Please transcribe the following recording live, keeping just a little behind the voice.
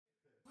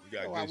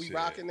While we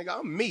rocking, nigga,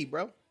 I'm me,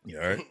 bro. You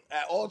heard?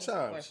 At all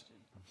times.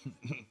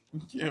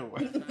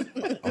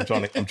 I'm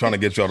trying to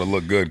get y'all to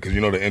look good because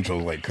you know the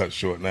intro's like cut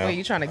short now. Wait,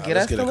 you trying to get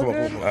us to look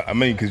good? I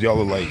mean, because y'all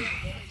are like,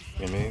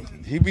 you know what I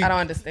mean? I don't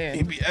understand.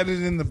 He be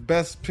editing the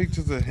best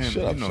pictures of him.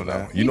 Shut up, you know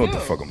that. You know what the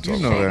fuck I'm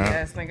talking about.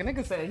 Yes,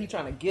 nigga said he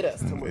trying to get us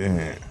to look good.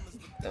 Yeah.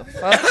 The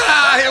fuck?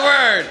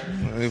 Word.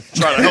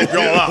 Trying to help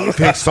y'all out.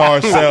 Fix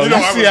ourselves.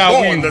 You see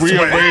how we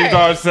rearranged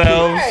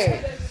ourselves?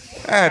 Right.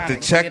 I had to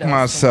check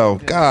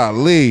myself.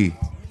 Golly.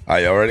 Are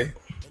y'all ready?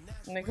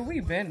 Nigga, we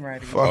been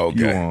ready. Fuck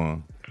you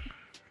on.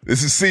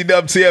 This is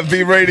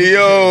CWTFB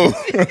Radio.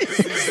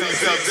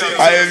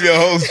 I am your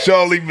host,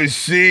 Charlie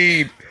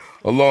Machine,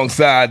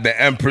 alongside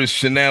the Empress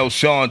Chanel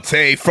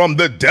Shantae from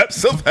the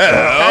depths of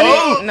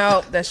hell.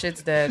 No, that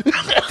shit's dead.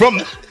 From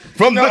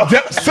the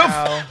depths of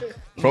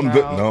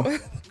no.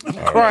 I'm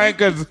crying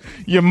because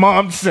your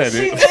mom said it.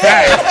 She was like,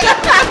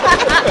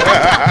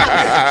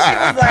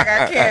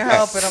 I can't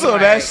help it. So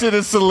that shit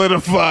is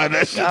solidified.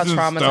 That shit Y'all is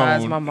traumatized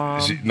stone. my mom.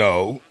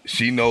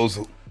 She knows.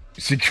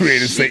 She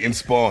created Satan's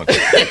spawn.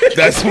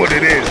 That's what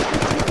it is.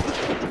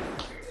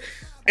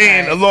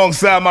 And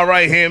alongside my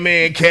right hand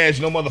man,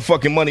 Cash, no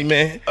motherfucking money,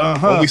 man.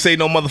 When we say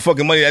no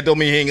motherfucking money, that don't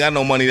mean he ain't got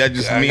no money. That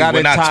just means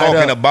we're not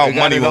talking about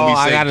money when we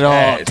say I got it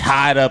cash. all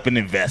tied up in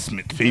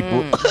investments,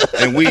 people.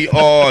 And we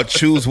are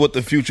Choose What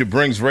the Future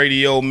Brings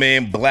Radio,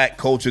 man. Black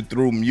culture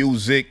through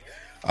music.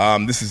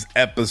 This is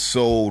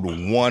episode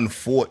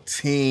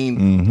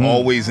 114.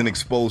 Always in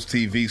Exposed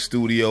TV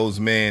Studios,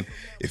 man.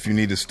 If you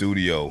need a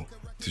studio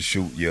to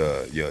shoot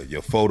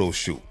your photo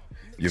shoot,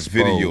 your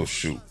video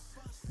shoot,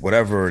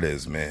 whatever it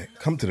is, man,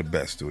 come to the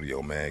best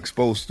studio, man.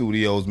 Exposed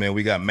Studios, man.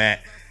 We got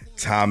Matt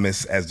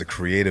Thomas as the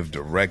creative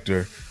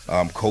director,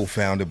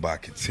 co-founded by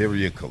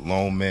Kateria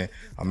Cologne, man.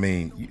 I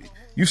mean,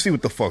 you see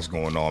what the fuck's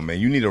going on, man.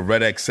 You need a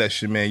Red X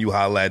session, man. You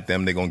holla at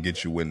them, they're gonna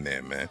get you in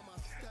there, man.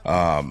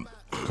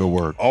 Good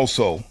work.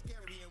 Also,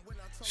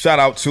 shout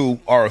out to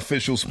our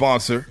official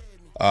sponsor,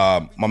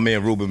 my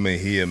man Ruben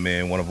Mejia,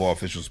 man, one of our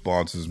official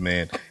sponsors,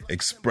 man.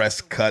 Express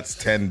Cuts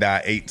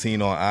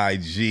 10.18 on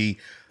IG.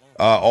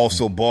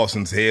 Also,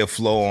 Boston's Hair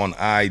Flow on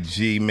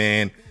IG,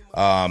 man.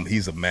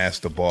 He's a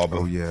master barber.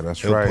 Oh, yeah,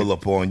 that's He'll right. pull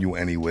up on you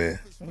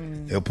anywhere.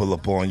 He'll pull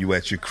up on you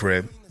at your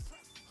crib,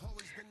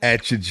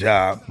 at your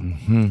job,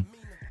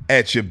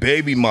 at your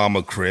baby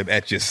mama crib,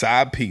 at your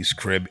side piece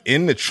crib,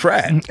 in the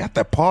trap. At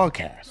the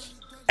podcast.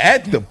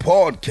 At the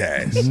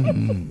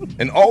podcast.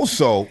 And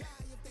also,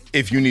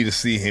 if you need to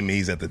see him,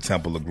 he's at the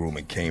Temple of Groom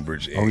in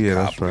Cambridge and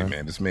that's Copley, right.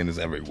 man. This man is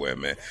everywhere,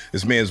 man.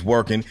 This man's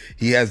working.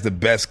 He has the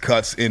best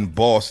cuts in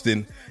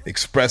Boston.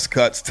 Express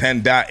Cuts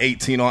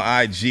 10.18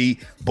 on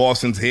IG.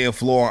 Boston's Hair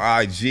Floor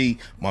on IG.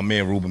 My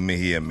man Ruben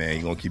Mejia, man.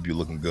 He's going to keep you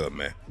looking good,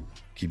 man.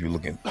 Keep you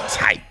looking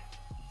tight.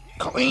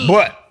 Clean.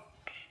 But,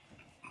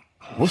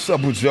 what's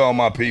up with y'all,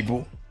 my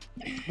people?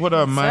 What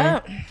up, man?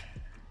 What's up?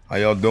 How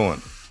y'all doing?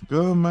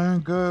 Good, man.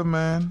 Good,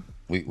 man.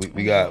 We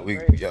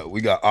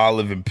got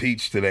olive and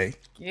peach today.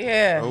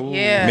 Yeah,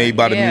 yeah. Made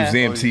by the yeah.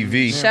 Museum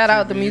TV. Shout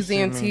out the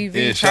Museum TV,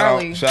 Yeah,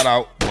 Charlie. shout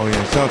out. Oh,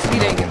 yeah. Shout out to He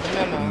you. didn't get the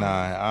memo. Nah,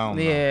 I don't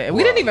know. Yeah,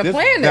 we didn't even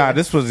plan it. Nah,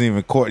 this wasn't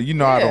even court. You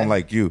know I Yeah. don't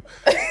like you.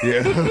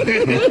 Yeah.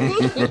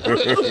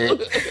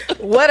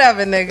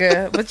 Whatever,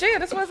 nigga. But yeah,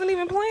 this wasn't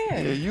even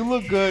planned. Yeah, you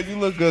look good. You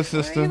look good,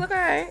 sister. You look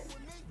alright.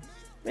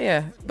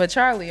 Yeah, but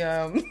Charlie,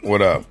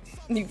 What up?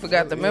 you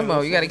forgot the memo.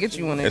 You got to get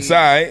you one of It's these.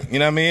 all right. You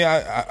know what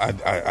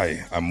I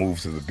mean? I move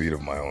to the beat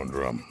of my own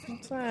drum.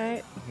 It's all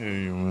right. I hear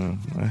you, man.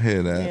 I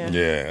hear that. Yeah.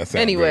 Yeah, that sounds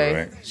Anyway,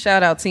 good, right?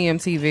 shout out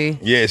TMTV.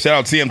 Yeah, shout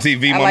out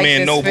TMTV, I my like man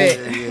this Noble. fit.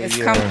 It's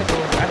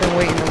comfortable. I've been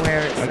waiting to wear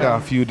it. I so.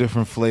 got a few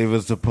different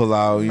flavors to pull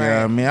out. You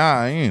know what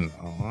I mean?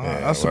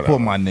 I support whatever.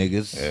 my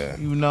niggas. Yeah.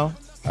 You know?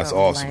 That's Something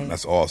awesome. like-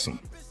 That's awesome.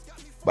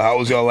 But how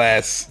was your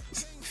last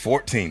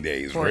 14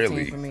 days, 14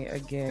 really? for me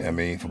again. I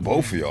mean, for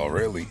both of y'all,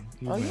 really.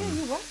 Oh yeah,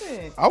 you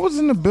wasn't. I was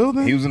in the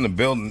building. He was in the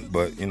building,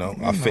 but, you know,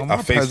 I My faced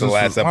the presence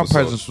last was- episode. My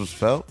presence was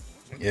felt.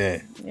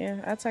 Yeah.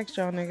 Yeah, I text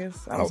y'all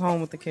niggas. I was Oh.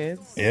 home with the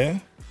kids. Yeah?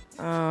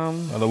 How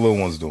the little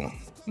ones doing?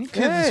 Kids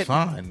Good. is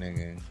fine,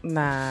 nigga.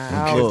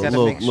 Nah, I always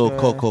gotta make sure. Little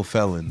Coco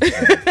felon.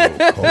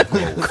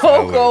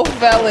 Coco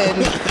felon.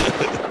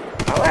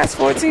 My last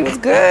 14 was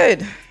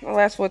good. My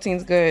last 14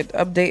 is good.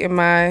 Updating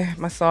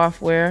my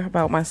software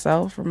about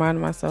myself,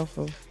 reminding myself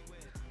of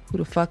who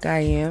the fuck I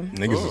am.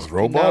 Niggas is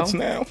robots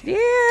now?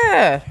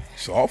 Yeah.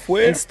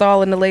 Software?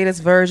 Installing the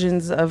latest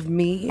versions of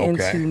me Okay.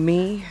 into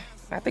me.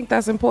 I think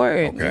that's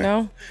important, you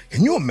know?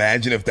 Can you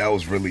imagine if that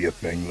was really a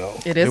thing, though?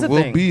 It is It a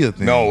will thing. be a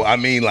thing. No, I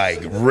mean,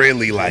 like,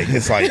 really, like,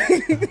 it's like,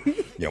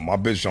 yo, my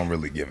bitch don't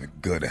really give a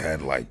good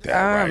head like that,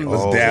 right?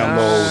 Let's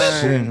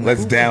download.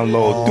 Let's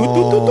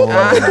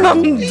download.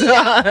 I'm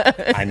done.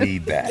 I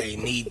need that. They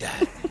need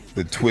that.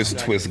 The Twist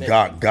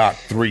Gok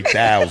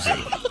 3000.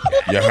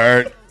 You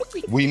heard?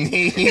 We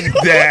need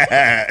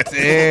that.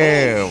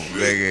 Damn,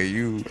 nigga,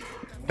 you.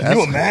 Can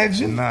you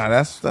imagine? Nah,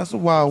 that's a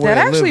wild way That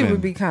of actually living.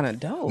 would be kind of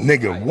dope.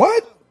 Nigga,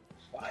 what?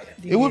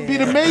 It would be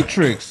the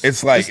Matrix.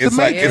 It's like the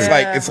Matrix.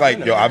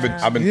 yo, I've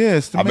been Yeah,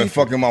 it's the I've been Matrix.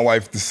 fucking my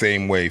wife the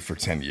same way for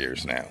 10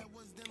 years now.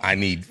 I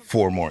need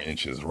 4 more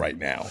inches right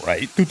now,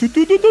 right?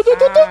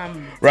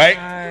 Right?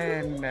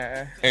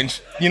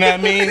 And you know what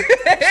I mean?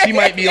 She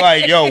might be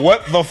like, yo,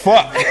 what the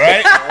fuck,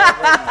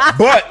 right?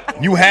 But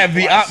you have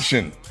the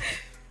option.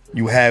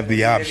 You have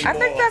the option. I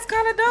think that's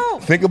kind of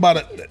dope. Think about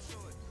it.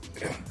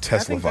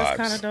 Tesla that's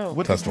vibes. kinda dope.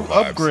 What Tesla the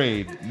vibes.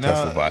 upgrade?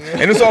 Tesla vibes.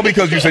 And it's all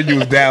because you said you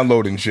was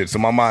downloading shit, so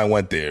my mind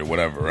went there,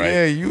 whatever, right?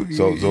 Yeah,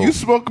 you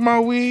smoke my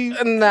weed?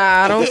 Nah,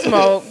 I don't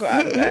smoke.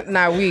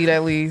 Not weed,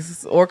 at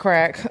least, or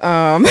crack.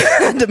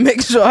 To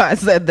make sure I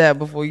said that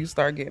before you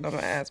start getting on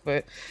my ass.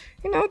 But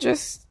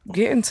just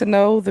getting to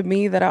know the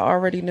me that I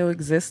already knew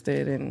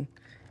existed and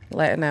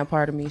letting that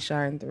part of me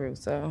shine through.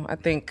 So I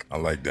think I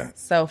like that.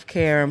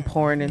 self-care and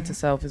pouring into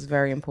self is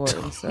very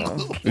important. So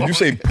Did you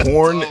say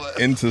porn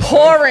into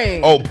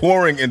pouring? Oh,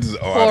 pouring into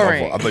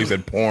Pouring. I thought you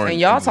said porn. And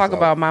y'all into talk self.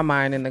 about my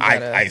mind in the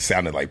gutter. I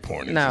sounded like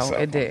porn into No, self.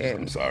 it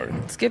didn't. I'm sorry.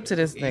 Skip to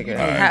this nigga.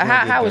 right.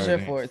 How was your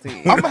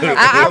 14? I'm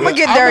gonna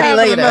get dirty having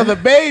later. Another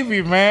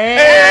baby, man.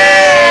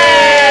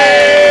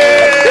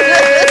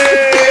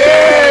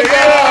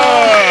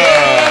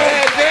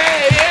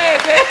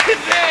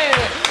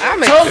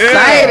 I'm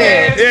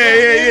excited.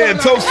 Yeah.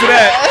 Toast to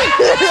that.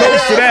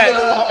 Toast to that.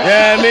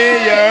 Yeah, I mean,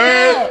 you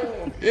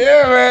heard?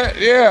 Yeah, man.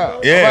 Yeah.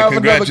 Yeah, I'm another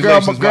congratulations,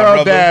 girl, my my girl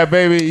brother. dad,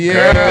 baby. Yeah.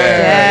 Girl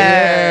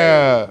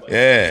dad. Yeah.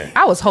 Yeah.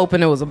 I was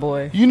hoping it was a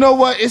boy. You know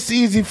what? It's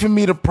easy for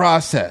me to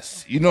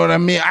process. You know what I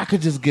mean? I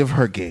could just give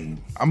her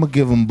game. I'm going to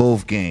give them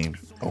both game.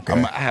 Okay.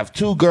 I have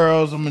 2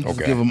 girls. I'm going to just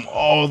Okay. give them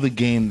all the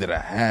game that I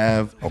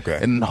have. Okay.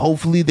 And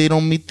hopefully they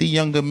don't meet the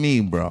younger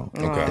me, bro.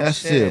 Okay. That's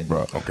shit. it,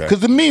 bro. Okay.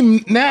 Because the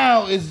me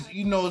now is,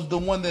 is the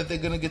one that they're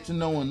going to get to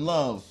know and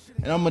love.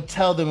 And I'm going to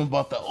tell them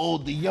about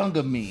the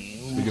younger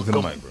me. Speaking to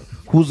the mic, bro.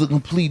 Who's a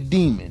complete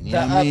demon. You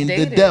know what I mean? The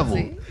updated, devil.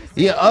 see?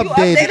 Yeah, updated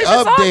updated. your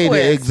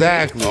software.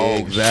 Exactly. Oh,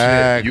 shit.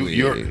 Exactly.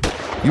 You're right.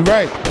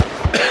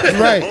 You're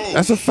right.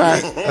 That's a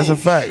fact. That's a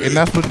fact. And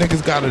that's what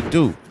niggas gotta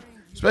do.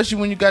 Especially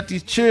when you got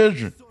these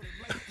children.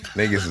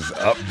 Niggas is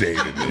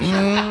updated.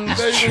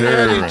 These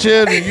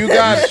children. You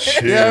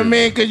got, you know what I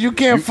mean? Because you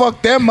can't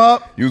fuck them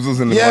up. You was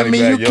losing the Yeah, I money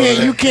mean, back.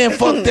 you can't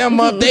fuck them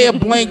up. They a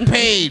blank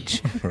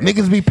page.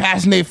 Niggas be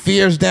passing their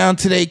fears down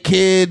to their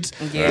kids,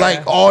 Yeah.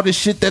 like all the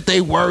shit that they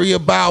worry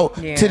about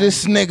Yeah. to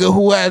this nigga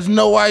who has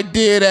no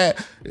idea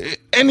that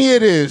any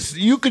of this.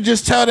 You could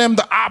just tell them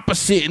the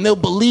opposite and they'll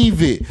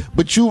believe it.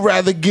 But you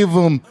rather give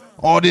them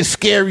all this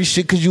scary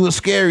shit because you a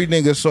scary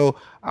nigga. So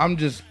I'm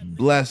just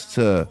blessed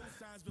to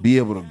be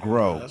able to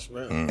grow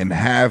and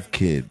have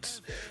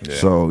kids. Yeah.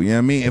 So, you know what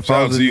I mean? If Shout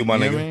I out was to you, my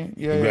know nigga. what I mean?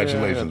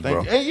 Congratulations, thank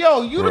bro. you. Hey,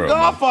 yo, you For the real,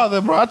 godfather,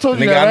 bro. I told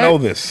you Nigga, that, I know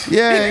right? this.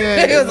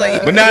 Yeah. He was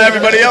like, But not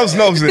everybody else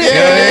knows it.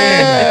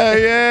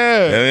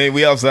 Yeah. I mean,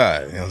 we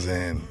outside. You know what I'm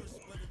saying?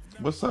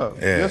 What's up?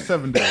 Yeah. Your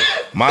 7 days.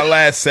 My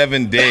last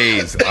 7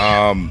 days,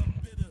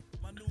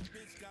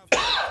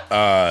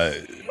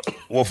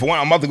 well, for one,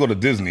 I'm about to go to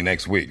Disney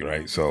next week,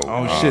 right? So,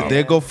 Oh shit!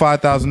 There go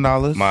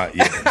 $5,000.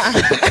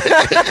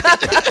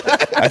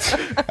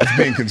 That's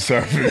being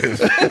conservative.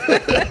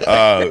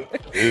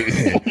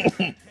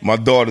 My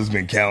daughter's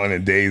been counting the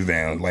days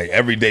down. Like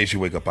every day she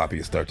wake up, Poppy,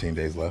 it's 13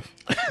 days left.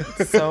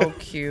 so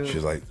cute.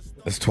 She's like,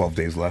 it's 12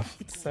 days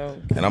left. So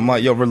And I'm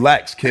like, yo,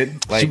 relax,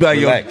 kid. Like, She be like,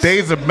 yo, relax.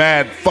 days are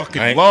mad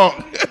fucking Right?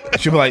 long.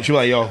 She'll be like,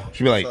 yo,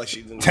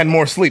 10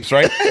 more sleeps,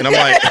 right? And I'm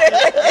like,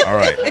 all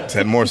right,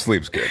 10 more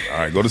sleeps, kid. All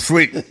right, go to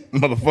sleep,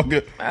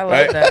 motherfucker. I love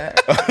right?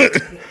 that.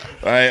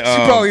 All right,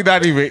 She probably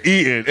not even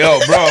eating. yo,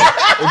 bro,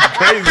 it's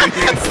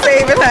crazy.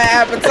 Saving her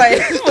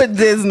appetite for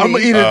Disney. I'm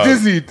gonna eat a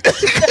Disney.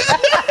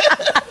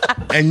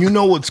 And you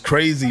know what's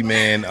crazy,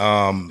 man?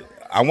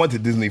 I went to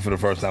Disney for the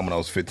first time when I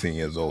was 15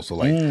 years old. So,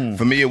 like,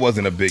 for me, it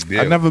wasn't a big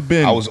deal. I've never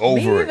been. I was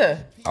over it.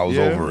 neither. I was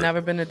Yeah. over it.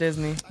 Never been to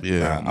Disney.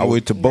 Yeah, I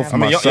wait till both I of mean,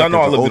 my y'all suckers know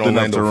I are lived old in enough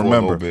Orlando to for a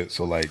remember. little bit.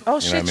 So, like, Oh you know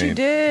shit, what I mean? you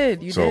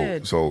did. You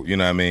did. So you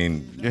know what I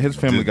mean? Yeah, his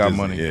family got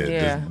money.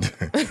 Yeah.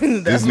 Disney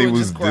That's what was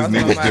just crossed Disney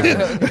my was mind.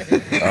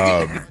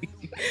 different.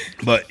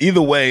 But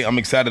either way, I'm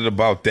excited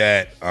about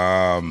that.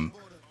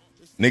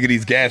 Nigga,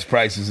 these gas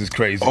prices is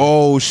crazy.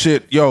 Oh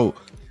shit, yo.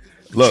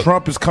 Look.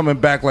 Trump is coming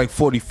back like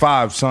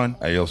 45, son.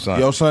 Hey, yo, son.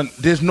 Yo, son,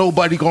 there's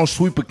nobody gonna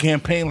sweep a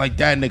campaign like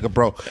that, nigga,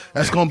 bro.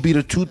 That's gonna be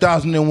the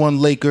 2001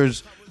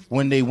 Lakers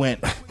when they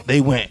went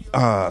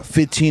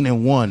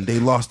 15-1. They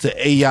lost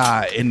to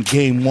AI in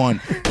game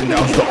 1, and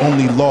that was the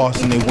only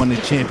loss, and they won the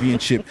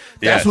championship.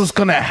 That's Yes. what's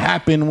gonna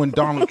happen when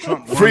Donald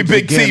Trump Free runs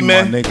Big T, again,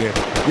 man. my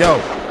nigga. Yo,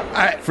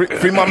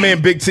 Free my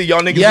man Big T.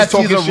 Y'all niggas yes,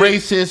 was he's talking a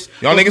shit. racist.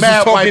 Y'all but niggas mad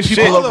was talking white shit.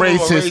 people All are of them are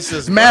racist.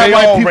 racist, Mad though.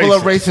 white They all people are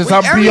racist. racist.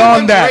 I'm Every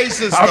beyond of that. them's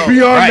racist, I'm though.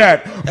 beyond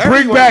Right. that.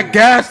 Bring back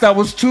gas that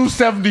was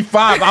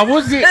 $2.75. I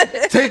wasn't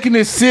taking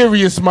it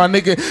serious, my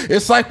nigga.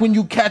 It's like when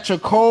you catch a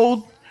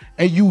cold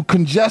and you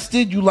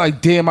congested, you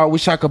like, damn, I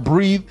wish I could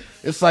breathe.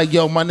 It's like,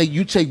 yo, my nigga,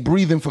 you take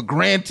breathing for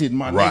granted,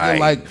 my Right. nigga.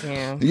 Like,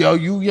 Yeah. yo,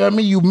 you know what I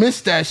mean? You miss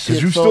that shit.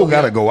 Because you So, still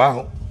got to yeah. go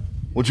out.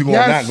 What you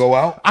gonna not go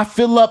out? I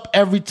fill up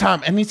every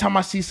time. Anytime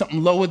I see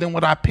something lower than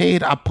what I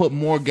paid, I put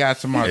more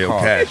gas in my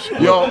car. Cash.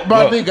 Yo,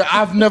 my nigga,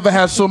 I've never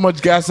had so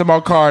much gas in my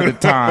car at a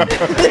time. Yo,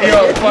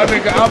 my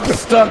nigga, I'm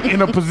stuck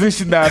in a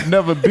position that I've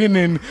never been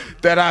in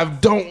that I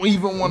don't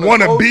even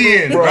want to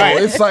be in, bro.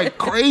 right? It's like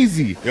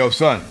crazy. Yo,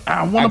 son.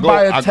 I want to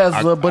buy a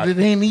Tesla, but it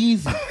ain't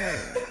easy.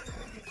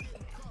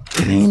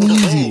 It ain't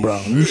easy, bro.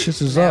 These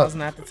shits is That up. was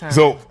not the time.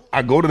 So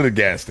I go to the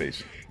gas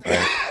station.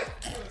 Right?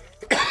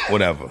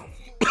 Whatever.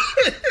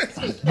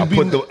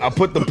 I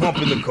put the pump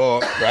in the car,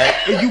 right?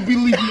 And you be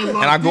leaving me alone.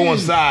 And I go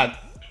inside,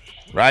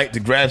 right, to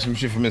grab some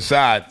shit from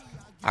inside.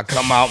 I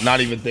come out,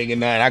 not even thinking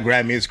nothing. I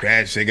grab me a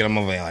scratch, shaking. I'm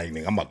like,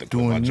 nigga, I'm about to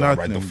quit my job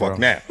right the fuck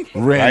now.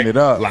 Ran it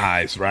up.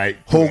 Lies, right?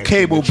 Whole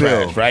cable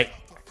bill. Trash, right?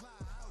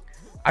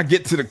 I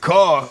get to the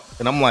car,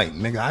 and I'm like,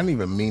 nigga, I didn't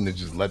even mean to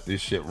just let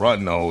this shit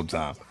run the whole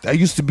time. That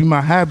used to be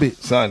my habit.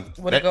 Son,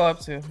 What'd it go up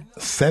to?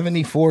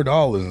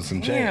 $74 and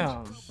some change.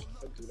 Damn.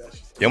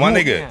 Yeah, my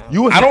nigga,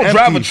 wasn't I don't empty.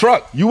 drive a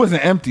truck. You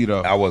wasn't empty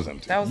though. I was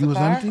empty. That was You the was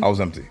car? empty?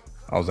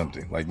 I was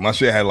empty. Like my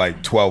shit had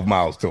like 12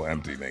 miles till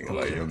empty, nigga.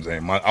 Like, you know what I'm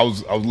saying? I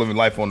was living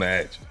life on the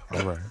edge. All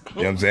right. You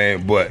know what I'm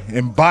saying? But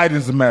In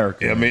Biden's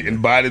America. I mean,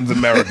 in Biden's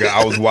America,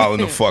 I was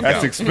wilding the fuck That's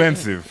out.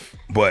 expensive.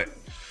 But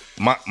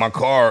my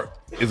car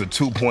is a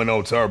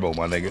 2.0 turbo,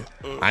 my nigga.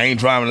 I ain't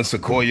driving a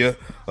Sequoia,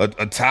 a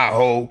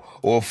Tahoe,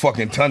 or a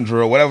fucking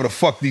Tundra, or whatever the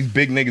fuck these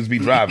big niggas be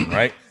driving,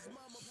 right?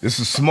 This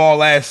is a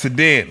small ass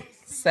sedan.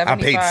 I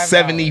paid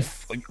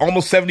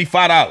almost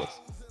 $75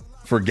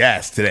 for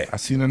gas today. I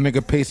seen a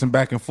nigga pacing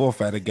back and forth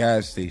at a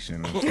gas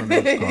station in front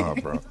of his car,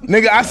 bro.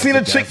 Nigga, I seen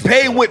a chick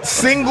pay with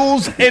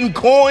singles and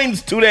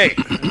coins today.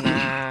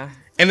 Nah.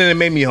 And then it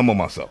made me humble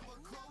myself.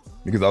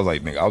 Because I was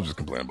like, nigga, I was just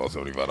complaining about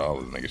 $75,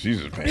 nigga. She's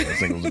just paying with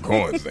singles and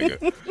coins,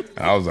 nigga. And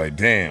I was like,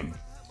 damn.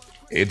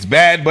 It's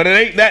bad, but it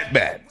ain't that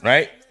bad,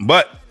 right?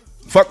 But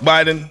fuck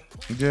Biden.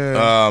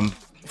 Yeah.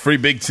 Free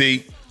Big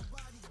T.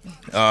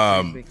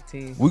 Big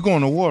T. We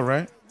going to war,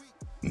 right?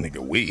 Nigga,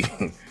 we.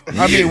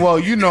 I mean, well,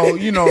 you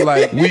know,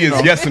 like We is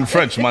yes in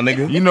French, my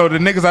nigga. You know, the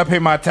niggas I pay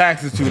my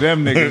taxes to,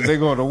 them niggas, they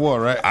going to war,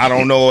 right? I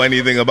don't know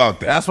anything about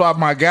that. That's why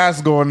my gas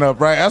is going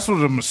up, right? That's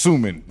what I'm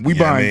assuming. We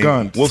Yeah, I buying mean,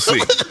 guns. We'll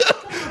see.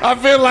 I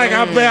feel like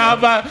I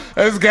buy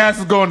this gas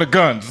is going to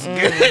guns. You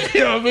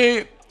know what I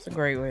mean? It's a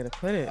great way to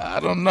put it. I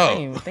don't I know.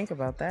 didn't even think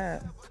about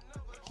that.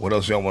 What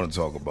else y'all want to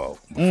talk about?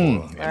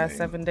 before, Last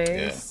 7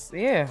 days.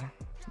 Yeah.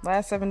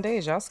 Last 7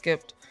 days, y'all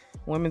skipped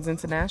Women's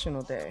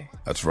International Day.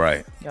 That's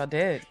right. Y'all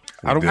did.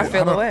 I don't. I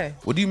feel don't- away.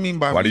 What do you mean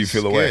by Why do you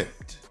feel away?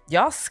 skipped?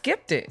 Y'all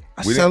skipped it.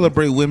 I didn't-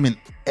 celebrate women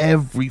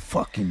every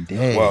fucking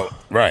day. Well,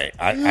 right.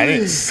 I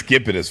didn't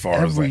skip it as far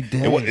as Every like,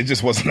 day. it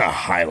just wasn't a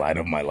highlight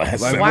of my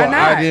last Like, seven. Why well,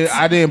 not?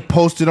 I didn't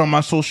post it on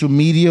my social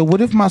media.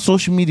 What if my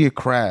social media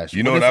crashed?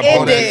 You know What what if I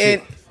all It that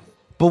didn't. shit-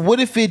 But what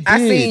if it did? I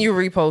seen you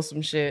repost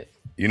some shit.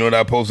 You know what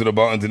I posted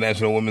about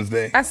International Women's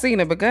Day? I seen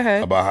it, but go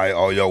ahead. About how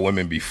all y'all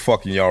women be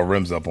fucking y'all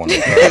rims up on the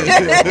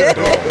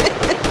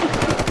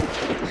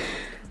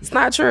It's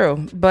not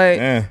true, but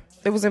Yeah.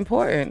 it was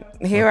important.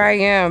 Here I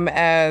am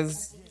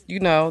as, you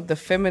know, the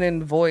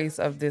feminine voice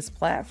of this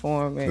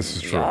platform. And This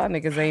is true. y'all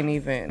niggas ain't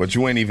even. But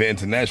you ain't even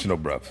international,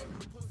 bruv.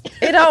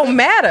 It don't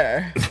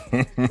matter.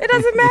 It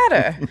doesn't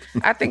matter.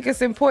 I think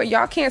it's important.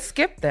 Y'all can't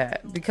skip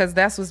that because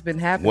that's what's been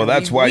happening. Well,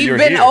 that's why you're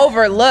We've been here.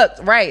 overlooked.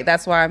 Right.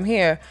 That's why I'm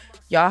here.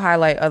 Y'all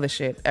highlight other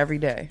shit every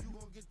day.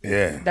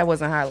 Yeah. That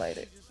wasn't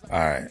highlighted. All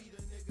right.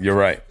 You're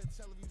right.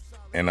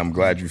 And I'm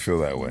glad you feel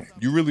that way.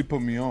 You really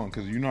put me on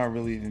because you know I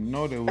really didn't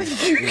know there was.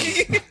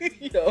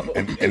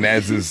 And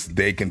as this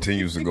day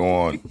continues to go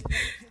on,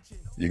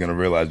 you're going to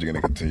realize you're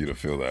going to continue to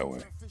feel that way.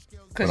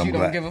 Because But you I'm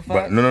don't glad- give a fuck.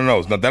 But no.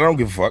 It's not that I don't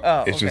give a fuck.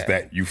 Oh, It's just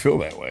okay. that you feel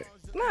that way.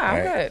 Nah, I'm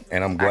right? good.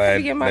 And I'm I could glad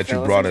be getting my that you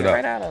feelings brought and it get up.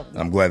 right out of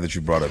them. I'm glad that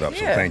you brought it up.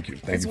 So Yeah. thank you.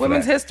 Thank It's you for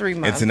Women's that. History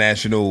Month.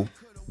 International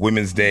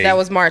Women's Day. That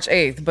was March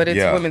 8th, but it's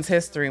Yeah. Women's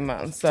History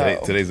Month. So,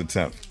 Today's the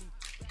 10th.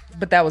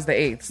 but that was the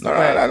 8th. No,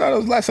 it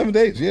was last 7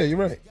 days. Yeah, you're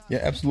right. Yeah,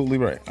 absolutely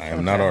right. I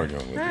am not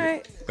arguing with All you.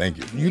 right. Thank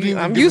you. You didn't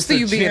I'm give used us to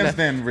you a being chance a-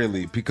 then,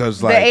 really, because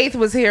The like 8th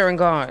was here and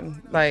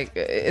gone. Like,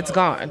 it's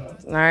gone.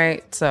 All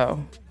right.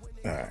 So,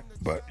 All right,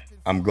 but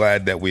I'm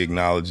glad that we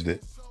acknowledged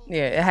it.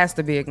 yeah, it has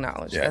to be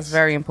acknowledged. Yes. That's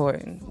very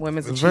important.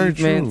 Women's It's very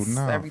true, achievements,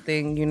 no.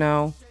 everything, you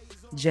know,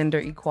 gender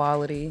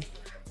equality.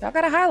 Y'all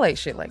got to highlight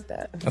shit like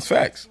that. That's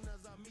facts.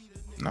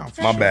 no,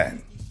 My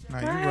bad. No,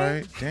 you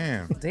right.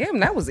 Damn. Damn,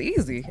 that was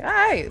easy. All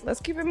right,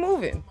 let's keep it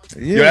moving.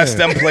 Yeah. Yo, that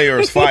STEM player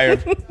is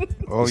fire.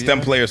 Oh, STEM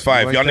yeah? player is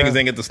fire. You If y'all like niggas that?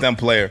 ain't get the STEM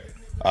player,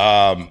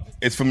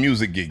 it's for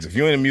music gigs. If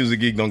you ain't a music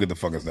gig, don't get the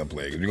fucking STEM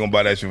player. If you're gonna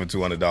buy that shit for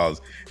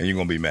 $200 and you're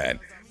gonna be mad.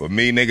 But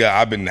me, nigga,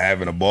 I've been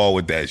having a ball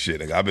with that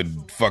shit. Nigga. I've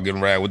been fucking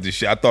rad with this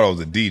shit. I thought I was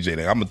a DJ.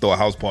 Nigga. I'm gonna throw a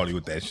house party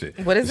with that shit.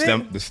 What is the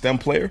it? The STEM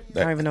player.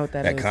 That, I don't even know what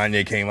that is.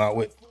 Kanye came out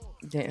with.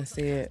 Didn't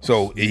see it.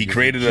 So he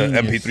created an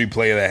MP3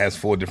 player that has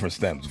 4 different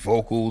stems: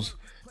 vocals,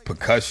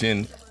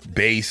 percussion,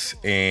 bass,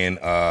 and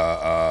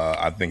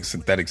I think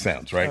synthetic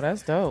sounds. Right? Oh,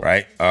 that's dope.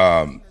 Right?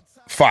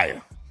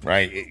 Fire.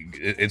 Right?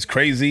 It's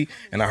crazy,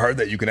 and I heard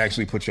that you can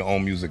actually put your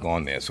own music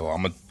on there. So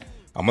I'm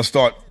I'm gonna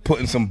start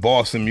putting some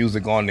Boston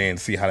music on there and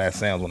see how that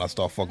sounds when I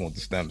start fucking with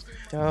the stems.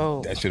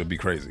 Oh, That shit'll be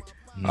crazy.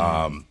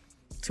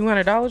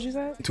 $200 you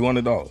said?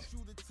 $200.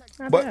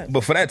 Not bad.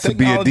 But for that To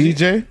be a technology,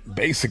 DJ?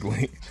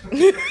 basically,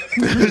 you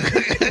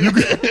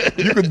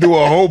could do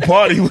a whole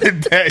party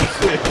with that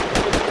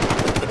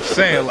shit.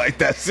 Saying like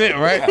that's it,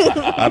 right?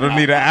 I don't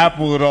need an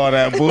Apple with all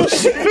that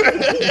bullshit.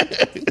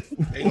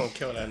 They gonna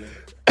kill that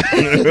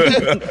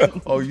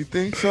nigga. Oh, you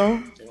think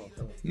so?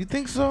 You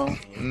think so?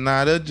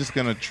 Nah, they're just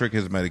gonna trick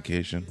his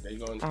medication. They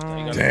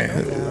gonna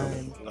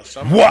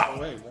Damn.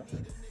 Wow.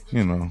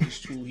 You know. He's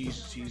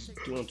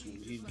doing too.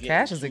 He's getting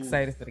Cash is too-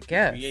 excited for the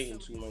guest. Creating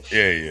too much.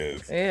 Yeah, he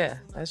is. Yeah,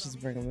 let's just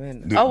bring him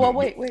in. Do- Oh, well, do-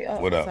 wait.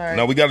 Oh, What up? Sorry.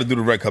 No, we got to do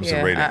the red cups yeah,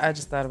 and ratings. I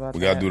just thought about We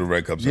that. got to do the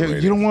red cups Yeah, and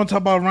ratings. you don't want to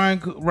talk about Ryan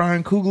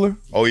Coogler?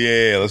 Oh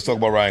yeah, let's talk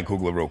about Ryan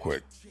Coogler real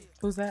quick.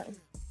 Who's that?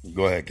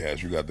 Go ahead,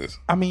 Cash. You got this.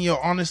 I mean, yo,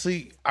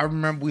 honestly, I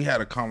remember we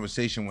had a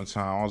conversation one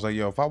time. I was like,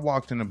 yo, if I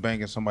walked in the bank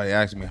and somebody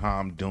asked me how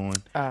I'm doing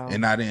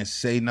and I didn't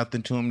say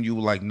nothing to him, you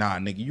were like, nah,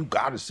 nigga, you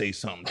gotta say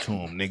something to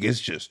him, nigga.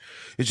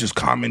 It's just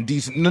common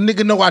decent. No,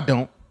 nigga, no, I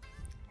don't.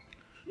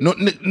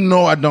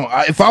 No, I don't.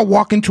 If I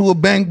walk into a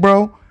bank,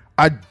 bro,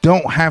 I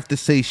don't have to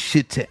say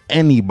shit to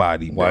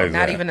anybody, bro. Why is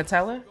Not that? even a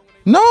teller?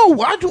 No,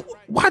 why do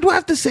I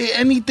have to say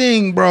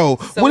anything, bro?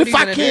 So what what if are you I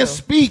gonna can't do?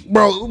 speak,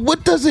 bro?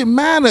 What does it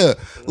matter?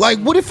 Like,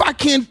 what if I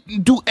can't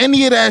do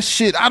any of that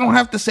shit? I don't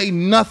have to say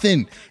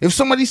nothing. If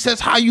somebody says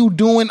how you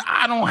doing,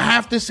 I don't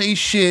have to say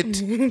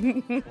shit.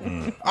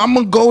 I'm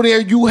gonna go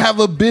there. You have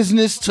a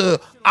business to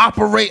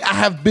operate. I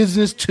have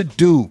business to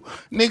do.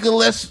 Nigga,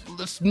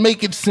 let's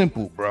make it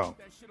simple, bro.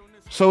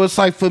 So it's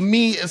like, for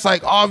me, it's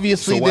like,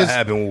 obviously So what this.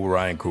 happened with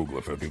Ryan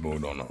Coogler for people who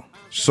don't know?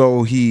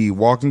 So he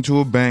walked into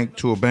a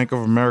Bank of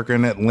America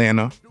in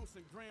Atlanta.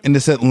 In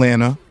this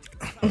Atlanta.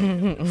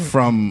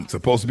 From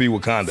Supposed to be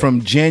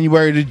Wakanda.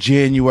 January to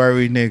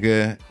January,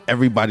 nigga,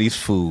 everybody's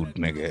food,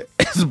 nigga.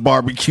 It's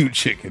barbecue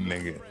chicken,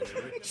 nigga.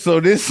 So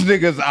this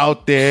nigga's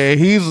out there.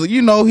 He's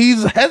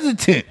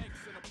hesitant,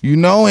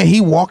 and he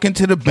walk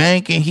into the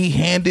bank and he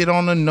handed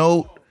on a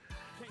note,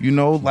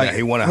 like Yeah,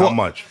 he wanted how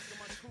much?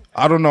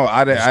 I don't know.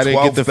 I didn't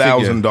get the figure.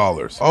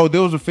 $12,000. Oh,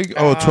 there was a figure.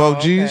 Oh,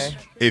 12 G's. okay.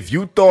 If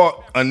you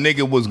thought a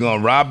nigga was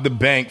gonna rob the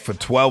bank for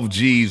 12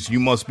 G's, you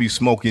must be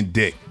smoking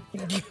dick.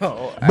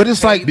 Yo, But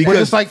it's like,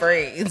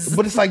 phrase.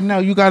 but it's like, no,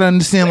 you gotta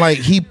understand. Like,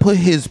 he put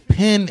his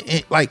pin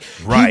in. Like,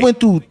 Right. he went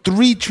through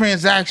 3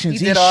 transactions.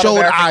 He He did all the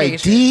showed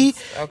ID.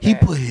 verifications. Okay. He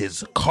put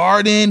his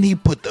card in. He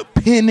put the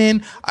pin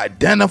in.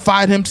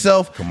 Identified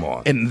himself. Come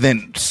on. and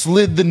then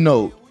slid the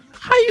note.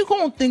 How you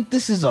gonna think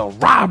this is a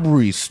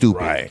robbery,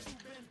 stupid? Right.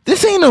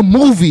 This ain't a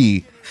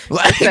movie.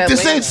 Like, this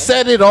Atlanta. ain't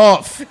Set It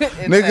Off,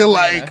 nigga.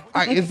 Atlanta.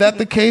 Like, is that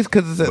the case?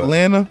 Because it's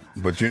Atlanta.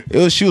 But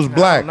you, She was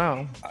black.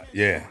 No.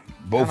 yeah,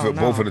 both don't of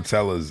know. the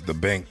tellers, the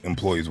bank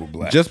employees were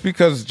black. Just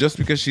because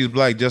she's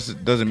black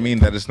just doesn't mean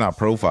that it's not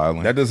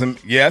profiling. That doesn't.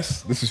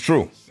 Yes, this is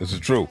true. This is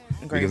true.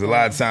 Because a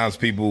lot of times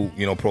people,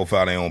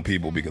 profile their own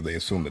people because they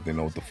assume that they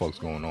know what the fuck's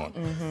going on.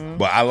 Mm-hmm.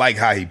 But I like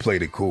how he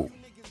played it cool.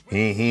 He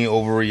ain't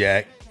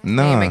overreact.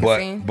 Nah. Make a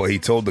scene? But he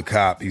told the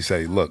cop, he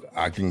said, "Look,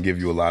 I can give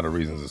you a lot of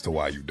reasons as to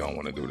why you don't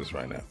want to do this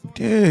right now."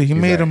 Yeah, he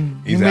made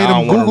him. He He's made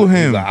like, him Google He's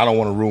him. like, I don't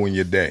want to ruin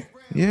your day.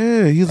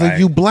 Yeah, he's like, Right?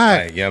 you black.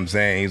 Right, you know what I'm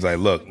saying? He's like,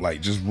 look, like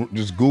just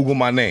Google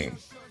my name,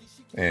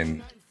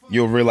 and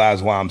you'll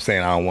realize why I'm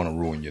saying I don't want to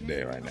ruin your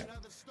day right now.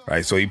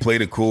 Right? So he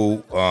played it cool.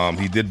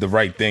 He did the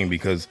right thing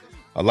because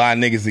a lot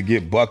of niggas that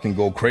get bucked and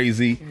go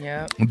crazy,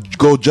 Yeah.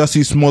 Go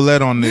Jussie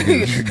Smollett on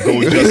niggas. go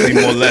Jussie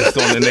molest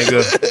on the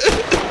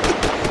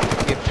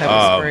nigga. Get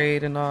pepper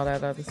sprayed and all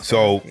that other stuff.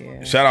 So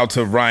yeah. shout out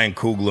to Ryan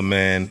Coogler,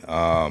 man.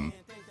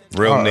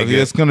 Real nigga.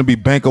 It's gonna be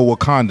Bank of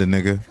Wakanda,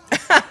 nigga.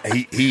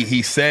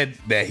 He said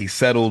that he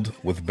settled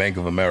with Bank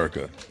of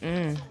America.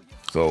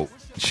 So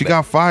She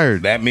got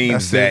fired. that means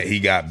That's that it. he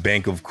got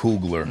Bank of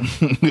Coogler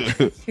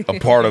a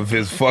part of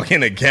his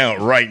fucking account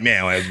right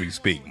now as we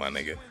speak, my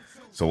nigga.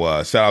 So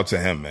shout out to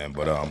him, man.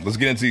 But let's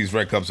get into these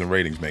red cups and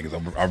ratings, man,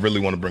 because I really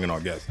want to bring in our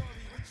guests.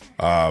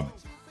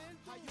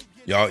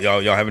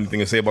 Y'all have anything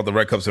to say about the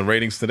red cups and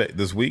ratings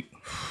this week?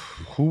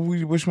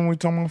 Which one we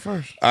talking about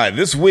first? All right,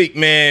 this week,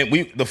 man,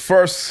 the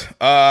first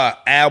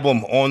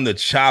album on the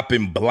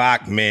chopping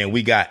block, man,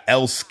 we got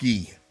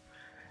Elsky.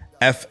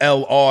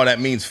 FLR, that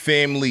means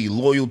family,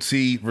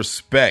 loyalty,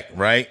 respect,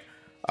 right?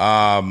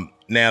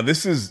 Now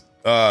this is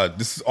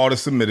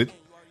artist submitted.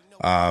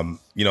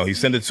 He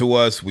sent it to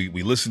us. We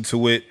listened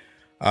to it.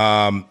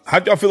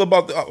 How'd y'all feel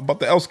about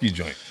the Elsky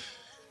joint?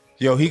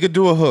 Yo, he could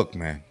do a hook,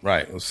 man.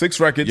 Right, it was 6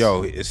 records.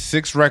 Yo, it's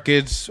 6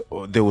 records.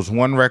 There was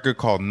one record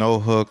called No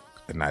Hook,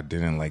 and I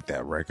didn't like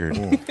that record.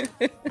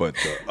 But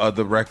the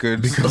other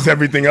records, because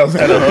everything else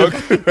had a hook.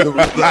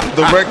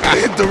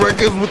 the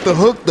records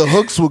with the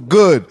hooks were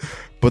good.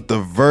 But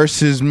the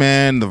verses,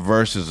 man, the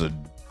verses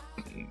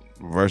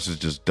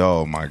just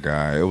dull, my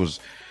guy.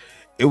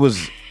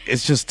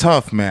 It's just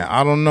tough, man.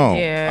 I don't know.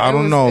 Yeah, I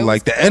don't know.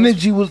 Like, the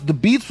energy the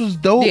beats was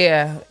dope.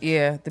 Yeah,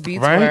 the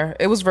beats Right? were.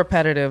 It was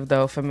repetitive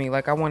though for me.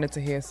 Like I wanted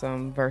to hear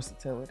some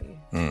versatility.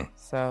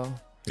 So,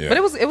 Yeah. but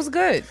it was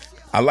good.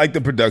 I like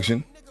the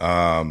production.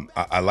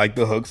 I like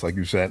the hooks, like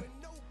you said.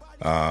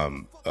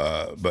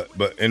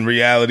 But in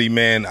reality,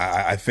 man,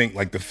 I think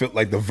like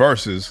the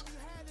verses,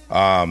 could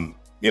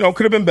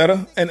have been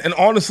better. And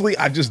honestly,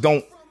 I just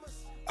don't.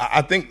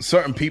 I think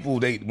certain people,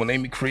 when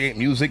they create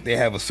music, they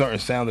have a certain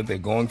sound that they're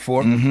going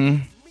for.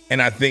 Mm-hmm.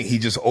 And I think he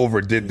just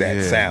overdid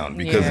that sound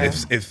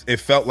because it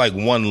felt like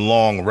one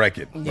long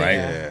record, right?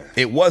 Yeah.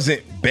 It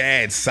wasn't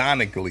bad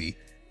sonically.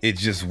 It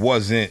just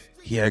wasn't.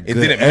 He had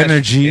good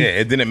energy.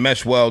 It didn't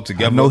mesh well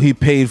together. I know he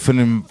paid for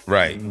them.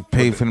 Right.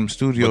 Paid for them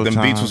studio But them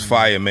time. beats was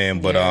fire,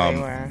 man. But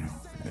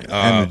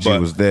energy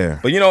was there.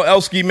 But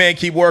Elsky, man,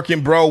 keep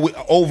working, bro.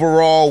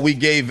 Overall, we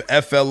gave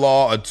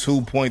FLR a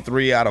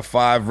 2.3 out of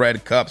 5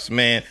 red cups,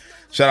 man.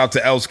 Shout out to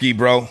Elsky,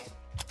 bro.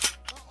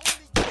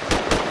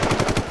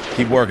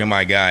 Keep working,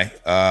 my guy.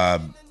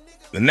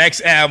 The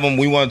next album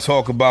we want to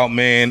talk about,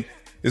 man,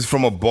 is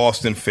from a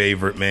Boston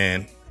favorite,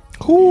 man.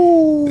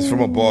 Ooh. It's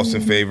from a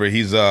Boston favorite.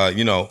 He's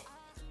he's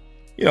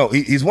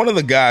one of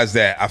the guys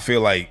that I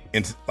feel like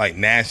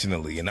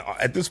nationally and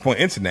at this point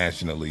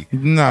internationally.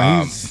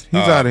 Nah, he's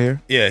out of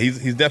here. Yeah,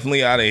 he's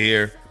definitely out of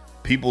here.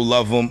 People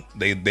love him.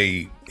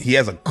 He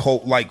has a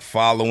cult-like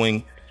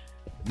following.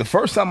 The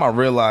first time I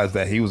realized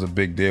that he was a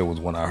big deal was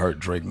when I heard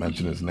Drake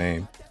mention his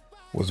name.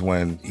 Was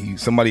when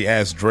somebody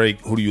asked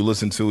Drake, who do you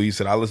listen to? He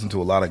said, I listen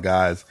to a lot of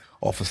guys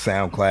off of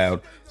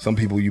SoundCloud. Some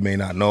people you may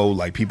not know,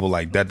 like people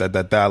like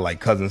like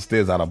Cousin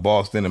Stiz out of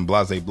Boston and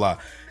blah, blah, blah.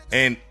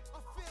 And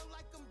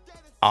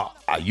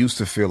I used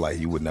to feel like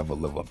he would never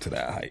live up to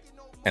that hype.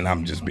 And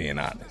I'm just being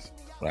honest,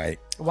 right?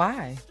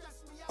 Why?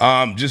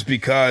 Just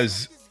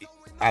because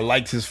I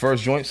liked his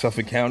first joint,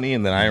 Suffolk County,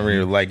 and then I didn't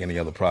really like any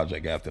other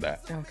project after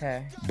that.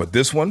 Okay. But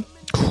this one,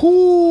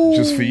 cool.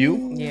 Just for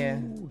you. Yeah.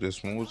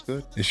 This one was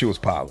good. This shit was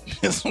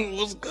polished. This one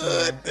was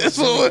good. This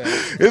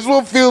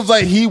one feels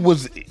like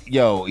he's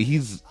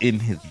in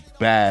his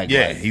bag.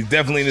 Yeah, like, he's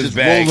definitely in his just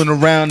bag.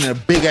 rolling around in a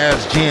big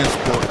ass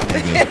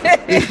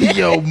JanSport.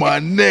 Yo,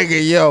 my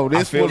nigga,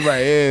 this one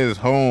right here is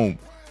home.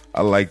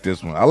 I like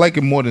this one. I like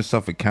it more than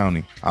Suffolk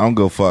County. I don't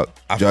go fuck.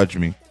 Judge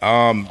me.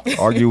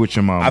 Argue with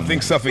your mom. I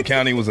think Suffolk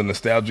County was a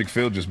nostalgic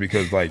feel just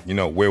because,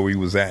 where we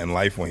was at in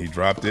life when he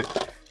dropped it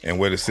and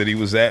where the city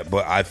was at.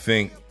 But I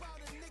think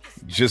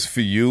Just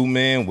For You,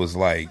 man, was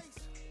like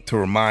to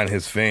remind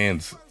his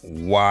fans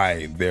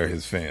why they're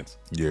his fans.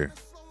 Yeah.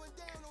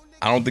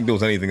 I don't think there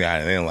was anything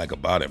that I didn't like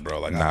about it, bro.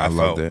 Like, I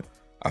loved it.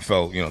 I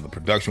felt, the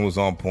production was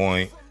on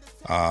point.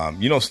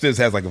 Stiz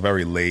has like a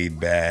very laid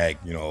back,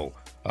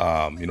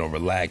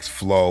 relaxed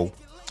flow.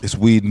 It's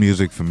weed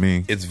music for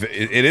me.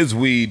 It is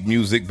weed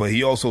music, but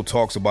he also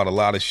talks about a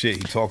lot of shit.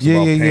 He talks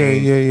about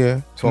pain.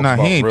 Yeah. Nah,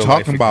 he ain't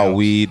talking about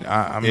weed.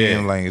 I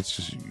mean, like, it's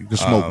just you can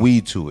smoke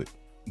weed to it.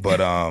 But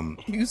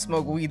you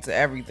smoke weed to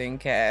everything,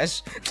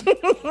 Cash.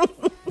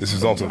 This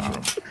is also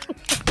true.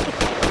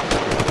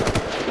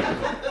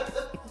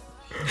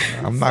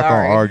 I'm not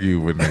gonna argue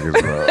with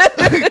niggas, bro.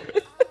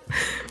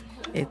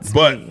 It's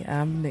but me.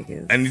 I'm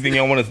niggas. Anything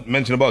y'all want to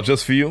mention about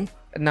Just For You?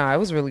 Nah, it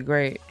was really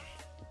great.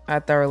 I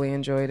thoroughly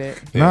enjoyed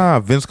it. Yeah. Nah,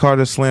 Vince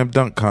Carter slam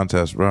dunk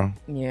contest, bro.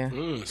 Yeah.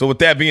 So with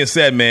that being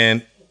said,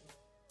 man,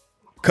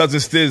 Cousin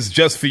Stiz,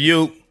 Just For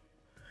You,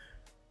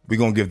 we're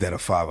gonna give that a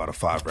 5 out of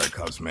 5 red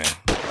cups, man.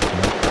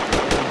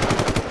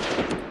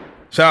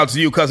 Shout out to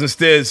you, Cousin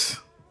Stiz.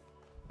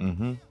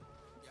 Mm-hmm. You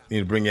need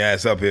to bring your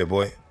ass up here,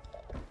 boy.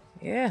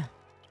 Yeah.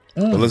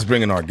 But let's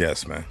bring in our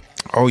guest, man.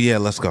 Oh yeah,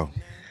 let's go.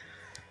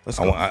 Let's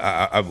go.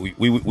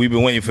 We've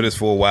been waiting for this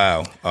for a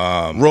while.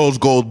 Rose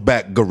gold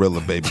back gorilla,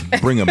 baby.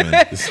 Bring him in.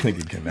 This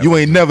nigga can never, You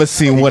ain't never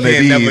seen one of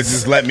these. never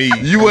just let me.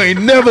 You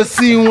ain't never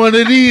seen one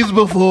of these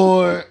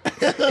before.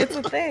 It's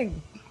a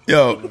thing.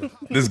 Yo,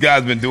 this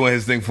guy's been doing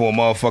his thing for a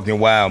motherfucking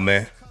while,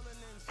 man.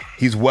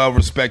 He's well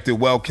respected,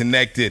 well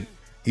connected.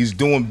 His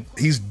name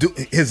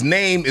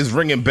is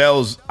ringing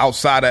bells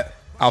outside of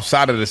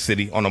the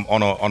city on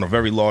a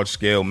very large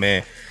scale,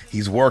 man.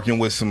 He's working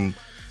with some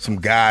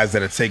guys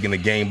that are taking the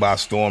game by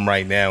storm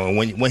right now, and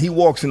when he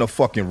walks in a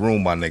fucking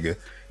room, my nigga,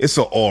 it's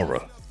an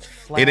aura.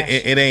 It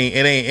ain't,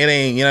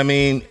 you know what I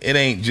mean? It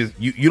ain't just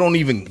you don't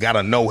even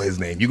gotta know his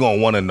name. You're gonna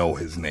wanna know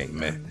his name,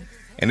 man.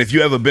 And if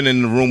you ever been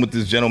in the room with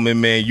this gentleman,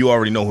 man, you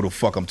already know who the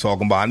fuck I'm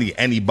talking about. I need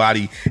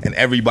anybody and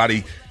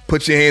everybody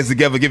put your hands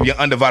together, give your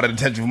undivided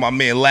attention for my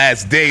man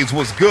Last Days.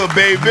 What's good,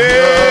 baby?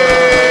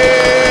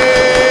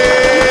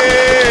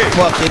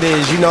 Fuck it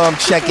is, I'm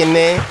checking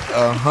in.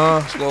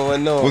 What's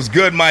going on? What's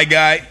good, my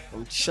guy?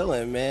 I'm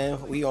chilling,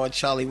 man. We on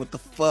Charlie. What the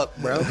fuck,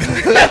 bro? You know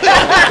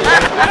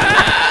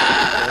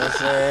what I'm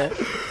saying?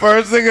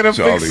 First nigga to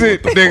Charlie, fix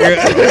it, what the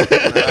nigga.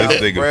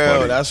 This nigga Bro,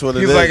 funny. that's what it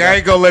He's is. like, I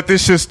ain't gonna let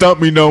this shit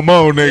stump me no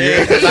more, nigga.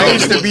 Yeah, 'cause I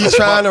used to be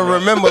trying to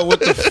remember what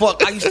the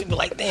fuck. I used to be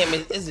like, damn,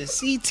 is it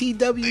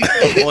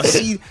CTW or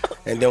C?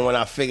 And then when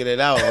I figured it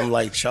out, I'm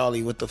like,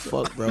 Charlie, what the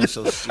fuck, bro?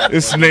 So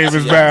His name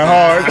is bad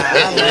hard.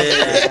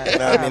 Yeah, you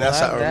know what I mean?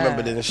 That's how I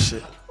remembered it and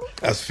shit.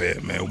 That's fair,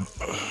 man.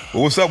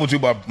 Well, what's up with you,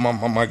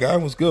 my guy?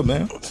 What's good,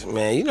 man?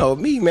 Man, you know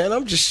me, man.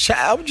 I'm just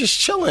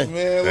chilling.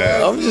 Man,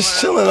 Yeah. I'm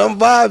just chilling. I'm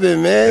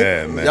vibing, man.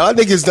 Yeah, man. Y'all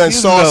niggas done Leave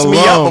sauced me me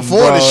alone, up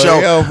before the bro. show.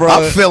 Yo, bro.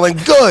 I'm feeling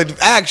good,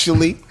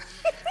 actually.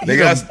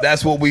 Nigga,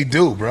 that's what we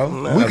do, bro.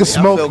 We can I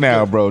smoke feel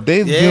now, good. bro.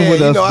 They've Yeah, been with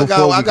you us know,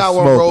 before. I got we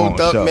one can rolled smoke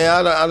up, on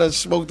man. I done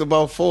smoked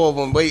about 4 of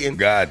them waiting.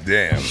 God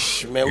damn.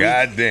 Man,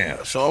 God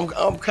damn. So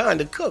I'm kind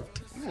of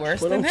cooked.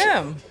 Worse What than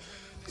I'm him.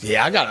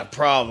 Yeah, I got a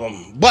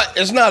problem, but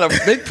it's not a big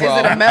Is it a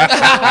problem. medical?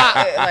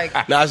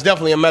 Like, No, it's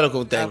definitely a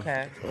medical thing.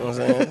 okay. You know what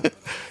I'm saying?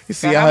 You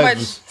So how much-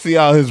 see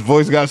how his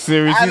voice got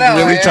serious? I He's know,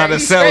 really right? trying to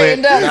He sell it.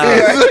 straightened up.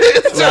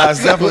 Nah,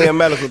 it's definitely a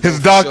medical thing. His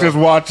for doctor's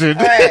sure. watching.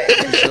 Right.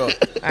 For sure.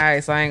 All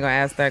right, so I ain't gonna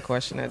ask that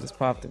question. That just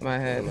popped in my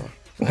head.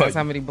 That's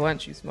how many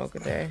blunts you smoke a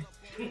day.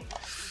 Yeah,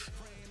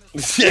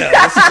 this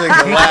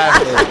nigga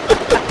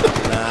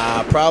laughing.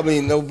 Nah,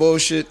 probably no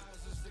bullshit.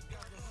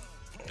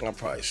 I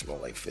probably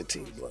smoke like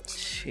 15 blunts.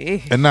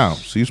 Jeez. And now,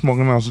 so you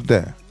smoking ounce a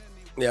day?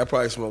 Yeah, I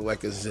probably smoke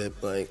like a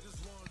zip, like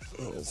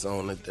it's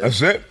on the day.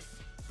 That's it?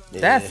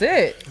 Yeah. That's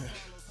it.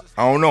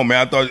 I don't know,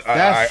 man. I thought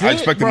I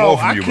expected bro. more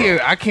from you, bro.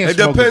 I can't It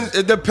smoke depends.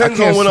 It depends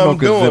I can't on what I'm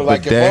smoke a zip doing. a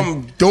Like day. if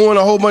I'm doing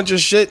a whole bunch of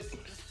shit,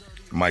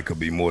 Mike could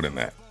be more than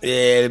that. yeah,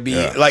 it'd be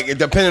Yeah. like it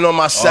depending on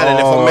my setting.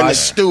 If Oh, I'm in the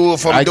stew,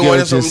 if I I'm get doing what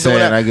this, you're if I'm saying.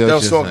 doing that, I get what then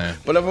I'm you're smoking. saying.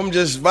 But if I'm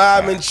just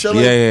vibing,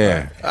 chilling,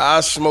 Yeah. I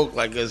smoke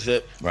like a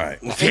zip.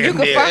 Right. And you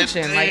can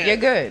function. Like, you're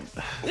good.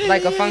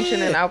 Like a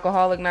functioning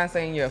alcoholic, not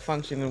saying you're a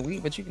functioning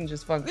weed, but you can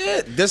just function.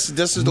 Yeah, this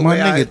is the My way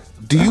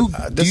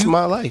nigga, this is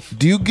my life.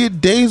 Do you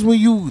get days when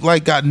you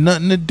like got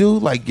nothing to do?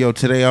 Like, yo,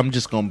 today I'm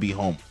just gonna be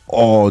home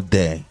all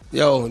day.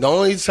 Yo, the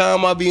only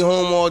time I be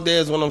home all day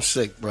is when I'm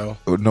sick, bro.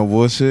 No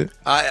bullshit.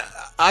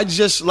 I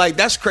just like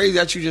that's crazy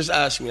that you just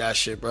asked me that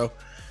shit, bro.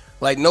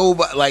 Like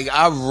nobody, like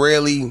I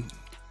really,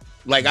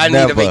 like I need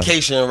Never. a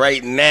vacation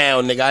right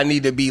now, nigga. I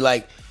need to be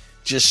like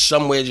just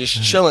somewhere,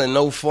 just chilling,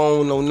 no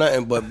phone, no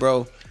nothing. But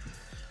bro,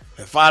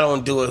 if I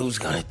don't do it, who's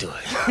gonna do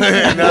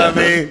it? You know what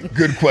I mean?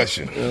 Good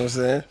question. You know what I'm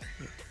saying?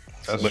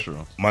 That's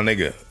true. My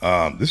nigga,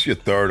 this is your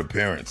third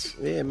appearance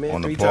Yeah, man.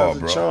 on the 3 pod, times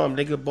bro. the charm,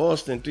 nigga.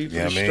 Boston, 3 for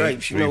Yeah, the I mean,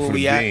 stripes. You know 3 where for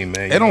we the at? beam,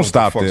 man. They don't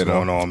stop what the there, fuck's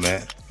though. going on,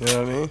 man. You know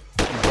what I mean?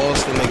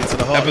 Boston nigga to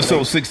the heart.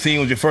 Episode nigga. 16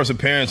 was your first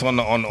appearance on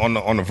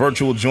the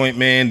virtual joint,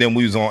 man. Then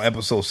we was on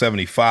episode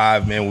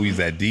 75, man. We was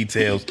at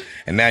Details,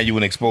 and now you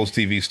in Exposed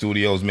TV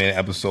Studios, man.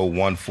 Episode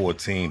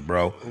 114,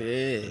 bro.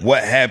 Yeah.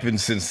 What happened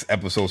since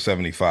episode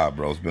 75,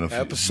 bro? It's been a few.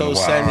 Episode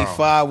wow.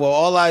 75. Well,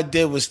 all I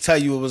did was tell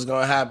you what was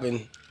going to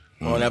happen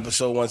on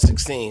episode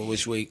 116,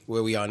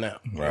 where we are now.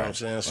 You know what I'm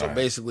saying? So right.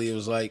 basically, it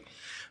was like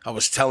I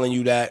was telling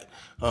you that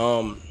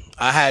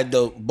I had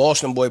the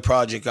Boston Boy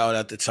Project out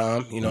at the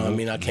time. You know what I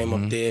mean? I came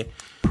up there,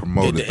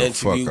 Promoted did the the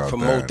interview, fuck out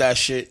promote there. that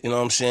shit. You know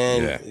what I'm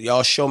saying? Yeah.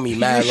 Y'all show me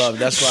mad love.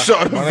 That's why.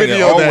 Shot the My nigga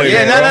video always- that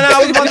Yeah, day. no. I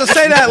was about to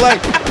say that.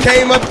 Like,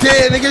 came up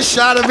there, niggas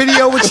shot a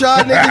video with y'all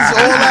niggas,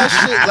 all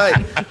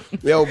that shit.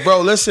 Like, yo,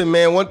 bro, listen,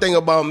 man. One thing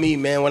about me,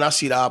 man, when I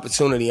see the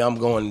opportunity, I'm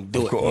going to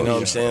do it. course, You know what yeah.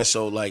 I'm saying?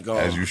 So, like,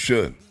 As you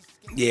should.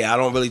 yeah, I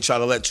don't really try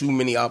to let too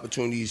many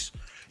opportunities,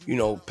 you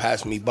know,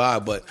 pass me by.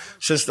 But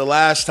since the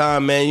last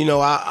time, man, you know,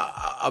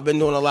 I've been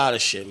doing a lot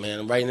of shit,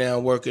 man. Right now,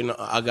 I'm working.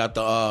 I got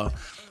the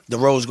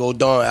Rose Gold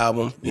Dawn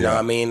album. You know what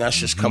I mean? That's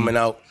just coming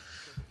out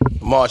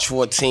March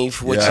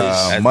 14th, which is.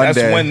 That's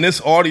Monday. when this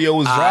audio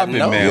is I dropping,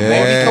 know, man.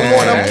 baby. Bro.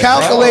 Come on, I'm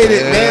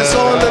calculated, man. It's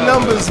all in the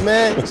numbers,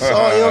 man. It's all,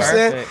 you know what I'm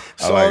saying? Perfect.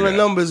 It's I all like in the that.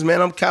 numbers,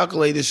 man. I'm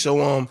calculated. So,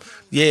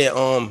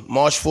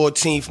 March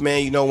 14th,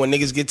 man. You know, when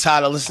niggas get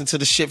tired of listening to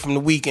the shit from the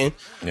weekend,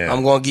 Yeah.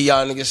 I'm gonna give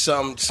y'all niggas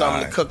something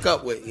Alright. to cook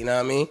up with. You know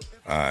what I mean?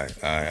 All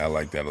right. I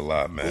like that a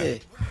lot, man. Yeah.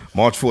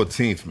 March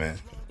 14th, man.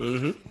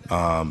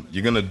 Mm-hmm.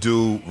 You're gonna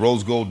do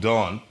Rose Gold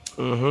Dawn.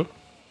 Mm-hmm.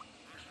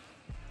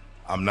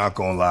 I'm not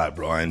gonna lie,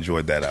 bro. I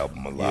enjoyed that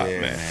album a lot,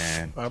 man.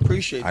 Man. I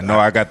appreciate I that. know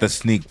I got the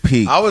sneak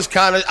peek. I was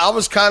kind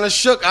of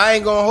shook. I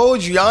ain't gonna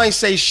hold you. Y'all ain't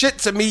say shit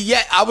to me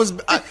yet.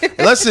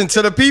 Listen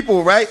to the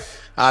people, right?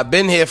 I've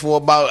been here for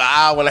about an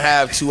hour and a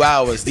half, 2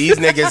 hours. These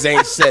niggas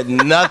ain't said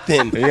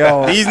nothing.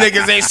 Yo. These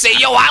niggas ain't say,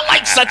 yo, I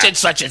like such and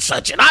such and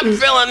such, and I'm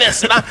feeling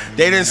this, and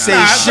they didn't say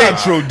That's shit. not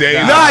true,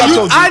 Dave. Nah,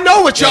 I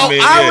know what y'all. I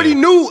mean, I yeah. already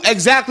knew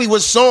exactly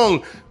what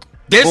song.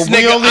 This But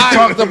we nigga, only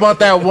talked about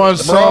that one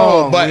Bro,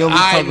 song. but We only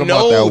I talked about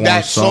know one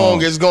that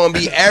song is gonna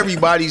be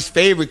everybody's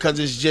favorite because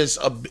it's just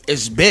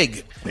it's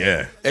big.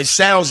 Yeah. It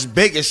sounds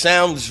big. It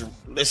sounds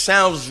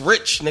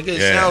rich, nigga.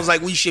 It Yeah. sounds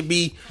like we should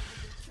be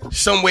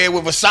somewhere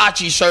with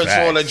Versace shirts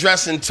Facts. on, or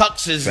dressing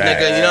tuxes, Facts.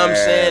 nigga. You know what I'm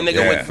saying,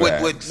 nigga?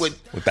 Yeah.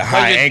 With the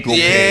high ankle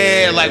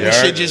Yeah, pin. like we You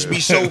should heard? just be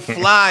so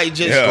fly,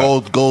 just Yeah.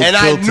 Gold And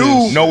I filters.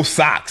 knew, No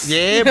socks.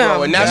 yeah,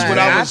 bro. And that's Yeah, what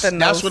I not was. the no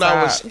That's what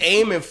I was socks.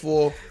 aiming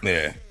for.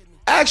 Yeah.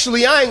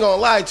 Actually, I ain't gonna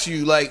lie to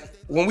you. Like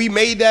when we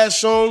made that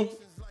song,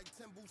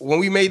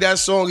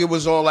 it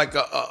was on like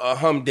a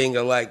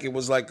humdinger. Like it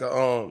was like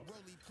a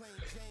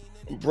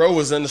bro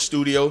was in the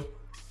studio,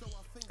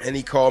 and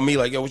he called me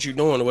like, "Yo, what you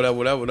doing?" Or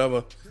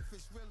whatever.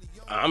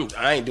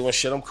 I ain't doing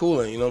shit. I'm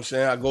cooling. You know what I'm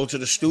saying? I go to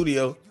the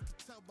studio.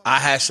 I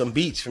had some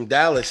beats from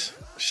Dallas.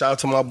 Shout out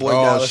to my boy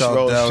Dallas shout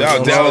Rose. Dallas Shout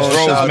out Dallas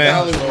Rose, Shout out man.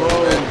 Dallas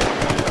Rose.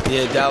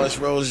 Yeah, Dallas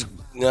Rose.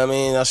 You know what I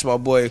mean? That's my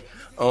boy.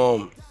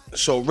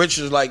 So Rich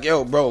is like,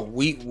 yo, bro,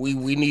 we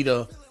need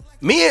a.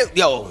 Me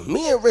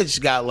and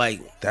Rich got like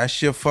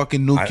That's your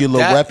fucking nuclear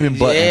that- weapon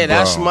button, Yeah, bro.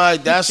 that's my.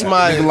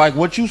 Nigga, like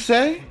what you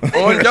say? On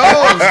those,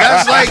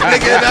 that's like,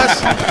 nigga, that's.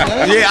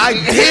 Yeah, I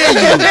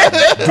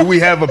dare you. Do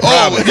we have a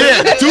problem?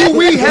 Yeah, do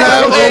we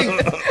have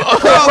a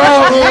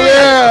Oh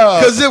yeah.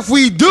 Because if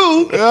we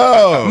do,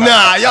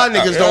 nah, y'all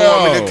niggas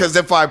don't want me to. Because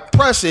if I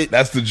press it,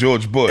 That's the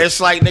George Bush.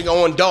 it's like nigga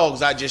on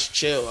dogs. I just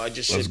chill. I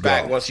just Let's sit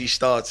back go. once he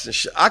starts and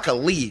shit. I could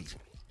leave,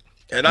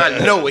 and I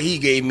know what he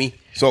gave me.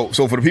 So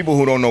for the people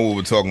who don't know what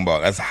we're talking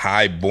about, that's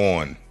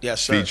Highborn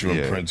Yes, sir. featuring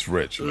Yeah. Prince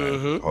Rich,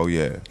 man. Oh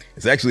yeah.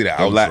 It's actually the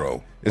The la-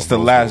 outro. it's of the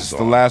Rose last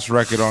Gold Song.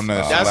 record on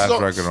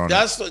the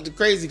That's the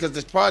crazy because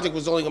this project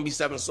was only gonna be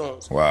 7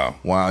 songs. Wow.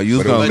 Wow, you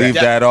was But it gonna was leave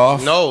that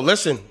off? No,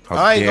 listen. How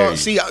I ain't dare gonna you.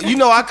 see. You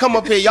know, I come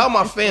up here. Y'all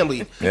my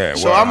family. Yeah,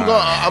 So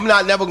wow. I'm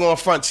not never gonna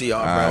front to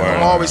y'all, bro. I'm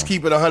Wow. always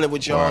keep it 100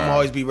 with y'all. I'm Wow.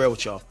 always be real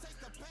with y'all.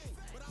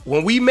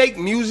 When we make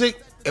music,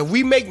 if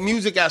we make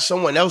music at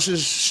someone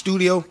else's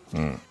studio,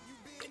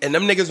 and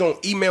them niggas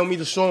don't email me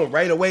the song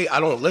right away, I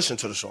don't listen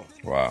to the song.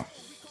 Wow.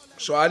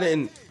 So I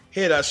didn't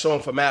hear that song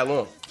for mad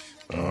long.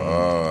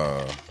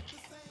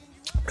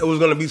 It was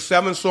gonna be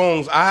 7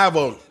 songs. I have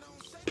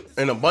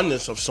an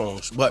abundance of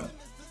songs, but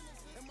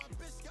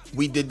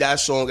we did that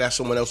song at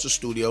someone else's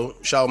studio.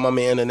 Shout out my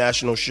man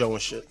International Show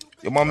and shit.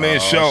 Yo, my man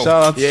Show. Shout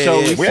out to Yeah, Show.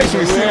 yeah. We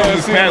actually seen him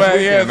this past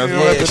weekend. That's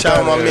what Yeah, shout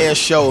out my man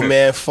Show,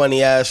 man.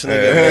 Funny ass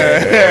nigga,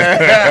 man.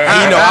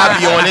 You know, I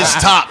be on his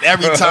top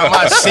every time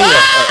I see him.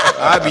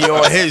 I be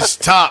on his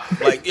top.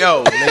 Like,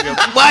 yo,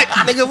 nigga, what?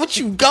 Nigga, what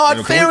you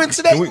God-fearing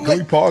today? Can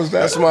we pause that?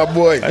 That's my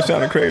boy. That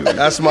sounded crazy.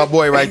 That's my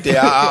boy right there.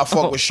 I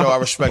fuck with Show. I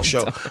respect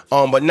Show.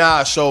 But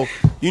nah, so,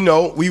 you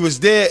know, we was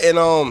there and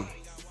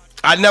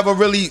I never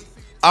really...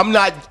 I'm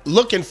not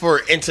looking for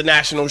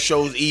International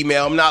Show's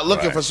email. I'm not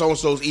looking Right. for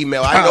so-and-so's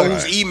email. I know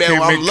whose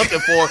email I'm looking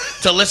for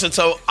to listen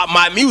to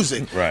my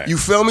music. Right. You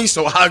feel me?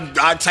 So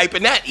I type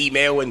in that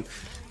email and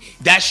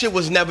that shit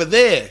was never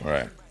there.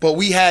 Right. But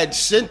we had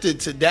sent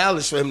it to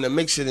Dallas for him to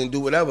mix it and do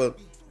whatever.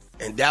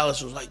 And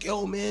Dallas was like,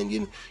 yo, man,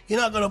 you're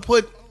not going to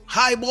put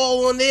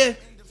Highball on there?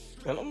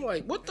 And I'm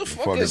like, what the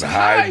fuck is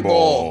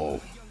Highball?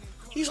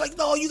 He's like,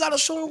 no, you got a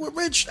song with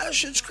Rich. That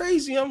shit's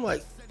crazy. I'm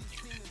like,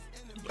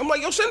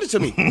 yo, send it to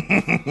me.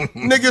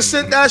 Nigga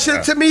sent that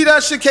shit to me.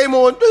 That shit came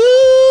on.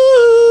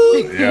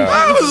 Yeah.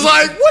 I was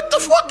like, what the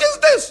fuck is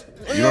this?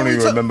 You don't even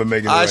remember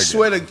making the I record.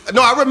 swear to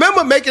no, I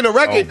remember making a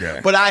record, Okay.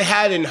 but I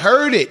hadn't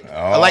heard it.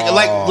 Oh. Like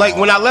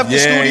when I left the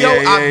Yeah, studio,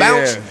 yeah, I yeah,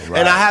 bounced yeah.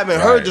 and I haven't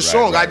Right, heard the right,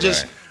 song. I right,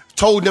 just right.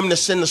 told them to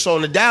send the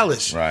song to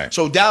Dallas. Right.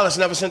 So Dallas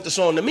never sent the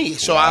song to me.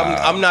 So Wow.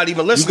 I'm not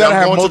even You listening. gotta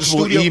I'm have going to the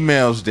multiple studio.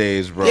 emails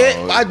days, bro.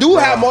 Yeah, I do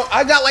have more.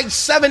 I got like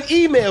 7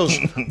 emails.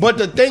 But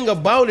the thing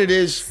about it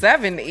is,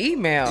 7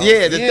 emails.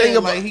 yeah, the thing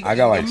about I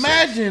got like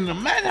imagine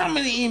how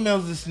many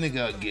emails this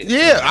nigga get.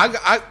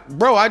 yeah,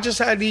 bro, I just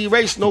had to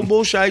erase, no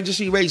bullshit. I just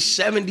erased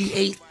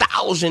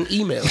 78,000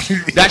 emails.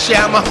 That shit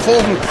had my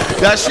phone.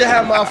 That shit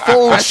had my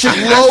phone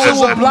slow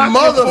as a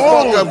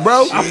motherfucker,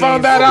 bro. I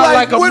found that I'm out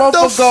like a what month the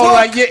ago. fuck?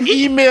 Like your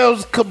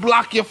emails could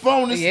block your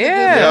phone. This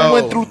Yeah. nigga Yo.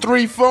 went through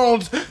 3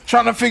 phones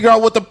trying to figure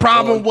out what the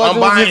problem was. I'm It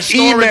was buying his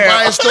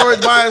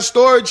storage, buying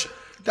storage.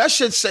 That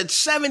shit said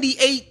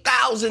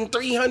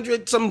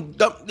 78,300 some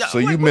dumb. So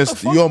I'm you like, what missed. the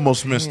fuck? You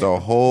almost missed a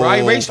whole. Bro, I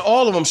erased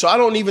all of them, so I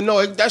don't even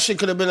know. That shit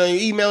could have been an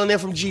email in there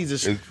from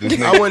Jesus. This I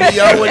nigga,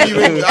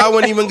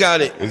 wouldn't even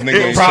got it. this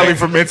nigga ain't Probably check,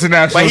 from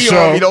international But he show.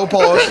 on me, don't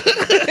pause. he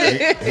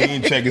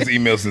ain't check his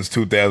email since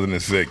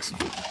 2006.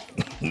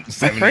 Pretty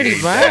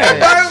 78. much.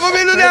 Alright, I'm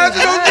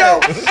international, yo.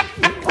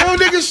 Real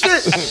nigga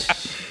shit.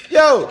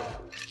 Yo,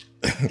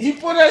 He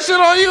put that shit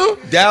on you.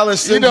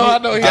 Dallas sent know, I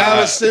know he-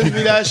 Dallas sent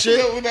me that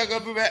shit. We're not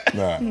gonna do that.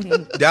 Nah.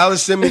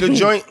 Dallas sent me the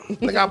joint.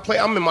 Like I'm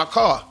in my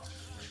car.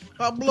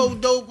 I blow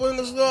dope in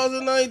the stars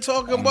and I ain't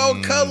talking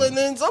about color. And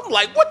I'm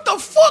like, what the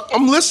fuck?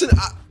 I'm listening.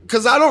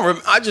 Cause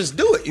I just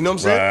do it. You know what I'm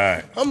saying?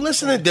 Right. I'm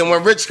listening. Then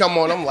when Rich come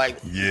on, I'm like,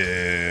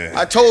 Yeah.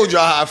 I told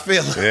y'all how I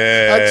feel.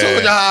 Yeah. I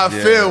told y'all how I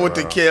Yeah, feel with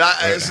bro. the kid.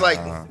 It's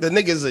like the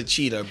nigga's a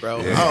cheater,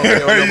 bro. I don't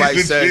care what nobody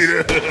He's a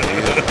says. cheater.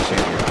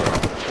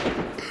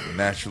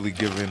 Naturally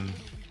given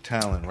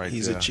talent, right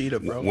He's there. a cheater,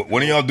 bro.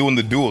 When are y'all doing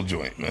the dual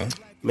joint, man?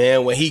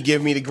 Man, when he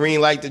give me the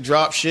green light to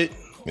drop shit,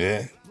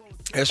 Yeah.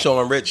 that's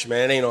on Rich,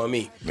 man. It ain't on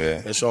me.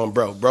 Yeah. It's on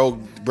bro.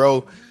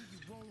 Bro.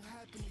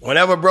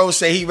 Whenever bro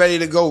say he ready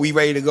to go, we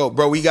ready to go.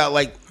 Bro, we got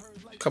like,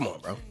 come on,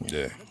 bro.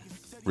 Yeah.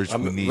 Rich,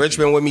 we need Rich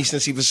you. been with me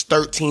since he was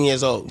 13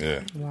 years old.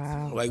 Yeah.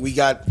 Wow. Like, we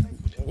got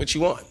what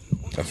you want.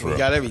 That's We real.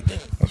 got everything.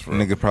 That's real.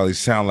 Nigga probably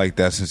sound like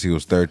that since he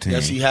was 13.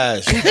 Yes, he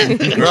has.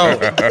 Bro,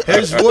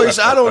 his voice,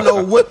 I don't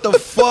know what the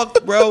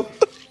fuck, bro.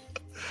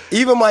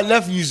 Even my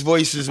nephew's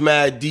voice is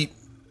mad deep,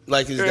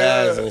 like his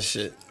dad's and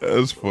shit.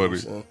 That's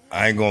funny.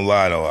 I ain't gonna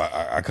lie though.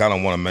 I kind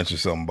of want to mention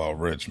something about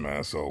Rich,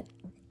 man. So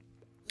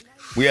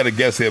we had a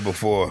guest here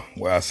before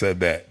where I said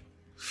that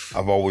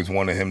I've always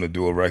wanted him to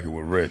do a record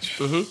with Rich,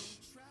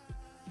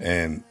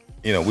 and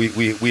you know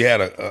we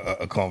had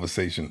a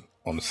conversation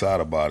on the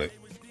side about it,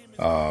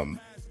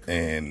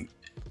 and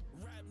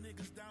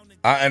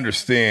I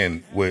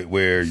understand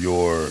where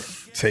your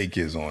take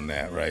is on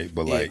that, right?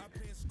 But like,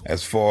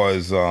 as far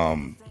as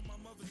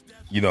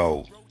you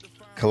know,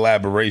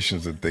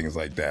 collaborations and things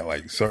like that,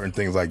 like certain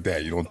things like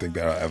that, you don't think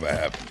that'll ever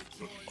happen?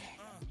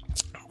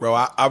 Bro,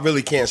 I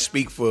really can't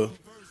speak for.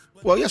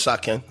 Well, yes, I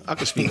can. I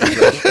can speak for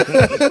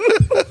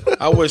Rich.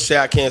 I would say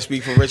I can't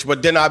speak for Rich,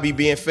 but then I'd be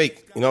being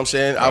fake. You know what I'm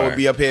saying? I would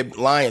be up here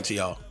lying to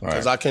y'all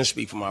because I can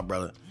speak for my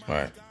brother.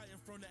 Right.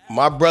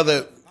 My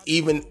brother,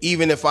 even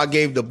if I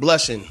gave the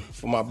blessing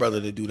for my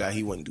brother to do that,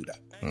 he wouldn't do that.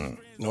 You know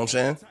what I'm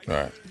saying?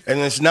 Right. And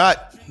it's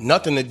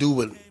nothing to do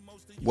with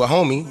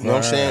homie. You know what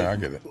I'm saying? I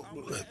get it.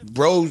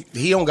 Bro,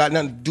 he don't got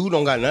nothing. Dude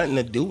don't got nothing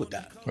to do with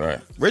that. Right.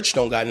 Rich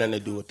don't got nothing to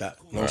do with that.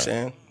 You know what I'm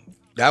saying?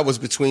 That was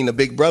between the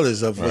big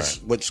brothers of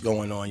what's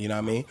going on. You know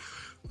what I mean?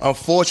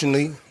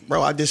 Unfortunately,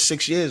 bro, I did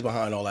 6 years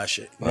behind all that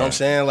shit. You know what I'm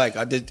saying? Like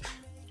I did.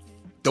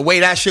 The way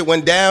that shit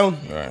went down.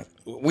 Right.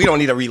 We don't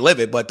need to relive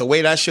it, but the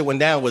way that shit went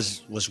down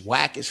was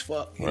whack as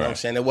fuck. You know what I'm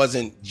saying? It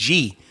wasn't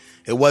G.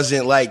 It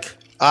wasn't like,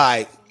 all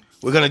right,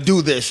 we're gonna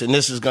do this and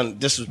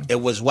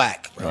it was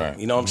whack. Right.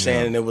 You know what I'm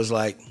saying? And it was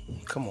like,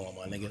 come on,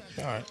 my nigga.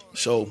 All right.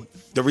 So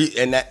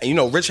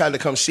Rich had to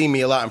come see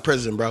me a lot in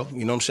prison, bro.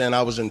 You know what I'm saying?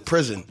 I was in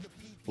prison,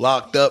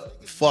 locked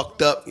up,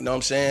 fucked up. You know what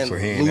I'm saying? So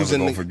he ain't never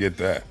gonna forget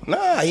that.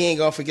 Nah, he ain't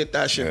gonna forget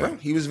that shit, bro.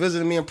 He was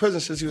visiting me in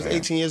prison since he was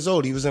 18 years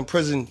old. He was in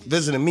prison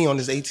visiting me on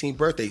his 18th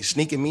birthday,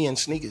 sneaking me in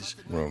sneakers.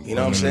 You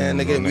know what I'm saying,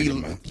 nigga?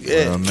 You know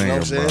what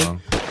I'm saying,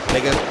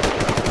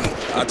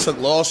 nigga? I took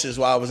losses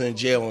while I was in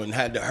jail and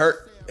had to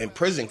hurt in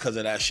prison because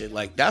of that shit.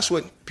 Like, that's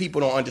what people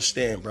don't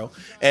understand, bro.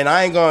 And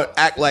I ain't gonna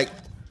act like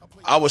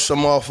I was some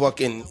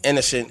motherfucking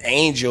innocent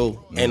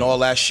angel and all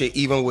that shit,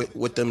 even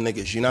with them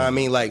niggas. You know what I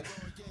mean? Like,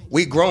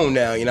 we grown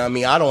now, you know what I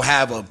mean? I don't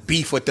have a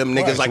beef with them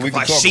niggas. Right, like, so if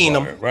I seen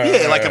them,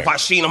 if I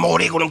seen them,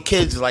 they go them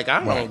kids. Like,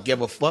 I don't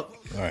give a fuck.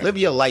 Right. Live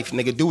your life,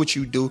 nigga. Do what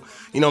you do.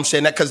 You know what I'm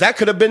saying? Because that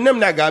could have been them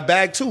that got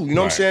bagged too. You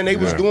know what I'm saying? They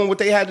was doing what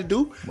they had to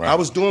do. Right. I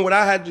was doing what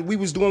I had to. We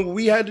was doing what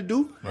we had to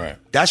do. Right.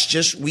 That's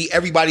just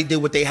everybody did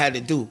what they had to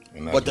do.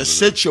 But the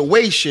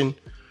situation,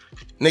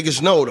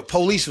 niggas know the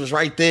police was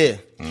right there.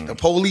 The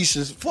police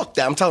is fuck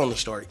that. I'm telling the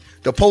story.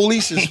 The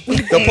police is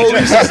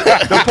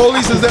the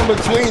police is in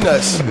between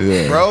us,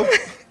 bro.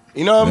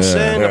 You know what I'm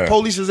saying? The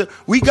police is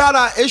we got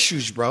our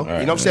issues, bro. You know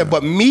what I'm saying?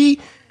 But me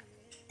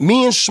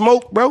and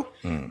Smoke, bro,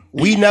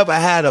 we never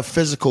had a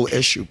physical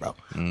issue, bro.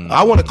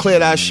 I want to clear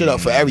that shit up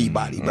for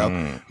everybody,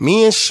 bro.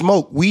 Me and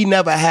Smoke, we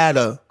never had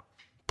a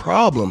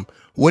problem.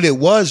 What it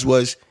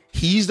was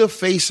he's the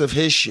face of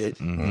his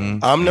shit.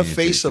 I'm the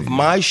face of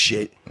my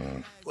shit.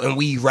 And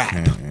we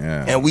rap.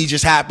 And we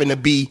just happen to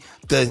be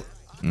the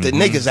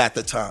niggas at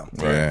the time.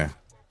 Yeah.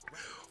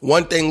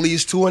 One thing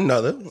leads to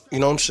another. You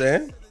know what I'm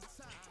saying?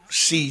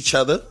 See each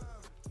other.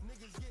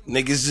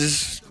 Niggas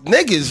is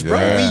niggas, bro.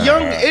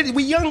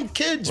 We young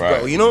kids,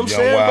 bro. You know what I'm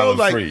saying, bro?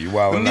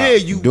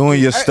 Like, you doing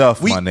your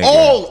stuff, my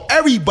nigga.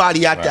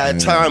 Everybody at that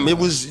time, it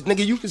was,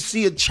 nigga, you could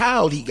see a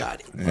child, he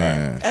got it.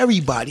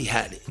 Everybody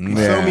had it. You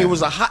feel me? It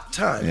was a hot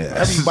time.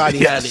 Everybody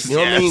had it. You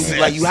know what I mean?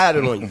 Like, you had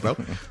it on you, bro.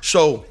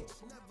 So,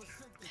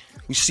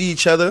 we see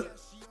each other.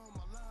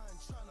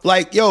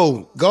 Like,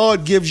 yo,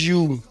 God gives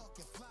you,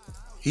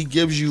 he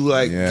gives you,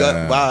 like,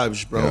 gut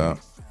vibes, bro. Yeah.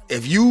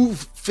 If you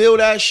feel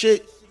that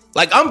shit,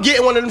 like, I'm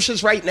getting one of them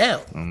shits right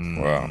now.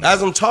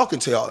 As I'm talking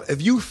to y'all.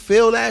 If you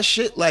feel that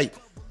shit, like,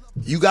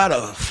 you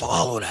gotta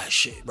follow that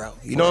shit, bro.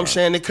 You know what I'm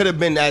saying? It could have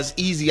been as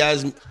easy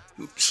as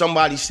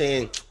somebody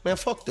saying, man,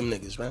 fuck them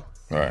niggas, man.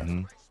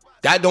 Right.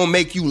 That don't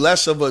make you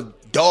less of a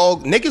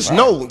dog. Niggas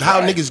know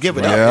how niggas give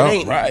it up.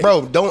 It ain't,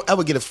 bro, don't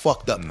ever get it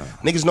fucked up.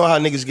 Niggas know how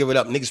niggas give it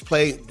up. Niggas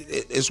play,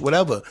 it's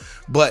whatever.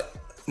 But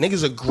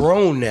niggas are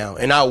grown now.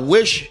 And I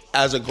wish,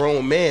 as a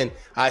grown man,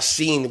 I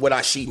seen what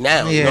I see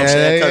now. You know what I'm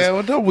saying?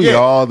 Well, don't we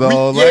all,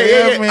 though?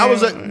 I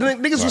was like,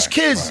 niggas was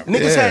kids.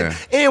 Niggas had,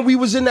 and we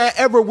was in that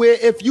era where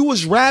if you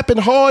was rapping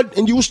hard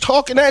and you was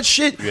talking that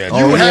shit, you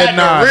had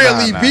to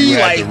really be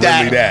like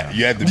that.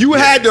 You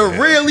had to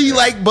really,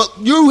 like, but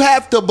you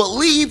have to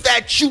believe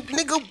that you,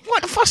 nigga,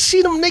 what if I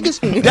see them niggas?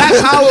 That's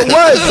how it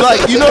was.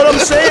 Like, you know what I'm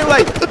saying?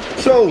 Like,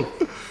 so...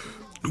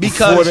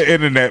 Because before the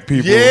internet,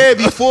 people. Yeah,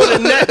 before the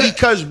net.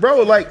 Because,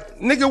 bro, like,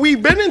 nigga, we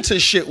been into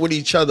shit with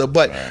each other,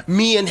 but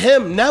me and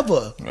him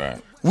never.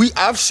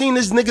 I've seen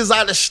this niggas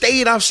out of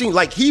state. I've seen,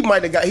 like, he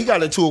got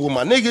into it with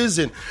my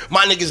niggas, and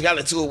my niggas got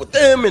into it with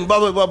them, and blah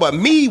blah blah. But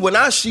me, when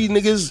I see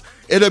niggas,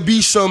 it'll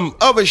be some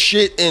other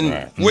shit,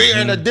 and we're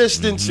in a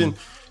distance, and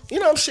you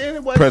know what I'm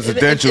saying?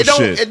 Presidential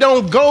shit. It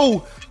don't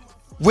go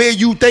where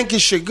you think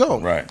it should go.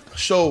 Right.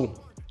 So,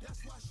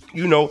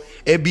 you know,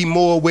 it'd be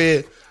more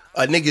where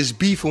a niggas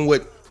beefing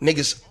with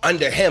niggas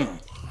under him.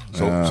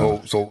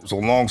 So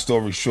long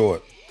story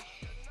short,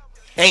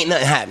 ain't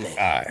nothing happening. All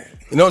right.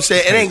 You know what I'm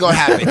saying? It ain't gonna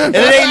happen. And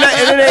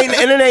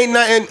it ain't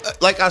nothing.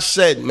 Like I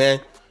said, man,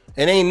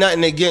 it ain't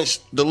nothing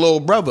against the little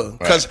brother.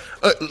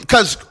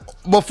 Cause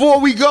before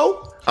we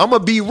go, I'm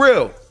gonna be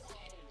real.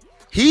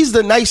 He's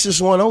the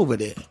nicest one over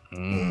there.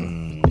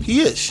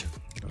 He is.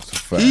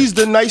 He's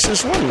the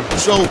nicest one.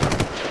 So,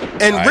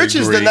 and Rich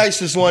is the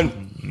nicest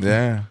one.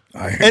 Yeah.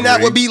 And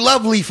that would be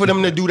lovely for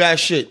them to do that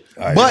shit.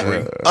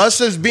 But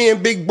us as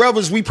being big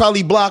brothers, we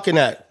probably blocking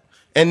that.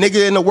 And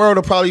nigga in the world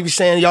will probably be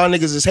saying y'all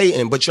niggas is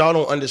hating, but y'all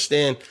don't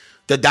understand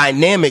the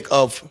dynamic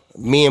of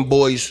me and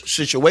Boy's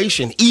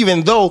situation.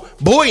 Even though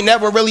Boy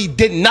never really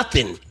did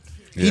nothing.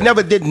 He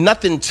never did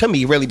nothing to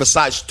me really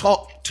besides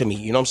talk to me.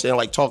 You know what I'm saying?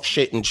 Like talk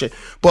shit and shit.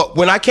 But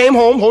when I came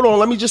home, hold on,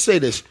 let me just say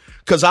this.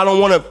 Cause I don't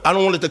want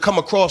it to come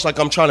across like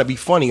I'm trying to be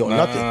funny or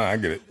nothing. I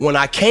get it. When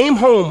I came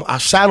home, I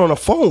sat on the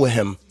phone with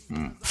him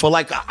for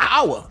like an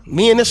hour.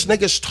 Me and this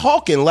nigga's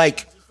talking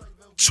like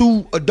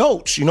two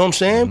adults. You know what I'm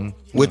saying?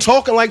 Mm-hmm. We're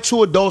talking like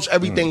two adults.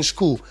 Everything's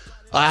cool.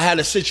 I had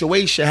a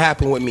situation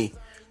happen with me.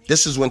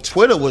 This is when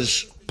Twitter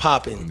was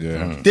popping.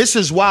 Yeah. This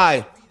is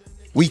why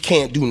we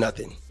can't do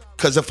nothing.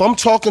 Cause if I'm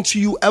talking to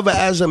you ever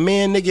as a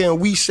man, nigga, and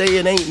we say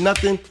it ain't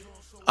nothing,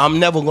 I'm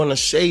never gonna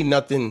say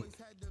nothing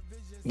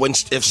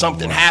if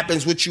something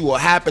happens with you or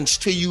happens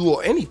to you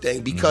or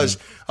anything, because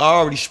I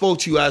already spoke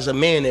to you as a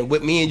man, and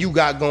what me and you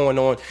got going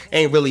on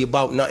ain't really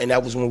about nothing.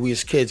 That was when we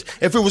was kids.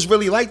 If it was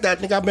really like that,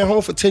 nigga, I've been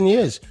home for 10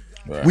 years.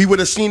 Right. We would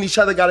have seen each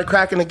other, got it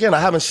cracking again. I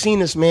haven't seen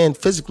this man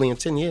physically in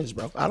 10 years,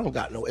 bro. I don't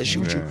got no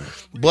issue with you.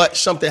 But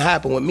something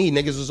happened with me.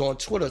 Niggas was on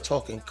Twitter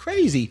talking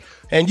crazy,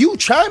 and you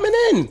chiming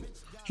in.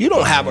 You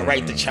don't have a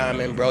right to chime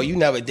in, bro. You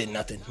never did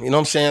nothing. You know what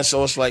I'm saying?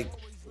 So it's like,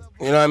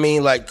 you know what I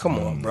mean? Like, come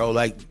on, bro.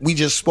 Like, we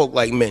just spoke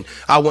like men.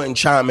 I wouldn't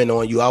chime in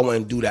on you. I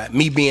wouldn't do that.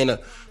 Me being a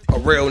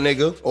real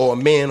nigga or a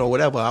man or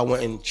whatever, I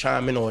wouldn't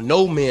chime in on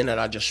no man that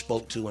I just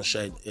spoke to and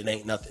said it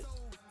ain't nothing.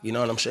 You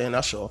know what I'm saying?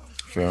 That's all.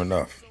 Fair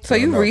enough. So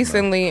you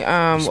recently,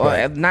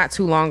 or not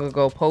too long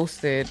ago,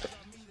 posted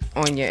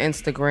on your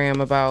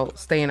Instagram about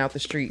staying out the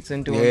streets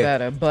and doing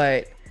better.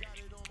 But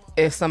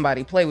if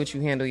somebody play with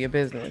you, handle your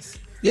business.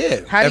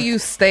 Yeah. How do you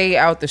stay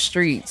out the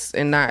streets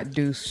and not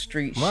do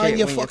street shit? Mind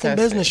your when fucking you're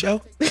business,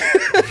 yo.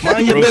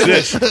 Mind your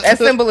business. As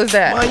simple as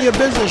that. Mind your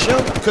business,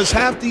 yo. Because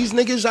half these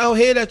niggas out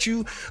here that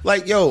you,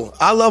 like, yo,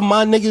 I love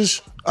my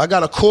niggas. I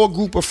got a core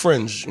group of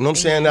friends. You know what I'm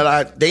saying?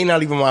 That they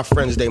not even my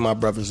friends. They my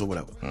brothers or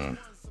whatever.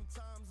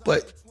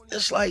 But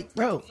it's like,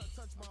 bro.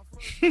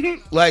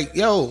 Like,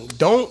 yo,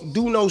 don't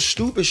do no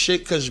stupid shit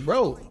because,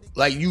 bro,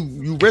 like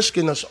you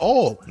risking us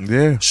all.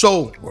 Yeah.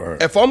 So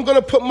if I'm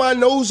gonna put my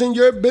nose in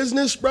your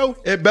business, bro,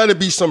 it better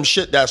be some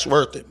shit that's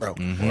worth it, bro.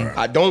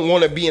 I don't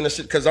want to be in a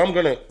shit because I'm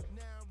gonna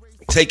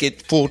take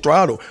it full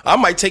throttle. I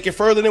might take it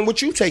further than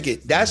what you take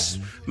it. That's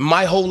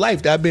my whole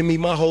life. That's been me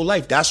my whole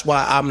life. That's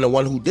why I'm the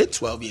one who did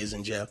 12 years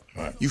in jail.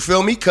 You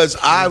feel me? Because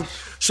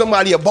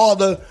somebody will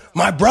bother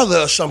my brother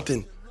or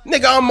something.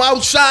 Nigga, I'm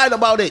outside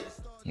about it.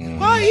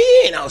 Why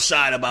he ain't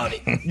outside about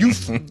it?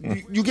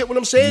 You get what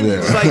I'm saying?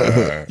 Yeah. It's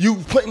like you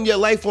putting your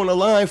life on the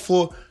line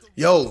for,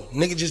 yo,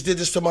 nigga just did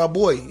this to my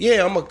boy.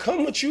 Yeah, I'm gonna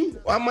come with you.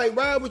 I might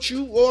ride with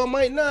you or I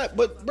might not.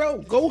 But bro,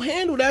 go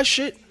handle that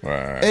shit.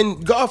 Right.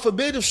 And God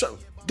forbid if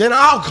something, then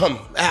I'll come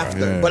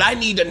after. Yeah. But I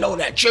need to know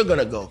that you're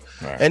gonna go.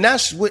 Right. And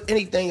that's with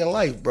anything in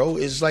life, bro.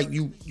 It's like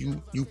you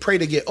pray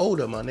to get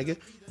older, my nigga.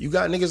 You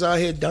got niggas out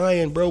here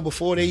dying, bro,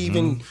 before they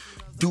even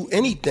do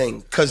anything.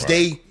 Because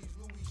they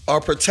are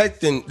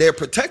protecting, they're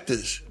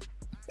protectors.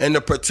 And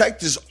the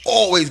protectors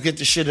always get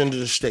the shit under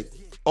the stick.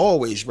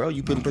 Always, bro.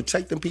 You've been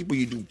protecting people,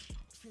 you do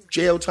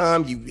jail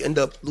time, you end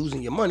up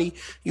losing your money,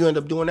 you end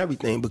up doing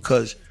everything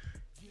because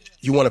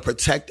you want to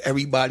protect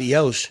everybody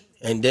else.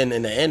 And then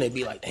in the end, it'd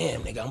be like,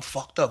 damn, nigga, I'm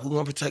fucked up. Who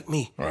gonna protect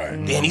me? Right.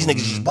 Damn, these niggas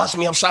just bust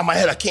me upside my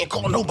head. I can't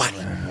call nobody.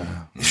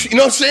 You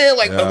know what I'm saying?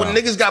 Like, but when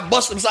niggas got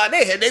busted upside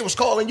their head, they was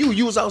calling you.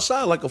 You was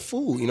outside like a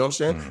fool. You know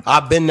what I'm saying?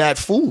 I've been that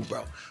fool,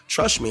 bro.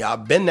 Trust me,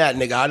 I've been that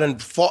nigga. I done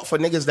fought for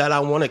niggas that I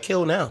want to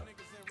kill now.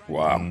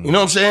 Wow. You know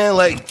what I'm saying?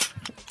 Like,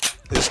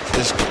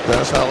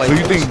 that's how. Like, so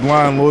you think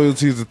blind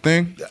loyalty is a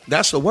thing?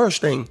 That's the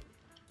worst thing.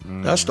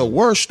 That's the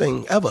worst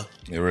thing ever.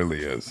 It really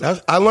is.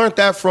 I learned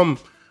that from.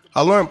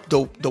 I learned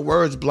the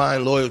words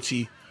blind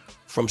loyalty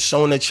from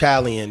Sona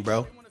Chalian,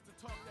 bro.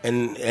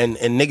 And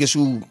niggas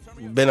who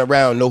been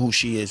around know who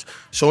she is.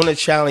 Sona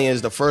Chalian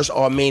is the first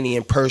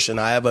Armenian person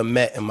I ever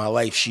met in my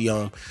life. She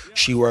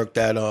worked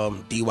at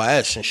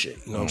DYS and shit,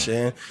 you know what I'm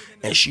saying?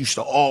 And she used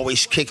to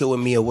always kick it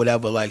with me or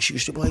whatever. Like, she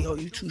used to be like, yo,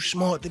 you too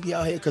smart to be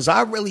out here. Because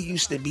I really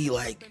used to be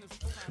like,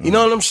 you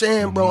know what I'm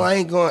saying, bro? I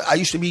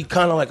used to be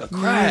kind of like a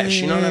crash,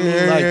 you know what I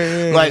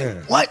mean?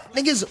 Like what?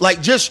 Niggas,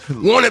 like, just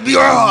want to be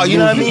raw, you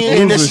know what I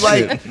mean? And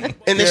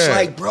it's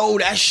like, bro,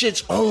 that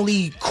shit's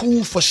only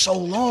cool for so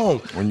long.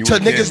 Till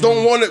niggas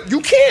don't want to,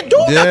 you can't do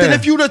nothing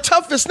if you the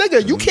toughest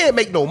nigga. You can't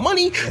make no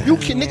money.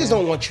 Niggas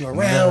don't want you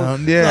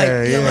around.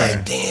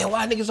 Like, damn,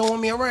 why niggas don't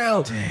want me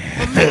around?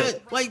 But man,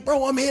 like,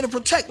 bro, I'm here to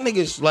protect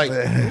niggas. Like,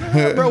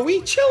 nah, bro,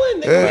 we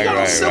chilling, nigga. We got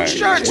on silk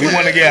shirts. We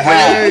want to get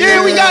high.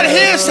 Yeah, we got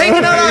hairs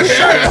hanging out our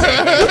shirts.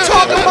 You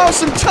talking about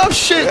some tough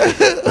shit?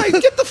 Like,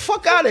 get the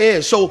fuck out of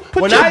here. So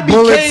when I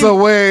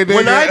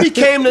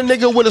became the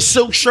nigga with a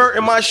silk shirt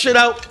and my shit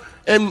out,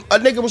 and a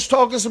nigga was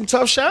talking some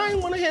tough shit, I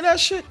ain't want to hear that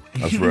shit.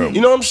 That's real.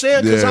 You know what I'm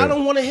saying? Because I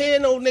don't want to hear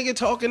no nigga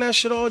talking that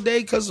shit all day.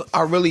 Because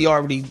I really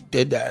already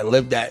did that and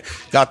lived that.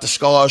 Got the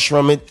scars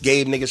from it.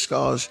 Gave niggas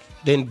scars.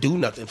 Didn't do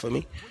nothing for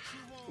me.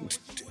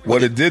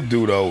 What it did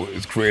do though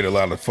is create a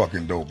lot of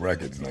fucking dope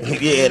records.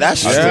 Nigga. Yeah,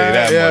 that's I'll tell you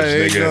that much,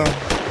 there you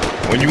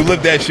nigga. When you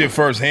live that shit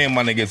firsthand,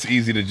 my nigga, it's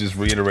easy to just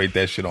reiterate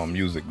that shit on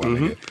music, my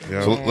nigga.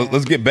 Yeah. So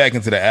let's get back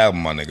into the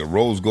album, my nigga.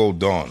 Rose Gold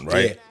Dawn,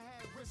 right?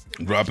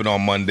 Yeah. Dropping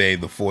on Monday,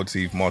 the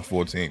 14th, March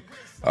 14th.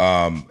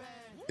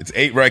 It's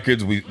 8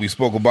 records. We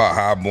spoke about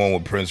Highborn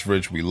with Prince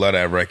Rich. We love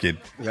that record.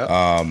 Yep.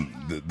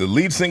 The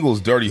lead single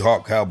is Dirty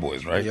Hawk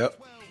Cowboys, right? Yep.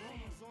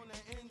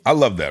 I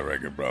love that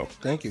record, bro.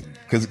 Thank you.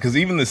 Because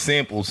even the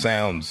sample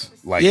sounds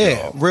like Yeah,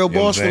 y'all. real You know what I'm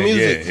Boston saying?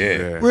 music.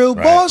 Yeah. Real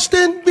Right.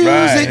 Boston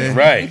music.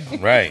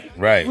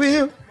 Right.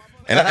 Real.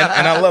 And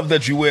I love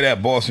that you wear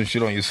that Boston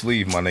shit on your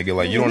sleeve, my nigga.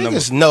 Like, you don't never.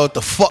 Niggas know what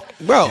the fuck,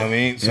 bro. You know what I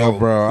mean? Yo,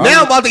 bro.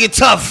 Now I'm about to get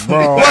tough. I'm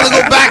about to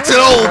go back to the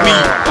old me.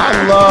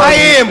 I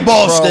am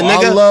Boston, bro,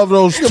 nigga. I love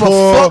those Give a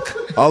tour.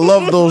 fuck. I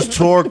love those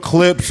tour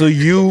clips of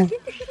you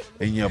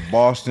and your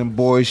Boston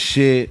boy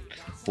shit,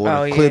 or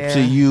Oh, the clips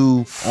yeah. of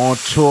you on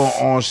tour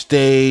on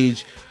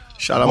stage.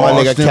 Shout out my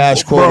nigga Boston,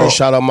 Cash bro. Quarter.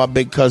 Shout out my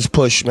big cuz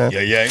Push, man.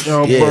 Yeah.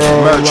 Yo, Yeah,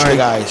 bro, merch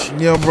guys.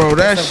 Yo, bro, that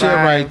That's a shit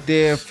vibe. right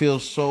there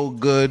feels so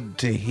good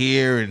to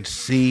hear and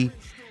see,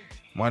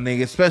 my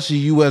nigga. Especially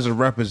you as a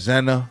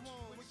representative.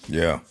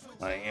 Yeah.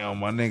 Like, you know,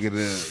 my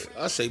nigga.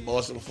 I say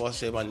Boston before I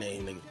say my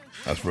name, nigga.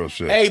 That's real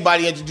shit.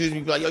 Everybody introduced me,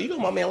 be like, yo, you know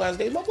my man last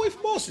name? My boy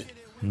from Boston.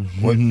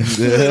 What- Like, you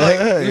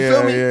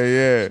feel me?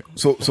 yeah.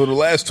 So the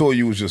last tour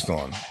you was just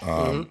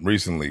on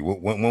recently,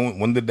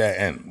 when did that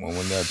end? When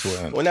that tour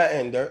end? When that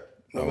end, Dirt?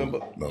 November?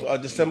 no.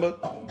 December?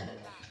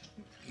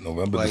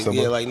 November, Like,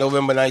 December? yeah, like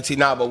November 19th.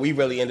 Nah, but we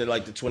really ended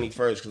like the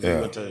 21st because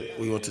Yeah.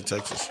 we went to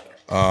Texas.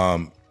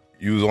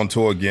 You was on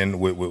tour again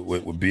with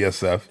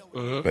BSF,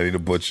 Betty the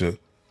Butcher.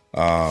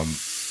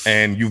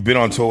 And you've been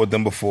on tour with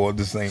them before.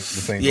 This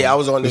ain't. Yeah, I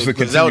was on this. the Is a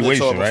Griselda tour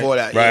continuation, right? before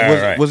that, Right,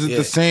 yeah. right. Was it Yeah.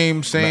 the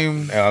same?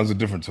 Yeah, it was a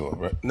different tour,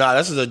 right? Nah,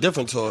 this is a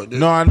different tour.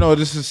 No, I know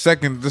this is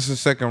second. This is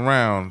second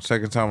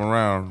time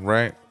around,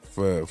 right?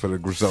 For the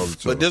Griselda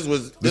tour. But this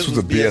was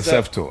a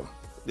BSF tour.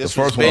 This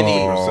the first was one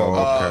Benny, was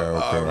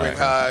Griselda. okay, Rick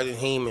Hyde and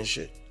Heem and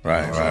shit.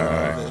 Right.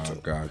 Oh,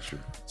 got you.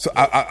 So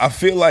I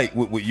feel like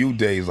with you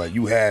days, like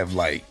you have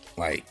like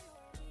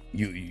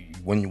you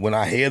when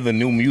I hear the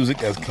new music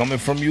that's coming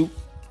from you,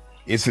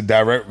 it's a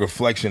direct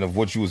reflection of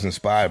what you was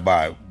inspired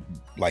by,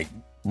 like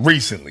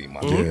recently, my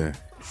nigga.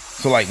 Yeah.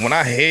 So like when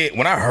I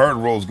heard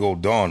Rose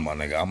Gold Dawn, my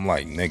nigga, I'm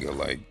like, nigga,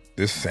 like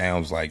this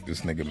sounds like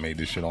this nigga made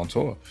this shit on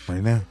tour,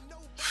 Right now.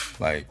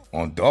 like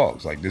on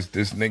Dogs. Like this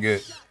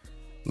nigga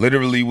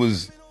literally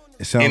was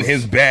It sounds, in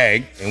his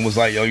bag and was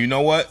like, yo, you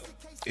know what?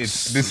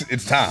 It's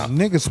time.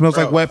 nigga smells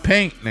like wet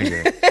paint,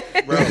 nigga.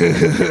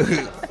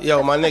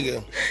 Yo, my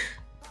nigga,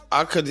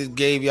 I could have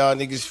gave y'all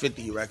niggas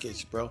 50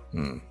 records, bro.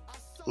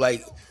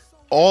 Like,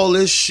 all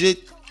this shit,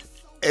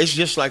 it's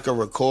just like a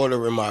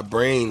recorder in my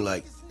brain.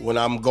 Like, when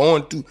I'm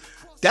going through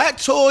that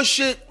tour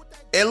shit,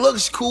 it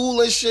looks cool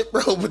and shit,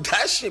 bro, but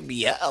that shit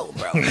be hell,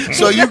 bro.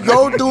 So you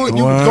go through it,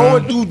 you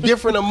going through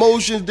different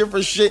emotions,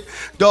 different shit.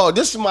 Dog,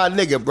 this is my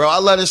nigga, bro. I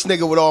love this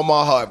nigga with all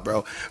my heart,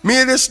 bro.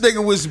 Me and this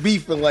nigga was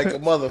beefing like a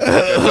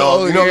motherfucker,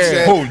 dog. You know what I'm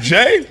saying? Who,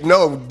 Jay?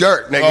 No,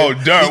 Dirt, nigga. Oh,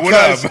 Dirt, what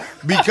up?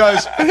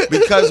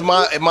 Because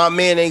my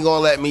man ain't gonna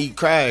let me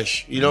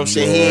crash. You know what I'm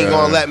saying? He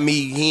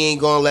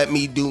ain't gonna let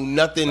me do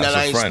nothing That's that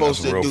a I ain't friend. supposed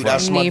That's a to real do. friend.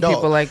 That's You my need dog.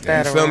 people like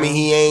that You feel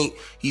me? around.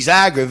 He's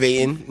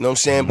aggravating. You know what I'm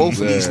saying? Both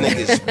of these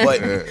niggas.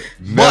 But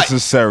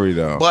Necessary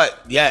though. but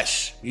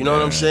yes, you know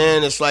what I'm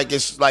saying? It's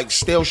like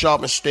steel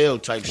sharp and steel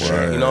type shit.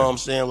 Right. You know what I'm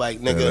saying? Like,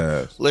 nigga,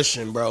 Yes.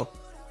 listen, bro.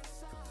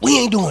 We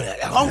ain't doing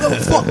that. I don't give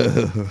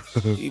a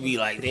fuck. You be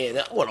like, man,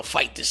 I want to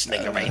fight this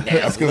nigga right now.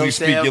 That's 'cause You know we what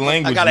speak I'm saying? your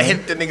language, I gotta man.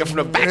 hit the nigga from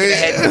the back of the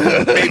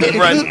head, baby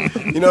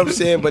run. You know what I'm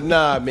saying? But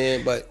nah,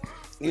 man. But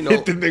you know,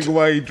 Hit the nigga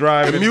while he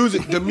driving. the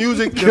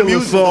music, Kill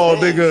us all,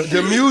 nigga.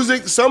 the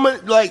music. Some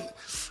of like,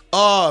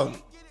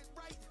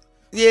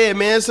 yeah,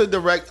 man. It's a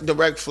direct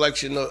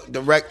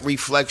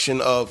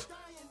reflection of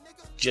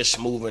just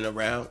moving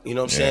around. You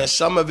know what I'm saying?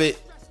 Some of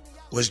it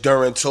was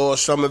during tour.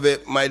 Some of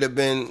it might have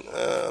been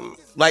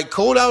like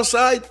Cold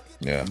Outside.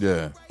 Yeah.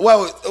 Yeah.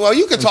 Well,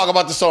 you can talk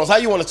about the songs. How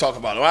you want to talk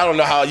about them? I don't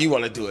know how you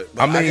want to do it,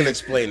 but I, mean, can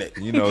explain it.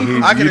 You know,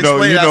 he, I can you know,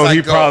 explain you it as know, I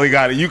he go. probably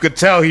got it. You could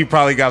tell he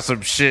probably got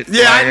some shit.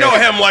 Yeah, I know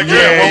him. Like,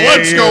 well,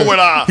 let's go with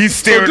our. He's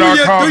steering So our do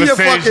your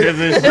conversations fucking- and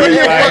do shit.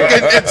 your Like,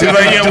 fucking he's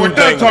like, yeah, we're do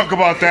done thing. talk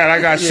about that. I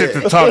got shit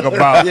to talk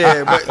about.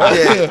 Yeah, but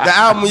yeah, the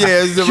album,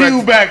 is Cue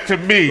direct. back to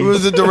me. It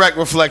was a direct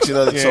reflection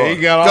of the Yeah, song. he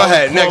got all Go the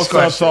ahead, next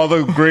close-ups, question. all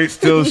the great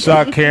still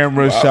shot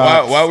camera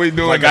shots. Why we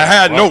doing Like, that? I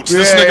had notes.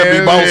 This nigga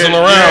be bouncing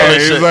around Yeah, and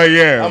he's shit. like,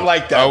 yeah. I'm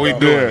like that. Why we bro.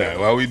 doing that?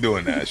 Why we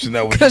doing that?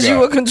 Chanel, what Because you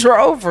you a got?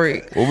 control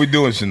freak. What we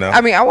doing, Chanel?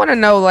 I mean, I want to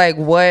know like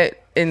what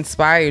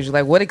inspires you,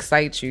 like what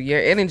excites you. Your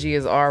energy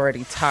is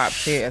already top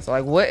tier. So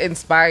like, what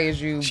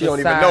inspires you? She don't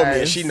even know me,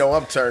 and she know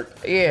I'm turned.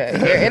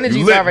 Yeah, your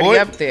energy's lit, already boy.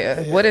 up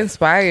there. What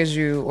inspires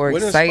you or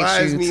What excites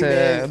inspires you me, to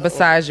man?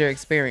 besides your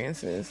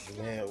experiences?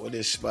 Man, what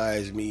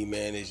inspires me,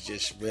 man, is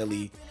just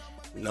really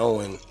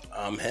knowing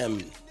I'm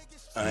him.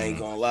 I ain't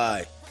gonna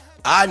lie.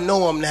 I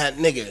know I'm that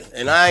nigga,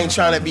 and I ain't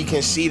trying to be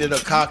conceited or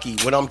cocky.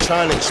 What I'm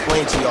trying to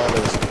explain to y'all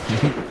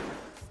is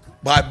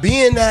by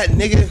being that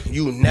nigga,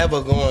 you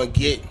never gonna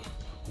get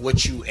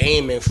what you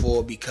aiming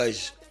for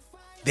because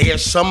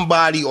there's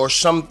somebody or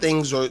some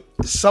things or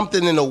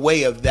something in the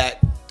way of that.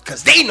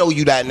 Cause they know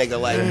you that nigga,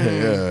 like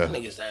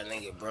niggas that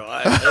nigga, bro.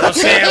 You know what I'm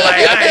saying?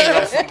 Like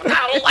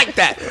I don't like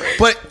that.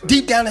 But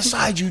deep down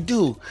inside you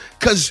do.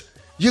 Cause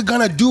you're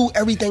gonna do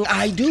everything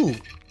I do.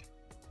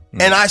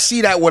 And I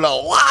see that with a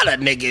lot of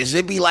niggas.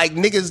 It be like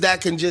niggas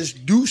that can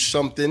just do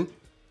something.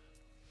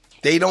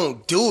 They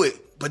don't do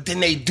it, but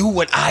then they do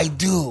what I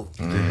do.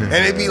 And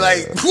it be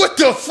like, what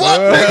the fuck,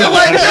 nigga?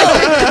 Like,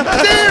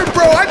 yo, damn,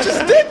 bro, I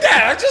just did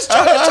that. I just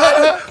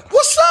tried to,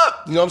 what's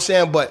up? You know what I'm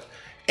saying? But,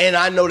 and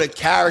I know the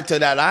character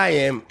that I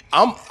am,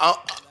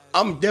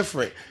 I'm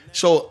different.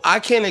 So I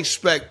can't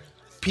expect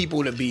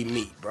people to be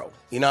me, bro.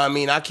 You know what I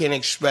mean? I can't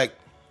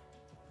expect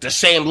the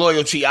same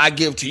loyalty I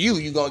give to you,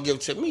 you're going to give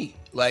to me.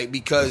 Like,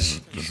 because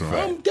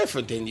I'm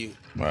different than you.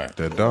 Right.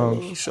 That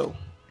dog. So,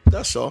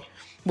 that's all.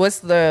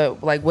 What's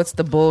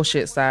the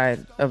bullshit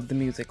side of the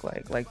music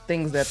like? Like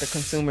things that the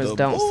consumers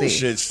don't see.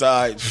 Bullshit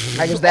side.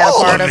 Like is that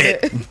All a part of of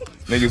it?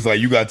 Niggas like,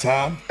 you got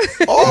time?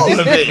 All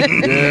of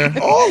it.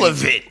 All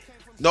of it.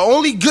 The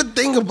only good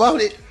thing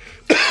about it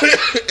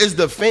is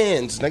the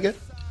fans, nigga.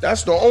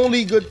 That's the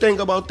only good thing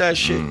about that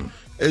shit.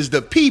 Is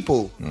the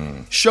people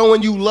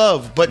showing you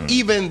love. But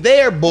even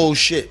their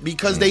bullshit,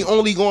 because they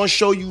only gonna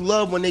show you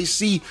love when they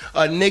see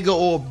a nigga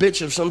or a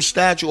bitch of some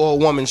statue, or a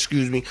woman,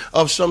 excuse me,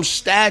 of some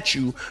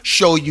statue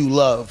show you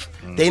love.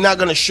 They not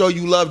gonna show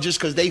you love just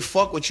because they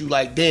fuck with you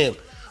like, damn,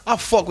 I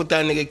fuck with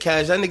that nigga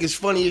Cash. That nigga's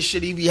funny as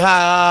shit. He be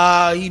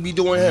high, he be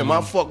doing him.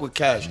 I fuck with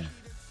Cash.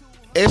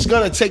 It's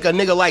gonna take a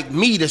nigga like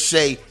me to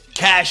say,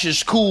 Cash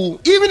is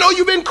cool, even though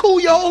you've been cool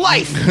your whole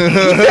life. You know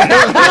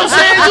what I'm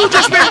saying? You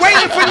just been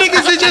waiting for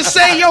niggas to just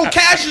say, yo,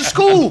 Cash is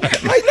cool.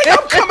 Like, nigga,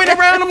 I'm coming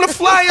around, I'm the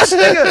flyest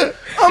nigga.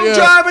 I'm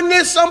driving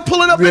this, I'm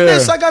pulling up in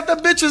this, I got the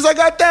bitches, I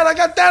got that,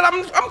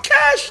 I'm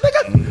Cash,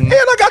 nigga. And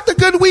I got the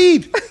good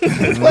weed.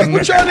 Like,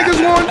 what y'all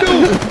niggas wanna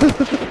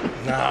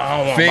do? Nah, I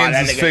don't wanna buy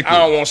that nigga. I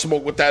don't wanna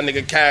smoke with that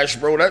nigga Cash,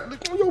 bro. That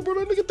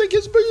nigga think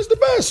his beer is the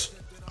best.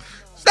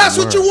 That's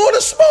what you want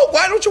to smoke.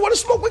 Why don't you want to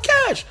smoke with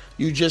Cash?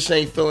 You just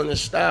ain't feeling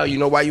his style. You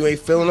know why you ain't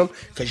feeling him?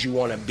 Because you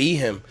want to be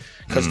him.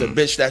 Because the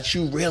bitch that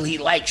you really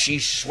like,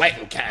 she's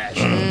sweating Cash.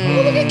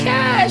 Look at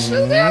Cash.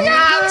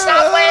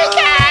 Stop playing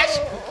Cash.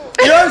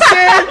 You know what I'm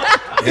saying?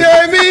 You know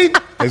what I mean?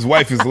 His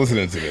wife is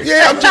listening to this.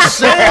 Yeah, I'm just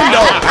saying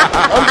though.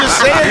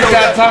 You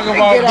gotta talk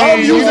about I'm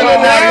using an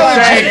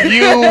analogy.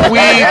 You, we,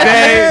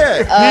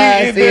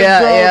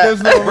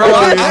 they. Bro,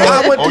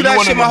 I went through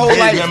that shit my whole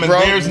life, bro.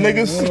 Bears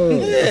niggas?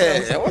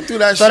 Yeah, I went through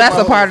that shit. So that's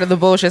my a part of the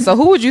bullshit. So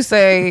who would you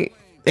say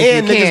if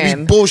And you niggas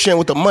can? be bullshitting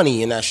with the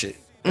money and that shit.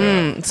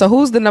 So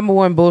who's the number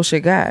one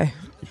bullshit guy?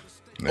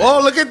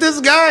 Oh, look at this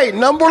guy.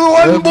 Number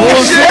one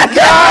bullshit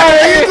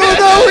guy.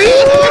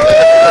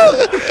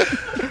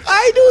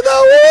 I do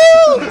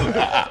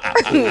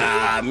the woo.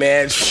 Nah,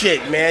 man,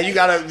 shit, man.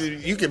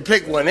 You can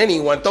pick one,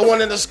 anyone. Throw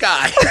one in the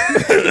sky.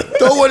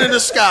 Throw one in the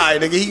sky,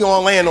 nigga. He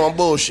gonna land on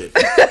bullshit.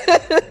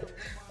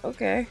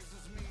 Okay.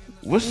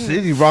 What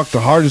city rocked the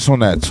hardest on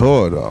that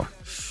tour, though?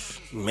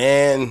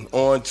 Man,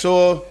 on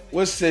tour,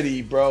 what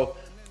city, bro?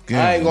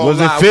 I ain't gonna Was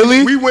lie. it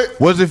Philly? We went.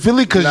 Was it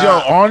Philly? Because, Nah.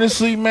 yo,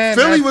 honestly, man.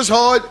 Philly was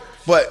hard,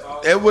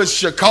 but it was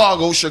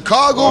Chicago.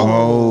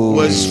 Chicago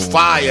was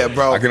fire,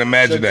 bro. I can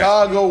imagine that.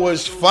 Chicago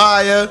was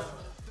fire.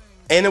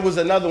 And it was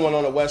another one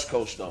on the West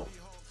Coast, though.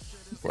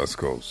 West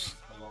Coast.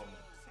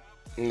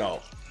 No.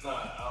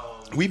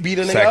 We beat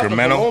a nigga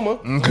Sacramento?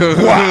 out in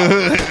Paloma.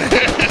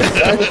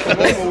 That was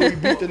Paloma, we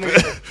beat the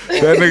nigga.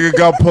 That nigga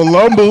got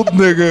Palumbo,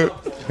 nigga.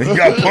 He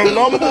got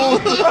Palumbo.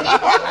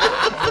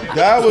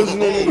 That was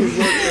nigga who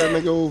worked that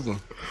nigga over.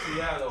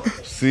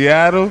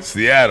 Seattle?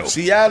 Seattle.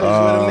 Seattle's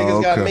where them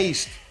niggas got okay.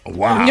 maced.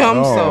 Wow. Yo,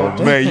 I'm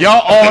so Man,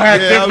 y'all all had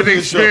Yeah, I different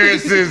was for sure.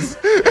 experiences.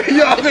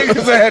 Y'all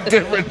niggas had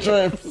different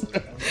trips.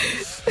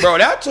 Bro,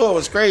 that tour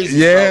was crazy.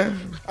 Yeah. Bro.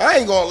 I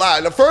ain't gonna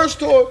lie. The first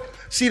tour,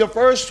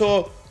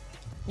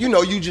 you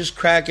know, you just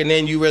crack and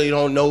then you really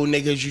don't know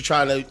niggas. You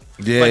trying to.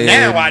 Yeah, but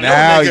now I know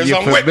niggas. you're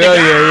I'm with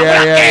familiar.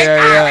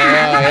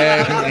 niggas.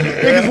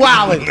 Niggas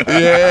wildin'.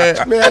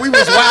 Yeah. Man, we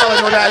was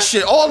wildin' on that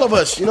shit. All of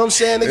us. You know what I'm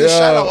saying? Niggas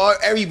shout out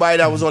everybody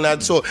that was on that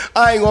tour.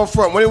 I ain't gonna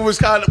front. When it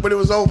was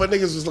over,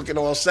 niggas was looking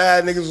all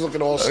sad. Niggas was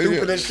looking all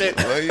stupid and shit.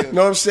 You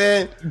know what I'm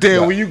saying?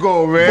 Damn, where you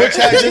going, man? Butch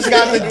had just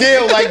got the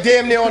deal, like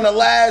damn near on the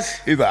last.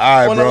 He's like, all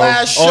right, on bro. the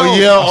last show. Oh, yeah. I'll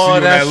see you Oh,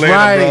 in that's Atlanta,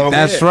 right. bro.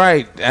 That's Yeah.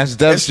 right. That's It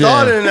Def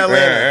started Jam. in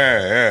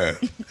Atlanta.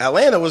 Yeah.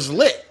 Atlanta was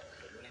lit.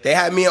 They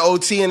had me and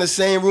OT in the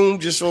same room,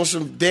 just on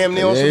some damn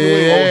near on some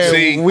Yeah,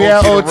 OT, we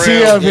had OT the OT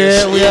real. up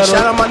here. We had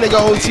shout out my nigga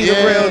OT the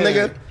real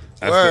nigga.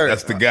 Word.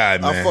 That's the guy,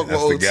 man. I fuck with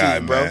That's OT, the guy,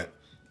 bro. man.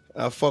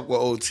 I fuck with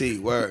OT.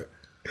 Word.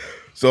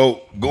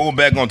 So going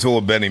back on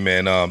tour, Benny,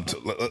 man.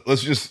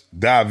 Let's just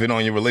dive in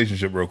on your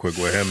relationship real quick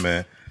with him,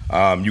 man.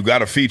 You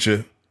got a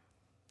feature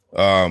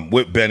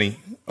with Benny.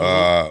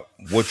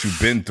 What you've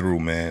been through,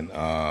 man.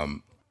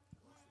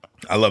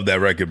 I love that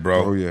record,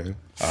 bro. Oh, yeah.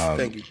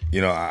 Thank you.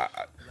 You know,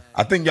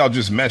 I think y'all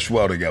just mesh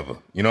well together.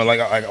 You know, like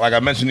I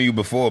mentioned to you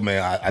before,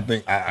 man. I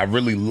think I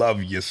really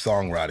love your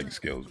songwriting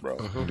skills, bro.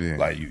 Yeah.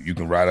 Like you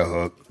can write a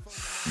hook,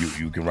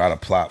 you can write a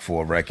plot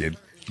for a record.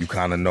 You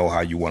kind of know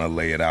how you want to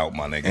lay it out,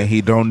 my nigga. And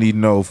he don't need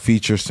no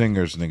feature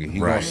singers, nigga. He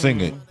gonna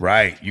sing it.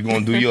 Right. You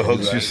gonna do your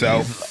hooks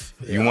yourself.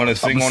 You want to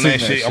sing I'ma on sing that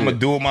that shit? shit. I'm gonna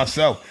do it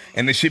myself.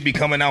 And the shit be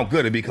coming out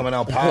good. It be coming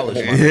out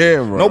polished. man. Yeah,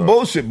 bro. No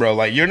bullshit, bro.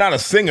 Like you're not a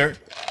singer,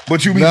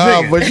 but you be Nah,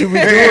 singing. but you be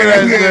doing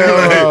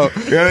that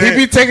shit, bro. He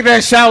be taking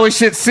that shower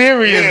shit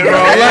serious, bro.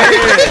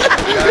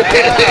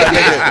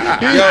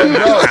 Yo,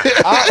 bro,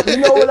 you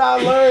know what I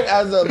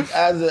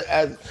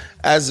learned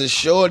as a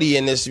shorty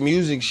in this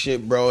music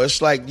shit, bro?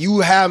 It's like you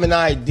have an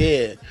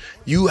idea,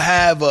 you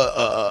have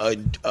a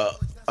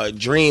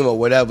dream or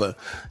whatever.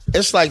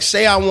 It's like,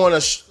 say I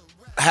want to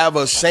have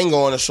a singer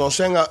on a song.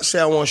 Say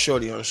I want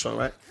Shorty on a song,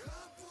 right?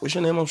 What's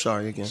your name? I'm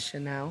sorry again.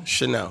 Chanel.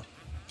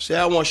 Say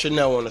I want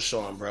Chanel on a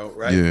song, bro,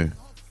 right? Yeah.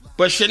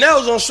 But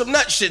Chanel's on some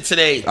nut shit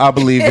today. I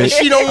believe it. And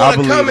she don't I want to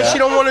believe come and that. she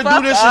don't want to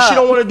do this and she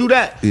don't want to do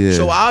that. Yeah.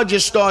 So I'll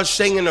just start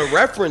singing a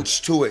reference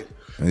to it.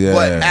 Yeah.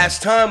 But as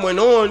time went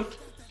on,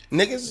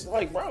 niggas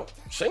like, bro,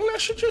 sing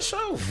that shit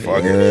yourself.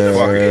 Fuck Yeah. it.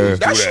 Fuck it.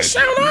 That Do shit that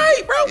sound shit.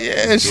 alright, bro.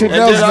 Yeah, And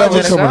Chanel's then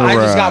never coming around. I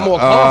just got more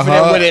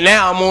confident Uh-huh. with it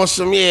now. I'm on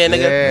some, nigga.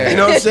 Yeah. You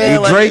know what I'm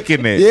saying? You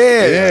Draking it.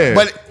 Yeah. Yeah.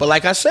 But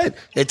like I said,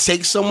 it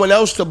takes someone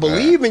else to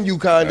believe in you,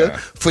 kinda,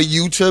 for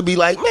you to be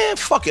like, man,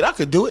 fuck it, I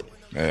could do it.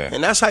 Yeah.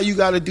 And that's how you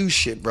gotta do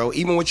shit, bro.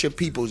 Even with your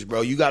peoples, bro.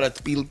 You gotta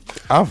be.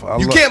 I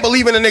You can't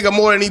believe in a nigga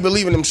more than he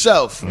believe in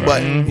himself.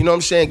 But you know what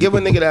I'm saying? Give a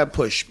nigga that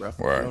push, bro.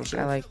 You know what I'm I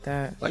saying? like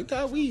that. Like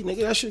that weed,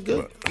 nigga. That shit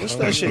good. What's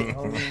that shit?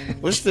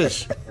 What's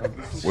this?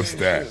 What's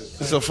that?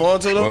 It's a phone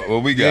to them?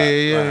 What we got?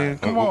 Yeah.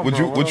 Come on,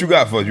 What you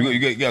got for us?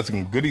 You got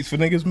some goodies for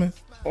niggas, man?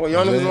 Oh,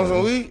 y'all niggas want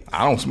some weed?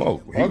 I don't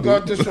smoke. I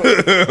got this one.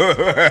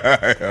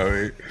 I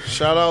mean,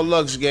 Shout out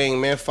Lux Gang,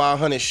 man.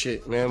 500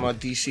 shit, man. My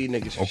DC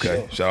niggas. for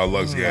okay. sure. Shout out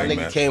Lux My Gang, nigga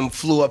man. came,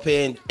 flew up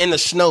here in the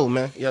snow,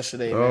 man,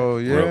 yesterday, man. Oh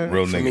yeah.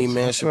 Real For niggas. me,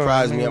 man.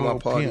 Surprised me at my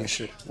party and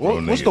shit. What's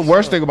niggas. the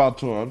worst thing about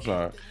tour? I'm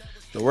sorry.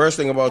 The worst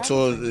thing about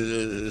tours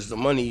is the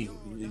money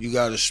you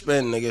gotta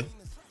spend, nigga.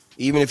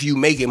 Even if you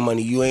making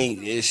money, you ain't.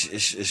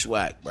 It's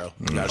whack, bro.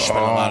 You gotta spend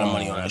a lot of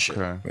money on that shit.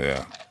 Okay.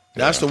 Yeah.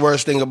 That's the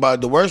worst thing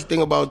about. The worst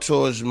thing about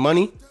tours is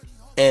money,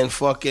 and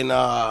fucking.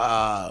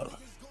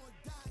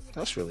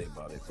 That's really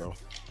about it, bro.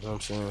 You know what I'm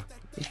saying?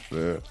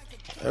 Yeah.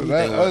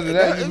 Everything. Other than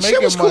that, you shit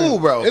making was money. cool,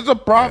 bro. It's a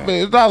profit.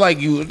 It's not like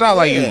you. It's not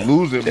like Yeah. you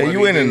losing. Yeah, money,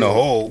 you ain't in the dude.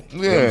 hole. You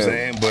know what I'm Yeah.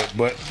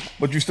 saying?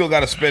 But you still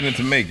got to spend it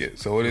to make it.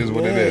 So it is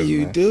what it Yeah, is.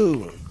 you man.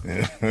 do.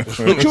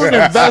 But you an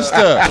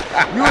investor.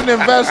 You an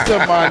investor,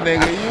 my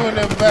nigga. You an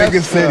investor.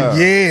 Nigga said,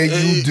 yeah,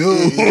 you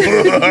do.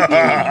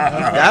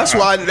 That's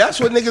why. That's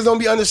what niggas don't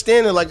be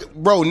understanding. Like,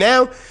 bro,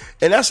 now,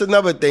 and that's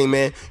another thing,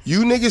 man.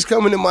 You niggas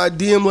coming in my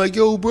DM like,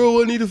 yo,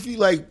 bro, I need a fee.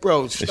 Like,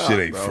 bro, stop, shit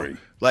ain't bro. free.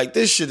 Like,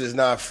 this shit is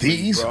not free.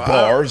 These bro.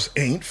 bars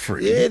ain't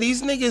free. Yeah,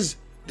 these niggas.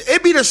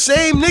 It be the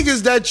same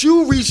niggas that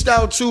you reached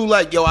out to.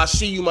 Like, yo, I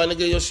see you, my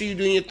nigga. Yo, see you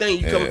doing your thing.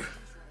 You come.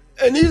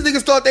 And these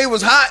niggas thought they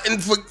was hot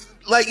and for,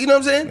 like, you know what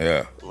I'm saying?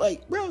 Yeah.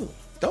 Like, bro,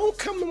 don't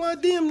come to my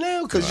DM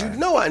now because you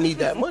know I need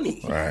that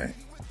money. Right.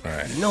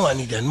 You know I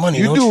need that money.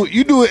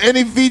 You do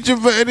any feature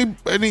for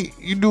any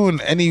you doing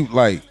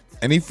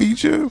any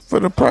feature for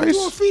the price?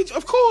 Doing feature,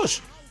 of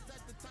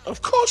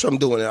course I'm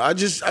doing it. I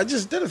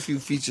just did a few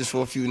features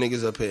for a few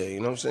niggas up here. You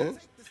know what I'm saying?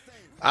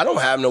 I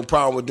don't have no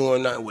problem with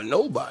doing nothing with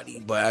nobody.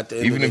 But at the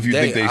end Even of if the you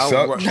day, think they I'll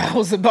suck? work- I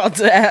was about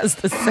to ask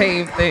the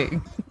same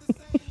thing.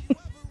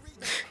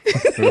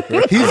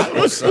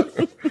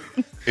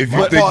 If you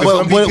But- think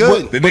but- the,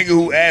 but- the nigga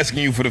who asking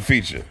you for the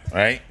feature,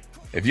 right?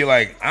 If you're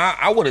like,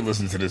 I wouldn't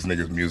listen to this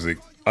nigga's music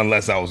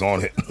unless I was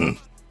on it.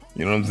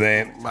 You know what I'm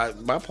saying?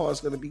 my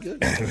part's gonna be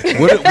good.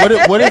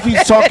 What if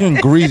he's talking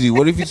greasy?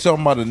 What if he's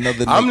talking about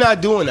another? I'm nigga?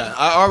 not doing that.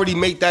 I already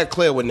make that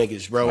clear with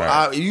niggas, bro.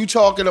 Right. You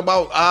talking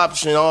about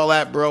ops and all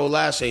that, bro.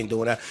 Lass ain't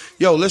doing that.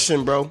 Yo,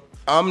 listen, bro.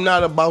 I'm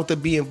not about to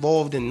be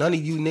involved in none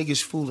of you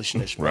niggas'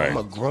 foolishness, bro. Right. I'm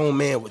a grown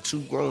man with 2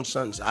 grown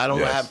sons. I don't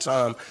Yes. have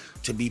time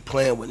to be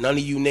playing with none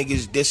of you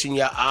niggas dissing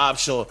your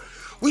ops or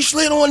we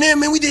slid on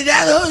them and we did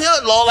that,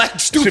 all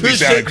that stupid be shit.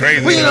 sounding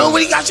crazy, We, you know, man.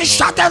 when he got just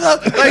shot that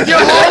up. Like, yo,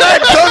 all that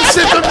dumb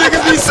shit them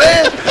niggas be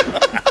saying.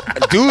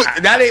 Dude,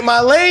 that ain't my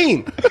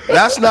lane.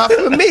 That's not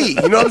for me.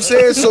 You know what I'm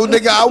saying? So,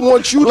 nigga, I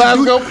want you to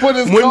Go put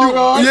his when coat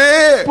on.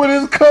 Yeah. Put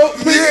his coat.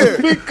 Yeah.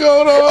 Big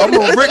coat on. I'm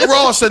a Rick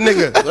Ross a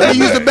nigga. Let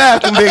me use the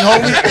bathroom, big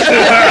homie.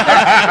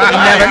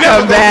 Never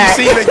come back.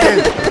 See it again.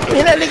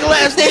 Man, that nigga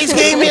last day's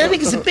game, man. That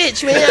nigga's a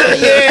bitch, man.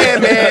 Yeah,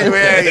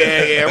 man.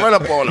 Yeah. Run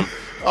up on him.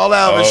 All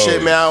that other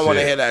shit, man. I don't want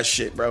to shit. hear that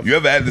shit, bro. You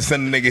ever had to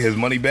send a nigga his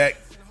money back?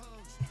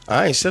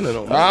 I ain't sending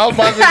no money. I was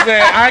about to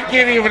say I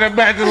can't even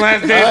imagine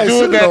last I day ain't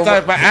doing sending that no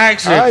type of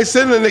action. I ain't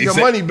sending a He nigga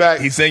sent- money back.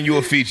 He sent you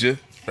a feature,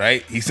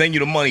 right? He sent you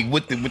the money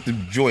with the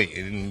joint,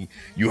 and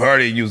you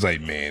heard it, and you was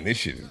like, man, this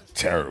shit is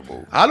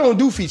terrible. I don't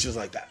do features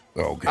like that.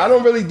 Okay. I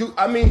don't really do.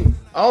 I mean,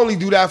 I only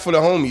do that for the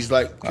homies.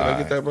 Like, can I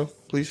get that, bro?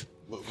 Please.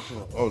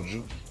 Oh,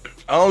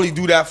 I only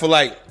do that for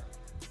like,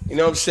 you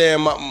know what I'm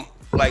saying?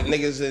 Like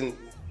niggas in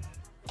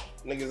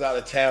niggas out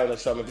of town or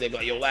something, they be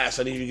like, yo, Last,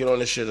 I need you to get on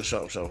this shit or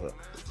something.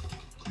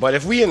 But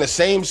if we in the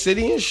same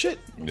city and shit,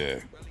 Yeah.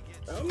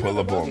 Pull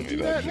up on me.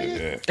 That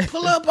shit, yeah.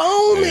 pull up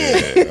on me.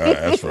 Yeah,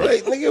 that's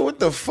right. Like, nigga, what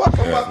the fuck?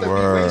 I'm about to be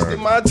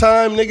wasting my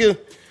time, nigga.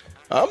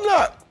 I'm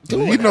not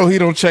doing You know he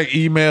don't check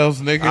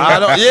emails, nigga. I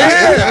don't.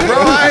 Yeah, bro.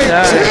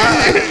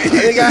 I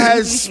think I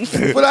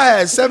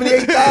had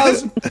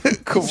 78,000.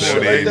 Come on,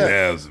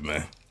 78,000,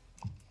 man.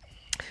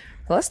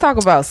 Let's talk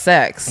about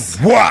sex.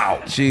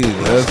 Wow. Jeez,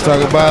 let's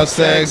talk about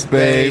sex,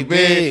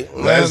 baby.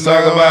 Let's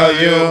talk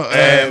about you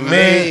and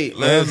me.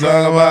 Let's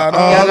talk about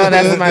all Y'all know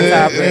that's the my good-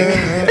 topic.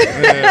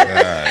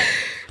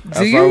 Do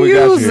why you we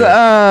got use you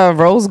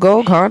rose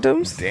gold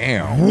condoms?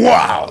 Damn.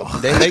 Wow.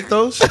 They make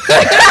those?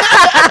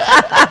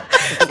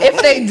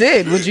 If they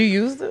did, would you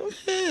use them?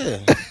 Yeah,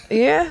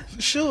 Yeah?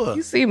 sure.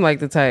 You seem like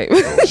the type.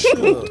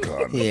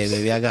 Yeah,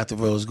 baby, I got the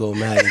rose gold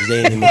magnums. They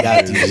ain't even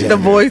got these. The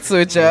voice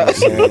switch up.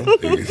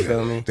 You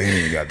feel me? They ain't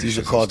even got These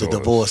these are called the stores.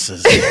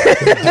 divorces.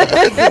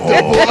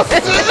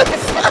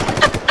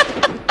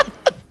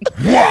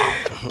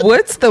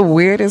 What's the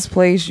weirdest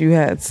place you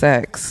had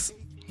sex?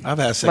 I've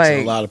had sex in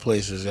Like- a lot of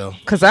places, yo.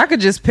 Because I could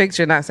just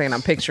picture, not saying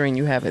I'm picturing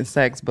you having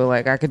sex, but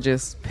like I could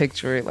just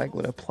picture it like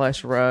with a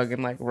plush rug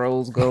and like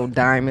rose gold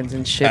diamonds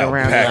and shit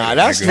around it. Nah,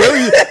 that's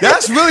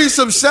really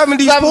some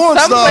 70s porn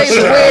star Someplace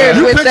shit. weird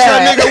You with picture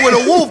that. a nigga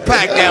with a wolf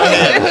pack down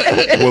there.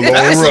 Well,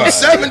 That's all right.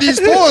 some 70s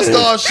porn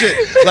star shit.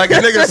 Like a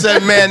nigga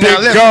said, man, now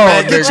listen, gone,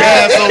 man, get your nigga.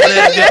 ass over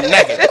there and get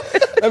naked.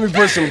 Let me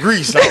put some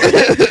grease on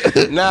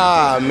it.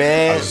 Nah, I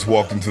man. just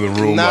walked into the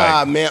room Nah,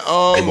 like, man.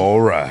 I'm all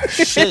right.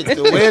 Shit,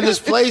 the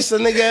weirdest place a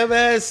nigga ever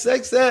had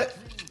sex at?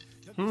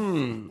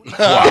 I'm a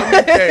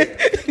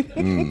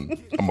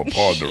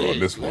partner on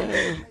this one.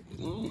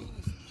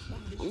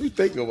 Let me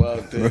think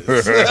about this.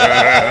 So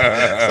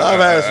I've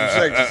had some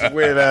sex in some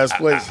weird ass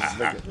places,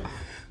 nigga.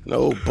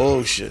 No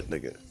bullshit,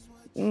 nigga.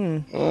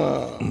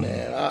 Oh,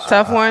 man.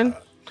 Tough one?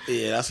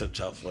 Yeah, that's a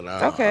tough one.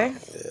 Okay. Yeah,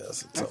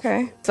 that's a tough one.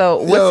 Okay. So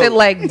what's Yo. it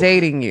like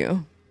dating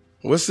you?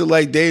 What's it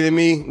like dating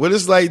me? What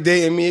it's like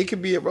dating me, it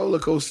could be a roller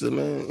coaster,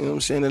 man. You know what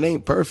I'm saying? It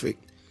ain't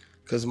perfect.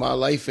 Because my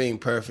life ain't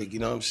perfect, you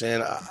know what I'm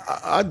saying?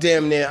 I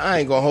damn near, I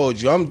ain't gonna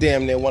hold you. I'm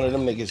damn near one of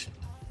them niggas.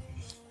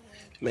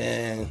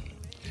 Man.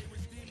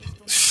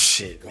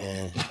 Shit,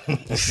 man. a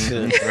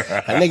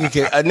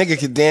nigga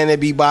can damn near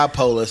be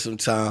bipolar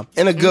sometime.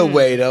 In a good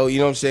way, though, you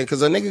know what I'm saying?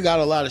 Because a nigga got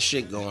a lot of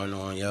shit going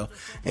on, yo.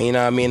 And you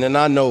know what I mean? And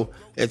I know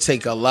it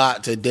take a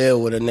lot to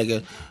deal with a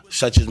nigga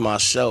such as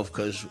myself.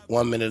 Because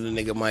one minute a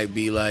nigga might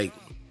be like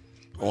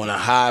on a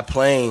high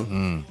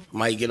plane,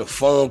 might get a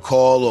phone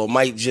call or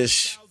might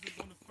just...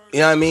 You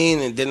know what I mean?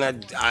 And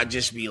then I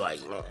just be like,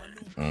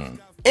 man.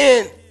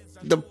 And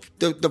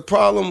the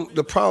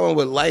problem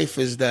with life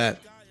is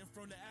that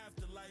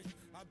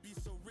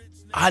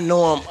I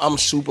know I'm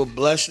super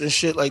blessed and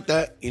shit like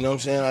that. You know what I'm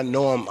saying? I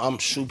know I'm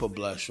super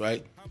blessed,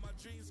 right?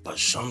 But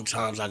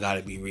sometimes I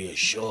gotta be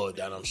reassured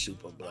that I'm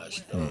super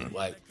blessed. Though.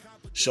 Like,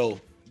 so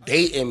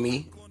dating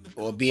me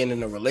or being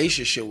in a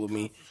relationship with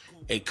me,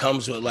 it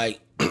comes with like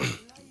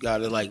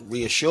gotta like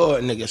reassure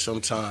a nigga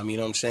sometime, you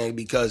know what I'm saying?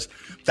 Because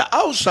the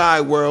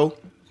outside world,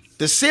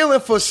 the ceiling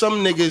for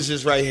some niggas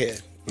is right here.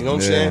 You know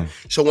what I'm saying?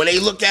 So when they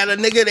look at a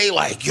nigga, they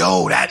like,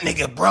 yo, that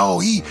nigga, bro,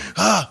 he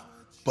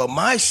but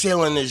my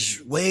ceiling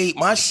is crazy.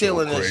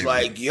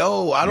 like,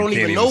 yo, I don't can't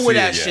even even know where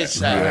see that it yet.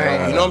 shit's at.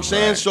 Bro. You know what I'm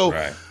saying? So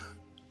Right.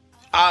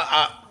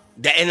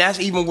 and that's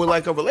even with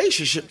like a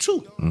relationship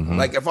too.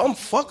 Like if I'm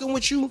fucking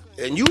with you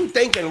and you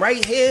thinking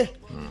right here,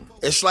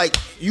 it's like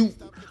you,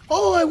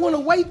 oh, I want a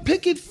white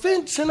picket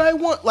fence and I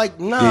want like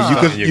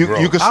nah. You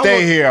could I stay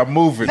want- here. I'm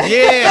moving.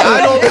 Yeah,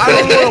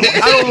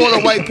 I don't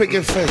want a white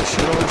picket fence.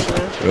 You know what I'm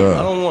saying? Yeah.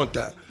 I don't want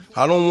that.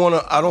 I don't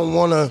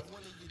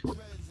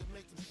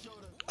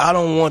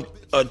want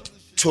a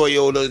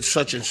Toyota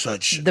such and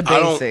such. The I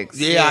don't-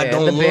 basics. I Yeah,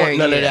 don't the want bare-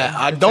 none of yeah, that.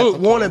 I the don't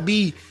typical. want to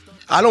be.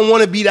 I don't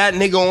want to be that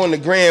nigga on the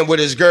gram with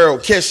his girl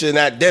kissing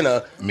at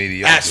dinner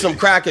Mediocrity. at some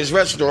crackers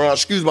restaurant.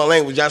 Excuse my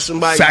language. At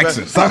somebody's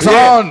Saxons.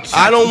 Saxons.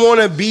 I don't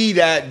want to be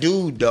that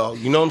dude, dog.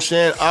 You know what I'm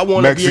saying? I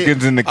want to be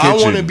Mexicans in the I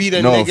want to kitchen. be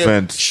the No nigga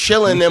offense.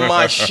 chilling in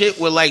my shit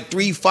with like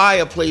 3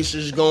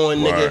 fireplaces going,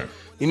 nigga. Right.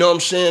 You know what I'm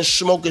saying?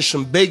 Smoking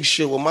some big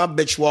shit with my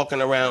bitch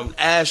walking around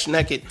ass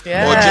naked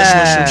or just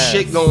with some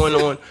shit going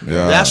on.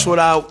 Yeah. That's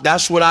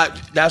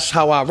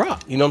how I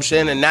rock. You know what I'm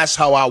saying? And that's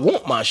how I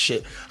want my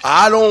shit.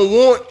 I don't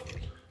want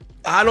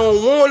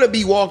to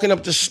be walking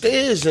up the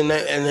stairs and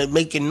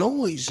making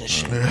noise and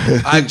shit.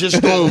 I just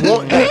don't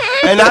want that.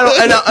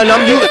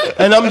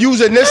 And I'm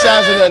using this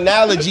as an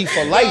analogy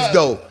for life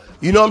though.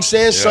 You know what I'm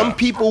saying? Some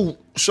people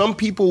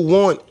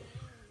want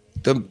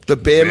the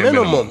bare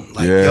minimum.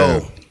 Like,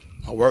 yo,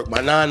 I work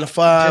my 9 to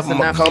 5. Just I'm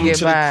gonna enough to come get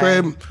to by.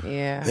 the crib.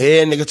 Yeah.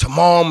 Yeah, nigga,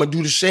 tomorrow I'm gonna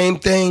do the same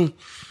thing.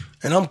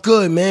 And I'm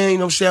good, man. You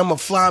know what I'm saying? I'm gonna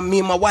fly. Me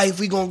and my wife,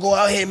 we gonna go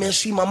out here, man,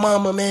 see my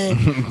mama, man.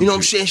 You know what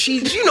I'm saying? She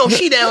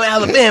down in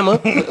Alabama.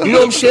 You know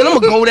what I'm saying? I'm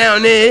gonna go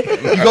down there.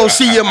 You go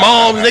see your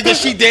mom, nigga.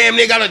 She damn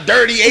near got a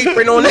dirty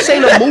apron on. This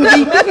ain't a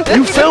movie.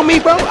 You feel me,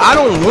 bro? I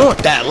don't want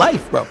that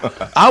life, bro.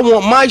 I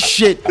want my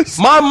shit.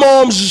 My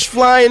mom's is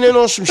flying in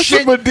on some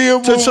shit.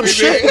 Some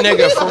shit,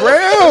 nigga. For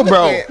real,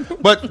 bro.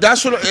 But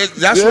that's what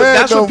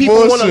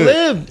people want to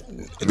live.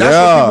 That's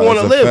what people want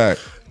to live.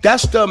 Fact.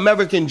 That's the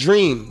American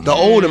dream, the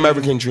old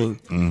American dream.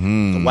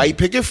 Mm-hmm. The white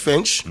picket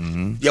fence,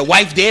 your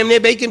wife damn near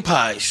baking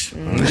pies.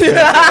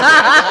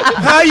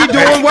 How you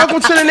doing?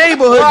 Welcome to the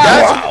neighborhood.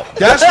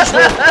 That's what's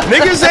wrong.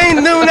 Niggas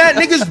ain't doing that.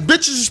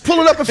 Bitches is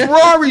pulling up in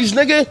Ferraris,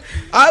 nigga.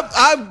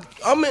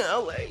 I'm in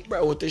LA,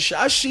 bro, with this shit.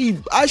 I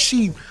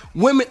see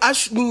women. I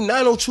see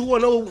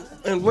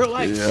 90210 in real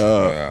life.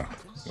 Yeah.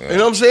 You know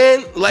what I'm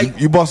saying? Like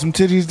You bought some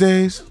titties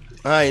days?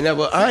 I ain't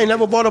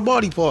never bought a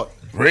body part.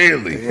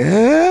 Really?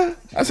 Yeah.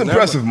 That's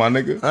impressive, my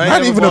nigga. I ain't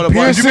Not never even bought a body-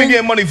 You've piercing? been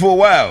getting money for a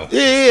while.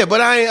 Yeah,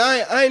 but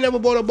I ain't never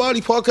bought a body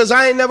part because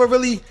I ain't never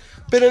really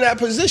been in that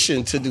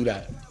position to do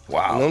that.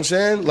 Wow. You know what I'm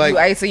saying? Like, You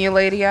icing your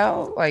lady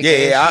out? Like,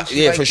 yeah, like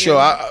for you? sure.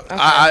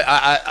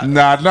 I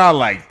Nah, not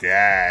like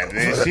that.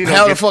 She don't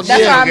Hell the get- fuck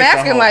That's yeah. why I'm get the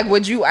asking. whole- Like,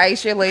 would you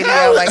ice your lady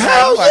Hell- out? Like,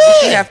 hell how does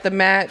she yeah. have to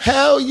match?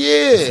 Hell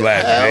yeah.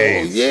 last Hell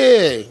days.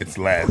 yeah. It's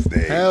last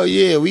day. Hell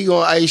yeah. We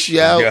gonna ice you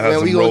out, Get her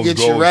man. We some gonna rose get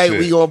you gold right. shit.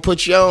 We gonna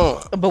put you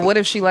on. But what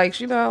if she likes,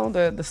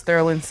 the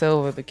sterling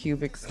silver, the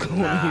cubic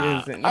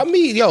zirconias? And I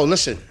mean, yo,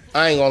 listen.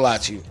 I ain't gonna lie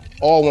to you.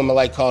 All women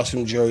like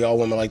costume jewelry. All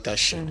women like that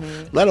shit.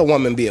 Let a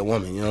woman be a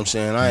woman. You know what I'm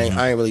saying? I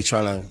ain't really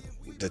trying to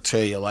deter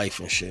your life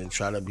and shit and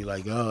try to be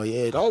like, oh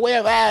yeah, don't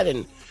wear that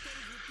and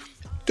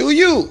do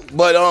you.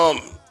 But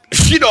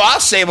I'll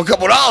save a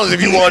couple dollars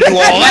if you want to do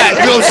all that.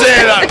 You know what I'm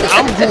saying?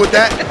 I'm cool with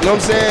that. You know what I'm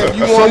saying? If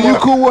you So want you more-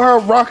 cool with her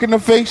rocking the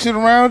fake shit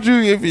around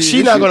you?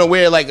 She's not gonna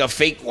wear like a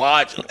fake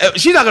watch.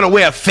 She's not gonna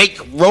wear a fake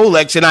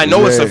Rolex, and I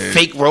know it's a Yeah.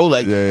 fake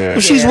Rolex. Yeah.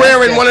 If she's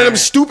wearing one of them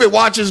stupid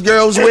watches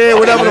girls wear,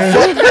 whatever the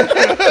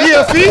fuck, be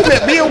a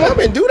female, be a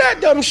woman, do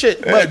that dumb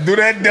shit. But Do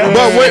that dumb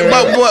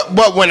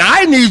but when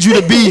I need you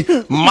to be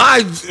my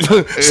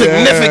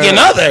significant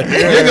other,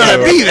 you're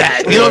gonna be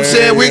that. You know what I'm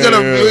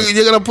saying?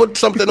 You're gonna put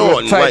something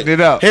on. Tighten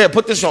it up. Here,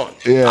 put this on.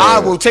 Yeah. I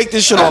will take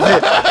this shit off here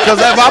because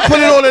if I put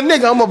it on a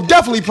nigga, I'm gonna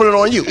definitely put it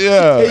on you.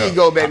 Yeah. Here you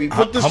go, baby.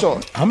 Put this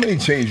on. How many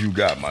chains you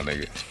got, my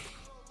nigga?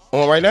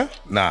 On right now?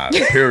 Nah,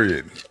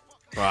 period.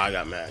 Oh, I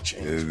got mad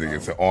chains. This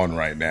nigga's on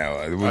right now.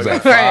 It was I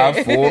at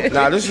 5, 4,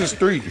 Nah, this is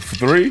 3.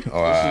 3?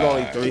 Oh, This is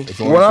only 3.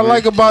 it's only What I 3?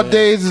 like about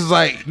Days is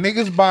like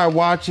niggas buy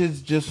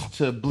watches just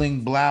to bling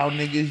blow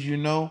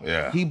niggas,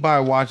 Yeah. He buy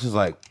watches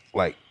like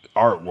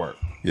artwork.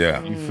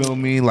 Yeah. You feel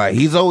me? Like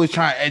he's always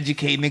trying to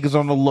educate niggas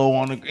on the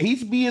low.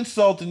 He's be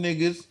insulting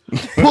niggas,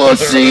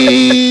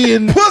 pussy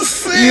and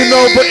Pussy!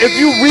 But if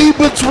you read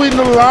between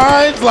the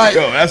lines, like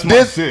Yo, that's my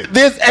there's, shit.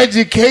 there's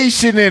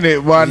education in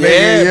it, my nigga.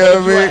 Yeah, You know but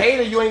if what you I a mean?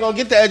 hater, you ain't gonna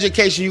get the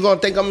education. You gonna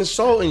think I'm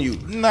insulting you.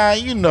 Nah,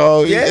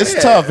 Yeah. it's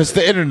tough. It's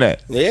the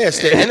internet. Yeah, it's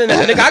the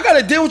internet. Nigga, I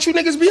gotta deal with you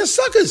niggas being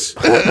suckers.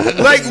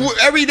 Like,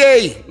 every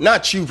day.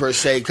 Not you per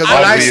se, because when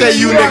I say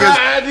you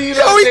niggas,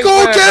 yo, he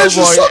called Cash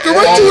a sucker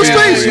right to his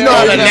face. You know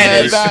how the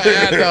net is.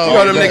 You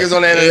know them niggas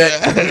on the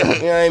internet.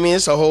 You know what I mean?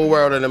 It's a whole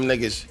world of them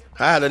niggas.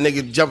 I had a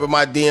nigga jump in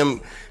my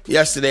DM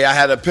yesterday. I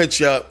had a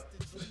picture up.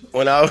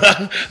 When I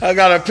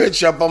got a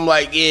picture up, I'm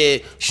like, yeah,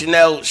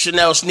 Chanel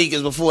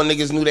sneakers before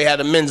niggas knew they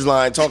had a men's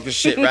line talking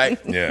shit, right?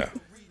 Yeah.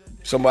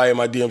 Somebody in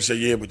my DM said,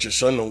 yeah, but your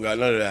son don't got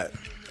none of that.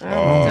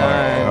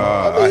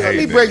 Let me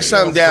hate break niggas.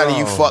 something down to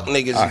you fuck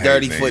niggas I and hate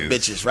dirty foot niggas.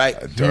 bitches, right?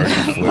 Dirty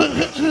foot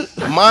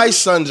bitches. My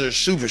sons are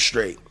super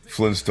straight.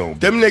 Flintstone.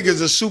 Them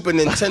niggas are super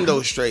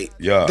Nintendo straight.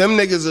 Yeah. Them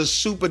niggas are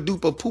super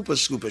duper pooper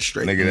super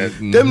straight. Nigga,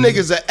 that- Them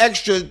niggas are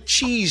extra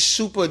cheese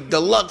super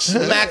deluxe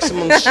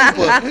maximum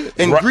super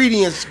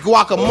ingredients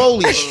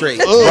guacamole straight.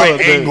 Right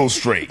angle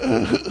straight.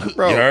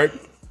 Bro, You heard?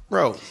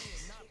 bro,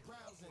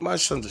 my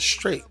sons are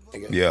straight,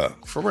 nigga. Yeah.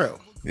 For real.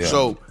 Yeah.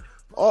 So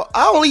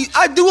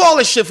I do all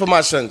this shit for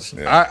my sons. So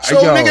Yo.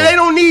 nigga,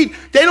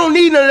 they don't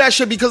need none of that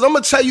shit because I'm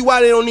gonna tell you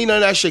why they don't need none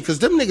of that shit because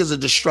them niggas are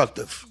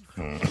destructive.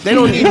 They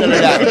don't need none of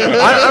that.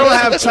 I don't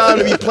have time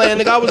to be playing,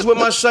 nigga. I was with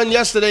my son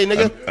yesterday,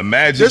 nigga.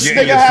 Imagine This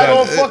getting nigga your had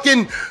on son.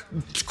 fucking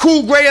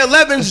cool gray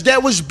 11s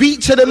that was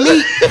beat to the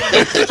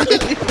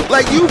meat.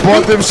 Like you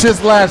Bought them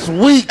shits last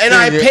week, and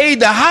I nigga. paid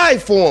the high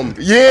for them.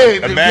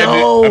 Yeah,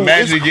 Imagine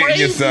it's getting your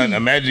crazy. son.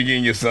 Imagine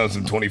getting your son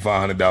some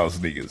 $2,500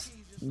 sneakers,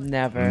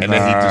 Never. and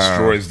then he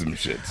destroys them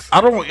shits.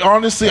 I don't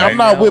honestly. I'm Right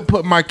not now. with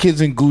putting my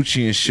kids in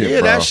Gucci and shit. Yeah,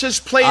 bro. that shit's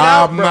played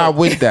out, I'm bro. not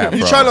with that. You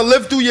bro. trying to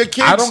live through your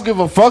kids? I don't give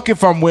a fuck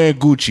if I'm wearing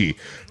Gucci.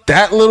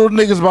 That little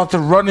nigga's about to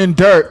run in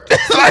dirt.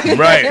 Like,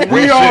 Right.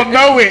 We Real all shit.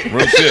 know it.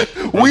 Real shit.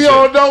 Real We shit.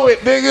 all know it,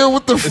 nigga.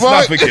 What the It's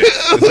not fuck? for kids.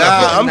 It's not for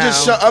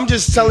Nah, I'm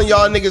just telling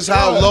y'all niggas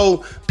how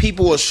low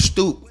people are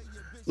stoop.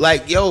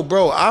 Like, yo,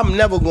 bro, I'm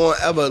never going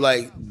to ever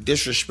like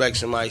disrespect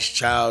somebody's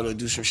child or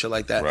do some shit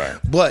like that. Right.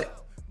 But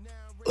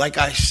like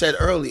I said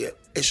earlier,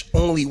 it's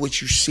only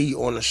what you see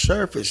on the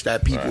surface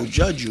that people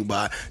judge you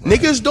by.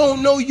 Niggas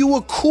don't know you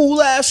a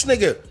cool ass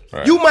nigga.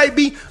 Right. You might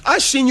be. I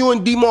seen you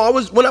in D-Mall.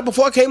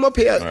 Before I came up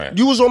here. Right.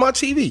 You was on my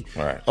TV.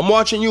 Right. I'm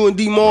watching you in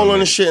D-Mall on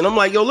the shit, and I'm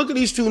like, yo, look at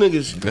these two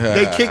niggas.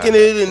 They kicking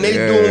it and they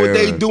doing what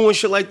they doing,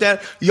 shit like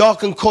that. Y'all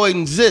can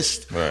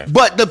coexist. Right.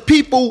 But the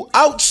people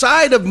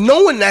outside of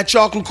knowing that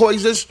y'all can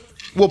coexist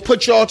will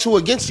put y'all two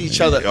against each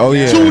other. Oh,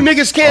 yeah. Two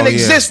niggas can't Oh, yeah.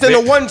 exist in a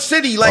one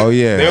city. Like, Oh,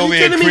 yeah. They are you over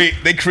kidding me? here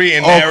they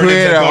creating narratives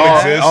creator. that don't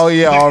exist. Oh, yeah,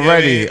 You know what I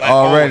already. mean? Like,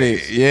 Already.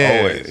 always, Yeah.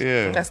 always.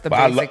 Yeah. That's the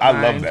But basic I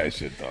love mind. that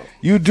shit though.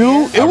 You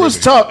do? It was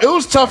really tough. It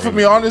was tough for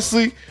me,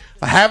 honestly.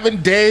 Having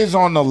Days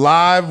on the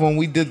live when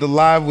we did the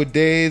live with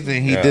Days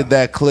and he Yeah. did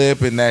that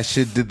clip and that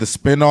shit did the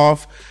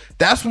spinoff.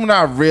 That's when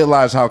I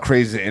realized how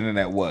crazy the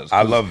internet was.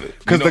 I love it.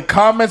 Because You know- the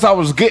comments I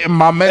was getting,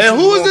 my message. And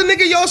who was the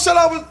nigga y'all said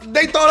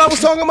they thought I was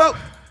talking about?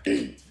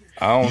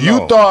 I don't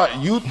know.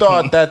 You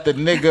thought that the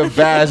nigga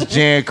Vaz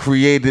Jan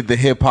created the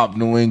hip hop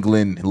New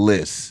England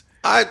list.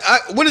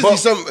 What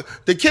is he?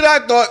 The kid I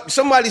thought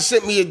somebody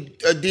sent me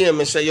a DM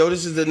and said, "Yo,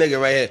 this is the nigga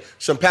right here,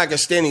 some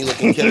Pakistani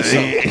looking kid or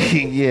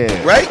something."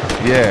 Yeah. Right?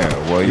 Yeah.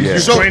 Well, yeah.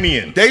 So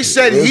Ukrainian. they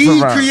said It's he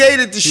around.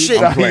 created the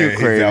shit, I'm playing. He's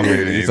Ukrainian.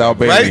 Albanian. He's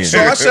Albanian. right? So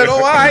I said, "Oh, all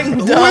right,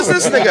 who is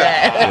this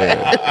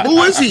nigga?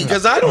 Who is he?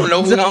 Because I don't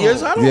know who he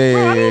is. I don't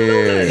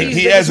know that. he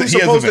These has niggas he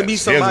has supposed to events. be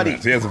somebody."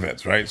 He has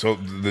events, right? So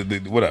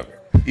the whatever.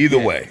 Either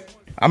way.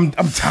 I'm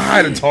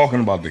tired of talking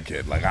about the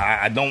kid. Like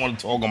I don't want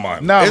to talk about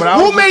him. No, but I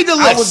Who was- made the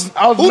I list?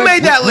 was Who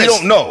made that we list?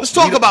 don't know. Let's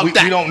talk about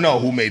that. We don't know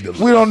who made the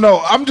list. We don't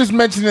know. I'm just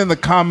mentioning the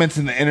comments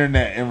in the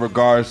internet in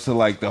regards to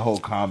like the whole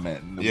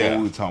comment. Yeah. What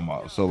we were talking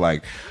about. So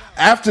like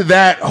after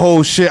that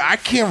whole shit, I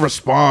can't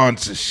respond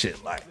to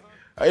shit like,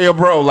 yo,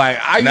 bro. Like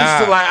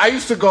I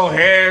used to go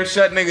hair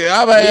shut nigga.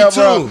 I'm like, Me yo,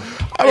 too. bro.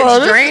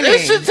 It's draining.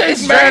 This shit takes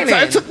It's mad draining.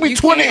 time. It took me You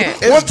 20.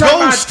 can't. One It's time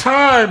ghost. I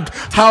timed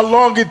how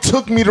long it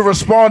took me to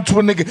respond to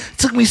a nigga. It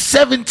took me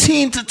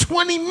 17 to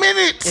 20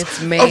 minutes It's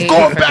of made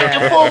going for back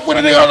that. and forth with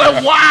a nigga. I was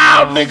like,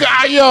 wow,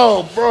 nigga,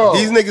 yo, bro.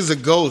 These niggas are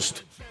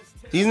ghost.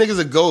 These niggas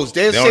are ghosts.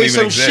 They'll don't say even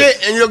some exist.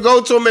 shit and you'll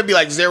go to them and be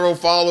like 0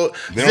 follow,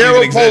 They don't 0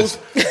 even posts,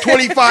 exist.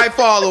 25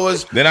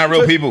 followers. They're not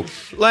real people.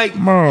 Like,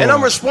 Bro. and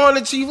I'm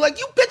responding to you like,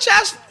 you bitch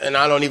ass. And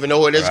I don't even know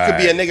who it is. Could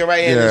be a nigga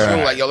right here in this Yeah.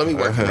 room. Like, yo, let me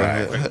work.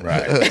 Right.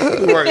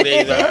 Let me work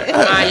these.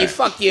 You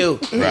fuck you.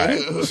 Right.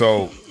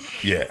 So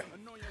yeah.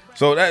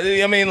 So that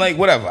I mean, like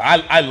whatever.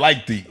 I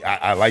like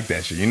I like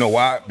that shit. You know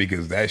why?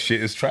 Because that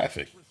shit is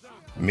traffic.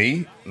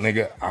 Me,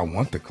 nigga, I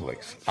want the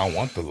clicks. I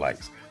want the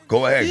likes.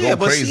 Go ahead, Yeah, go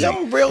but crazy. see,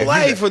 I'm real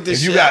life with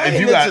this shit. I ain't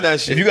into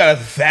that shit. If you got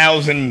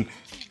 1,000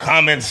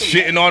 comments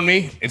shitting on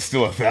me, it's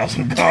still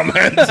 1,000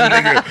 comments,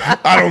 nigga.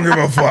 I don't give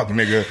a fuck,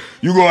 nigga.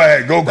 You go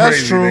ahead, go That's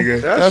crazy, true.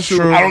 nigga. That's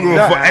true. I don't give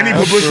a fuck. Any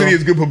That's publicity true.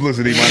 is good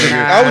publicity, my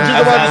nigga. I was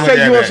just about to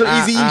say you on some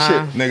easy E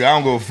shit. Nigga,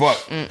 I don't give a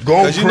fuck. Go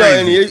 'Cause you know,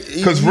 and crazy. he-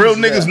 Because real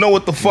he's- niggas know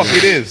what the fuck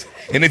it is.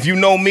 And if you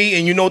know me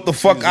and you know what the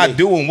fuck I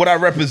do and what I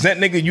represent,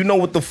 nigga, you know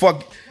what the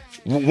fuck,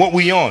 what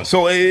we on.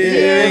 So,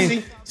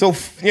 Pussy. so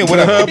yeah,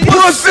 whatever.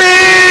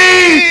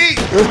 Pussy!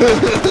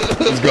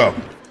 Let's go.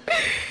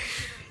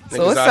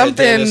 So what's Niggas out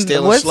here doing something?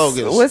 stealing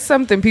slogans. What's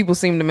something people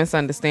seem to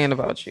misunderstand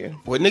about you?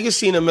 What niggas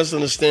seem to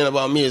misunderstand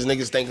about me is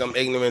niggas think I'm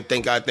ignorant,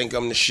 think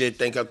I'm the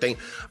shit,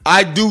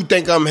 I do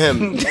think I'm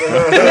him.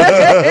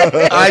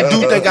 I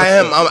do think I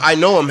am. I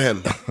know I'm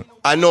him.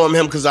 I know I'm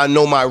him because I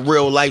know my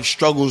real life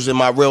struggles and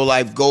my real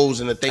life goals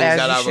and the things As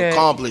that you I've should.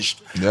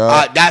 accomplished.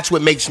 Yeah. That's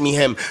what makes me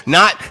him.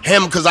 Not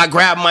him because I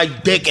grab my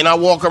dick and I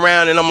walk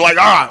around and I'm like,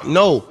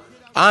 no.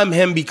 I'm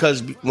him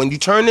because when you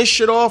turn this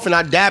shit off and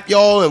I dap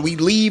y'all and we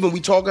leave and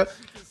we talk,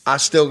 I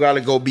still got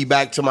to go be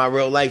back to my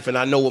real life and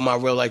I know what my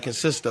real life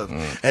consists of.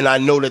 And I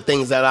know the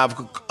things that I've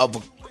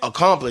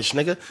accomplished,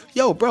 nigga.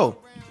 Yo, bro,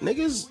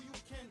 niggas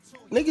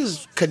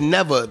could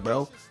never,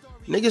 bro.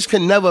 Niggas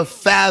can never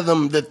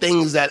fathom the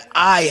things that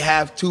I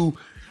have to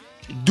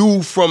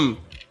do from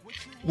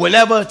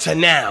whenever to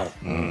now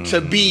to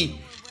be.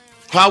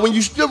 How when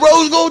the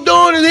rose gold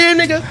dawn in here,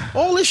 nigga,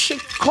 all this shit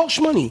costs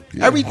money.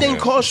 Everything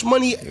costs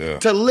money. Yeah.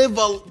 To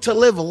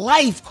live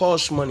life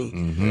costs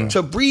money.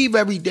 To breathe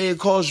every day it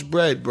costs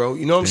bread, bro.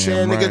 You know what I'm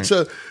saying, right.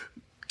 nigga?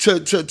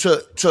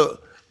 To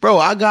bro,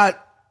 I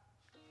got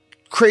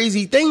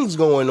crazy things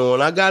going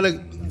on. I got a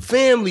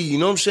family, you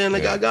know what I'm saying?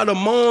 Like I got a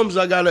moms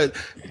I gotta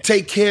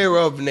take care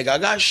of, nigga. I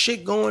got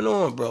shit going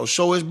on, bro.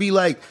 So it'd be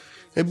like,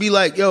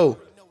 yo,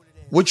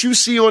 what you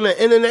see on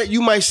the internet,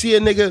 you might see a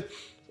nigga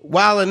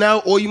wilding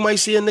out, or you might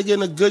see a nigga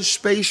in a good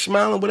space,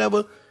 smiling,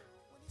 whatever.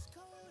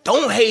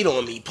 Don't hate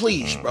on me,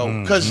 please,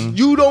 bro. Cause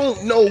you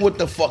don't know what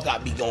the fuck I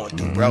be going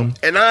through, bro.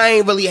 And I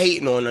ain't really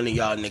hating on none of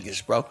y'all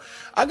niggas, bro.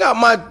 I got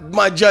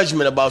my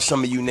judgment about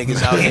some of you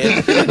niggas out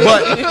here.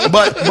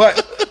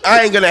 but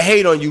I ain't gonna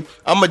hate on you.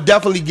 I'm gonna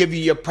definitely give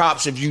you your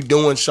props if you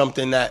doing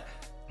something that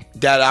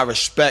I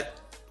respect,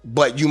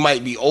 but you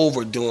might be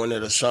overdoing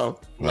it or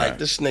something. Like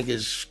this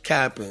nigga's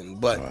capping,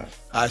 but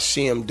I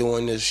see him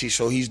doing this,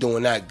 so he's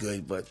doing that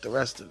good, but the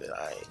rest of it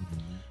I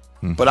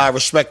ain't. But I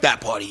respect that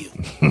part of you.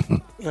 You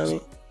know what I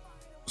mean?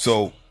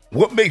 So,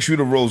 what makes you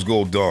the Rose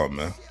Gold Dawn,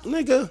 man?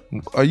 Nigga,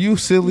 Are you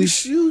silly?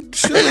 you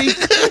silly.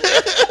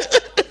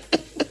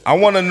 I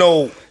want to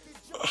know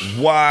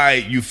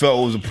why you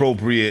felt it was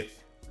appropriate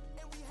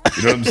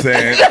You know what I'm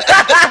saying?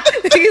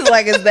 He's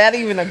like, is that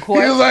even a He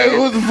question? was like,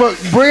 what the fuck?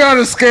 Bring out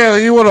a scale.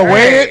 You want to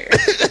weigh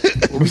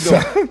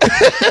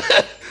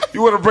it?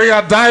 You want to bring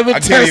out diamond I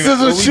can't even, testers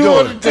what and we shit?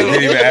 doing? I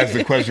can't even ask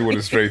the question with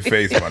a straight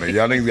face, my nigga.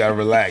 Y'all niggas gotta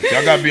relax.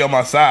 Y'all gotta be on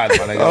my side, my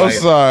nigga. I'm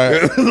sorry.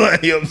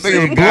 Like, you know what I'm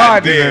saying? blinded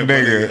Goddamn,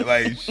 that nigga.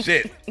 Like,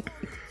 shit.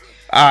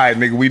 All right,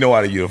 nigga, we know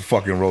how to you a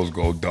fucking rose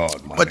gold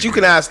dog, my But nigga. you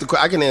can ask the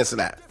question. I can answer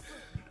that.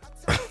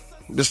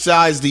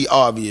 Besides the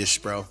obvious,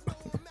 bro.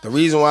 The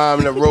reason why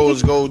I'm the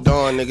rose gold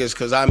dawn niggas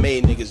because I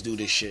made niggas do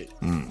this shit.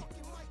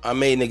 I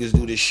made niggas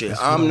do this shit.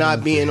 I'm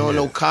not being on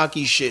no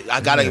cocky shit.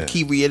 I gotta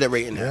keep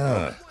reiterating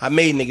that. Bro. I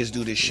made niggas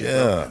do this shit.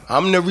 Bro.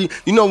 I'm the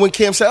you know when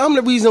Kim said I'm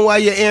the reason why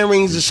your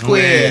earrings are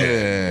square.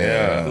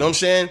 Yeah. You know what I'm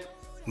saying?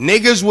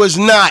 Niggas was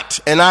not,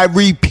 and I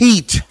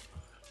repeat,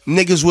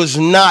 niggas was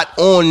not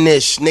on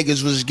this.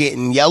 Niggas was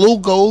getting yellow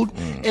gold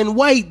and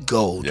white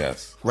gold.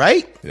 Yes.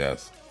 Right?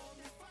 Yes.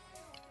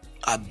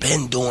 I've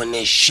been doing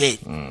this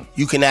shit.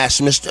 You can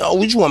ask Mr. Oh,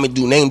 what you want me to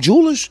do? Name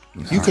jewelers?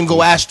 You can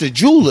go ask the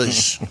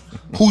jewelers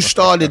who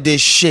started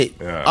this shit.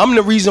 Yeah. I'm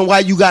the reason why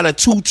you got a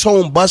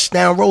two-tone bust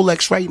down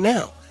Rolex right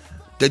now.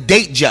 The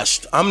date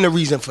just. I'm the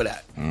reason for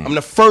that. I'm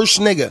the first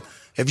nigga.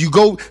 If you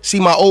go see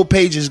my old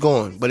page is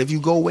gone, but if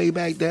you go way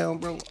back down,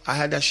 bro, I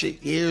had that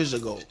shit years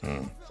ago.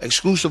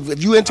 Exclusive.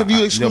 If you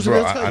interview exclusive,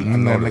 bro, they'll tell I you.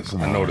 noticed.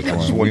 I noticed. I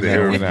just wanted to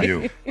hear it from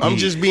you. I'm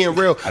just being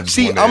real. I just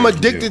See, wanted to I'm hear it from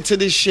addicted you. to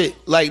this shit.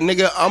 Like,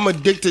 nigga, I'm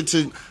addicted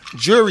to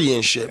jury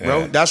and shit,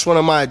 bro. Yeah. That's one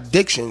of my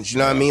addictions. You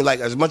know what I mean?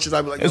 Like, as much as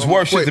I be like, It's yo, worth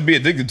I'm shit to quit. be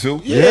addicted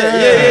to.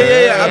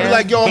 Yeah. I be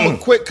like, yo, I'm gonna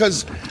quit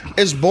because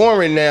it's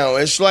boring now.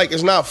 It's like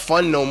it's not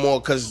fun no more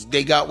because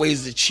they got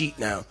ways to cheat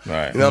now.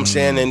 Right. You know what I'm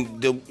saying?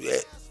 And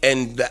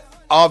the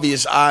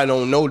obvious, I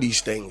don't know these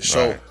things,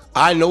 so Right.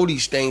 I know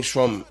these things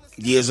from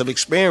years of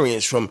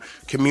experience, from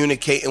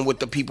communicating with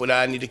the people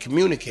that I need to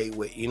communicate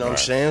with. You know what I'm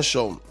saying?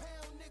 So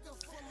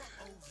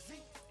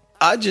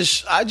I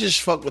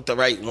just fuck with the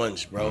right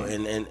ones, bro,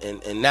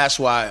 and that's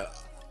why.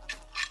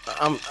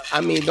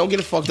 I mean, don't get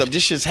it fucked up.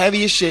 This shit's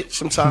heavy as shit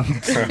sometimes.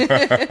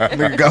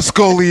 Nigga got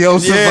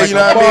scoliosis. Yeah, like you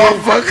know a what I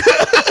mean?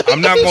 motherfucker.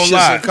 I'm not gonna Shit's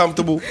lie.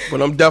 uncomfortable,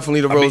 but I'm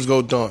definitely the rose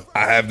gold dawn.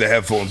 I have the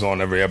headphones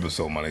on every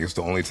episode, my nigga. It's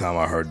the only time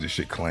I heard this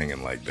shit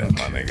clanging like that,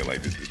 my nigga.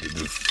 Like this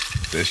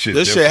shit. This shit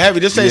different. heavy.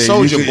 This ain't Yeah,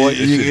 soldier you boy.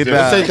 can- you This get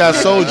ain't that.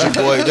 that soldier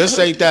boy. This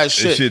ain't that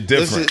shit. This shit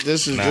different.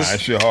 This is Nah, this, that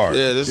shit hard.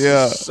 Yeah, this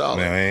Yeah. is solid.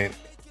 Man, I ain't.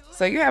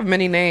 So you have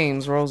many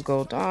names: Rose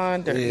Gold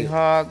Dawn, Dirty Yeah.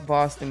 Hawk,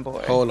 Boston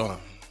Boy. Hold on.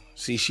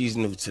 See, she's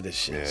new to this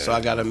shit, so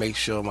I gotta make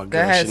sure my Go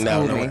girl ahead,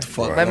 Chanel know Scooby. what the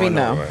fuck. Let me going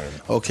on. know.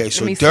 Okay,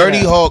 so me Dirty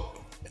sit up. Hawk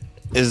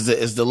is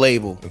the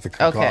label. It's a Okay.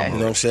 conglomerate. You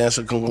know what I'm saying? It's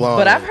a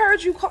conglomerate. But I've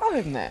heard you call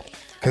him that.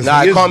 'Cause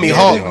Nah, he is call me Dirty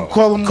Hawk. Hawk.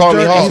 Call him Call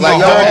me dirty. Hawk. He's Like, a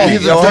yo, dirty-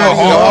 he's a yo, dirty Hawk,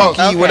 Hawk.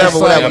 Hawky, whatever,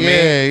 That's whatever. like,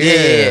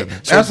 yeah.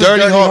 So That's Dirty a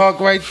dirty Hawk. hawk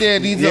right there.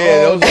 These Yeah,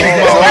 are all those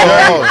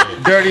are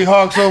dirty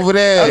hawks over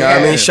there. Yeah,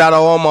 I mean, shout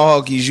out all my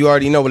Hawkies. You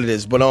already know what it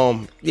is. But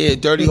yeah,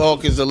 Dirty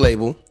Hawk is the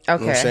label. You know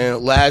what I'm Okay.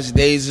 saying? Last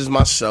Days is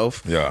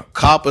myself. Yeah.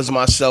 Copper's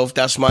myself.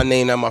 That's my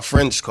name that my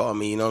friends call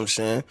me. You know what I'm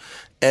saying?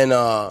 And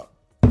the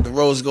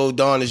Rose Gold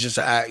Dawn is just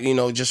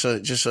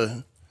just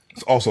a.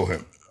 It's also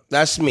him.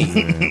 That's me.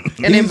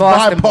 And then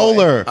Boston Boy.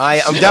 bipolar.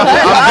 I'm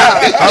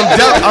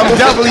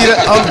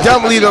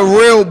definitely the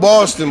real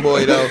Boston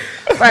boy though.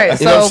 Right.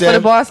 You know what I'm So for saying? the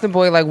Boston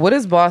Boy, like, what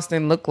does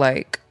Boston look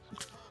like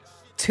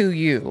to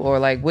you, or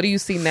like, what do you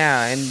see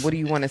now, and what do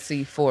you want to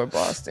see for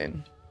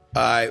Boston?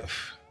 All right,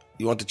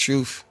 you want the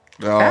truth?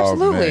 Oh,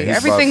 Absolutely, man, he's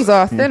everything's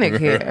authentic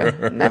here. Never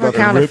about to rip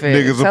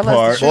counterfeit. niggas Tell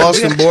apart. us the truth.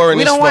 Boston boring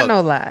We as don't want fuck.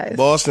 no lies.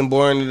 Boston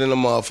boring than a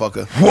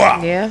motherfucker.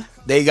 Wow. Yeah.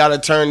 They gotta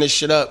turn this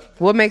shit up.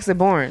 What makes it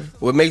boring?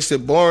 What makes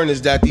it boring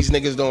is that these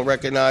niggas don't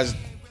recognize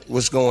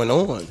what's going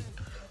on.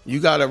 You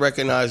gotta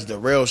recognize the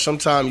real.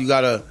 Sometimes you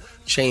gotta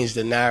change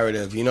the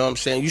narrative. You know what I'm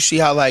saying? You see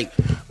how like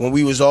when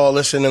we was all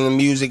listening to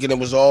music and it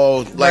was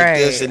all like Right,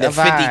 this, and a then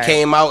 50 vibe.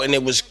 came out and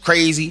it was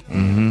crazy.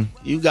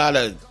 You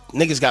gotta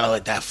niggas gotta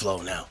let that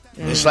flow now.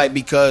 It's like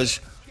because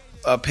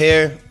up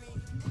here,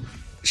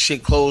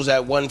 shit closed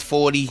at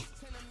 140.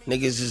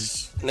 Niggas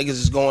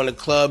is going to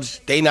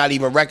clubs. They not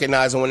even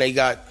recognizing when they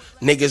got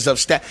niggas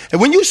upstairs. And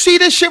when you see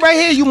this shit right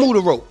here, you move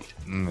the rope.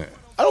 I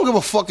don't give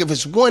a fuck if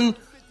it's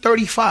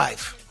 135.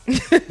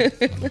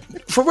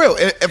 For real.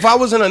 If I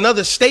was in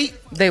another state,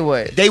 They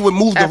would. they would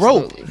move the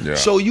rope. Absolutely. Yeah.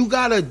 So you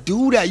gotta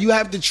do that. You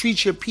have to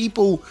treat your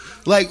people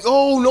like,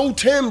 oh, no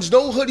Timbs,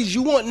 no hoodies.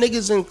 You want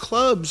niggas in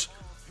clubs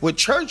with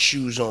church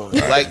shoes on.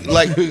 Like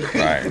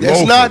Right.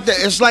 it's not that.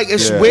 It's like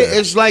it's weird.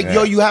 It's like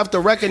yo, you have to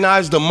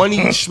recognize the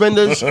money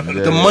spenders,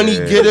 the money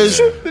getters,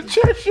 The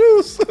church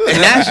shoes.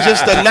 and that's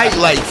just the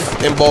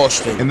nightlife in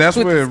Boston. And that's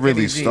where it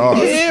really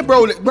starts. Yeah,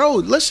 bro.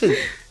 Listen.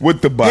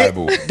 With the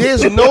Bible.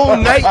 There's no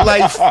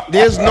nightlife.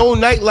 There's no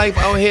nightlife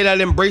out here that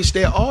embrace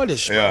their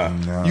artists. Bro.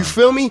 Yeah. You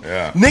feel me?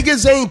 Yeah.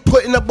 Niggas ain't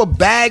putting up a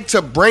bag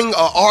to bring an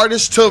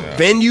artist to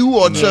venue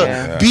or to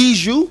Yeah.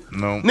 Bijou.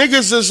 No.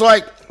 Niggas is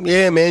like,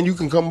 yeah, man, you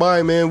can come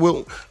by, man.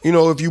 We'll,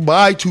 if you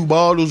buy 2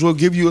 bottles, we'll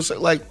give you a.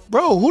 Like,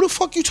 bro, who the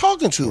fuck you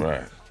talking to?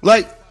 Right.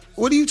 Like,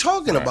 what are you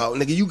talking about,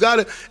 nigga? You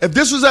gotta. If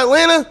this was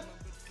Atlanta,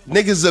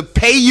 niggas would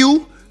pay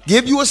you,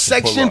 give you a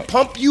section, up.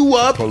 pump you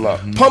up, Pull up.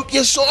 pump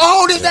your song.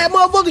 Oh, there's that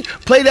motherfucker.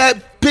 Play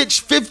that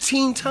bitch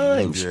 15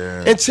 times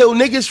until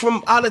niggas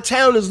from out of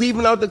town is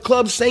leaving out the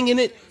club singing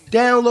it,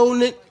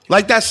 downloading it.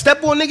 Like that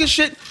step on nigga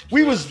shit.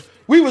 We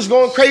was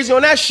going crazy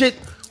on that shit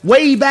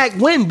way back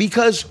when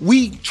because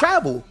we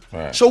travel.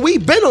 Right. So we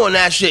been on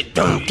that shit.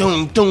 Doom,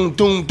 doom, doom,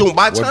 doom, doom.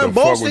 By the What time the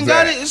fuck Boston was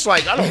got that? it, it's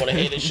like, I don't want to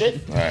hear this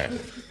shit. Right.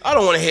 I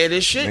don't want to hear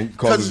this shit. He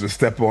calls it the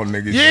step on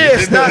niggas. Yeah,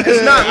 it's not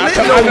lit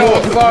I no know more.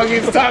 what song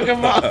he's talking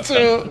about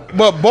too.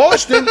 But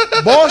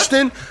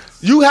Boston,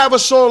 you have a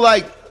song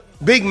like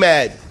Big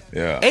Mad.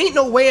 Yeah. Ain't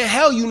no way in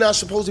hell you not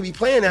supposed to be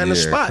playing that in the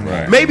Yeah, spot.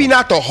 right. Maybe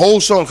not the whole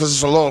song because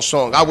it's a long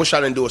song. I wish I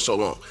didn't do it so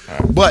long.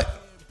 But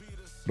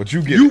But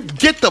you get you it.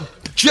 get the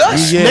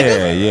just, Yeah,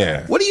 nigga.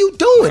 yeah. What are you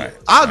doing? Right,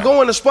 I'll go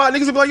in the spot,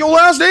 niggas will be like, yo,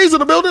 last days in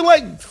the building.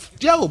 Like,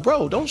 yo,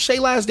 bro, don't say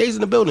last days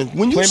in the building.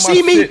 When you Play my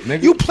see me, shit,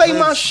 nigga. you play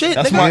my shit,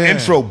 That's nigga. my Yeah.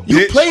 intro, bitch.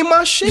 You play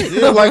my shit.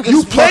 Yeah, like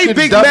you it's play fucking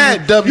Big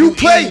Mad. You WWE,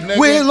 play nigga.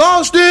 We're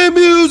Lost in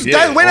Music. Yeah.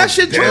 That, when that Oh,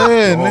 shit damn. drop.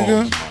 Yeah, Come on,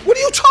 nigga. What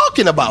are you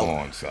talking about? Come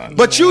on, son.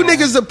 But you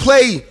niggas that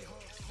play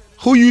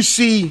who you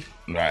see.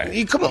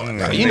 Right. Come on,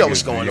 Yeah, you know niggas,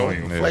 what's going you on. ain't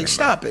even Like, fucking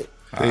stop it.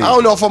 I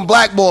don't know if I'm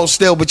blackballed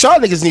still, but y'all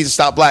niggas need to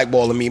stop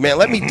blackballing me, man.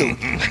 Let me do.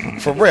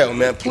 For real,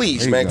 man.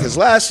 Please, man, because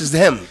last is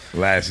him.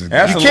 Last is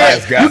That's You a can't,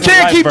 last guy. you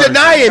can't keep version.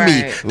 denying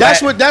me. Right.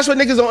 That's what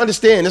niggas don't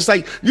understand. It's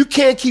like you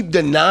can't keep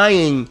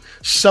denying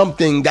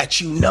something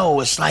that you know.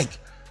 It's like,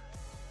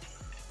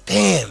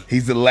 damn.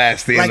 He's the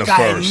last thing in Like the I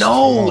first.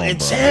 know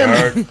it's bro.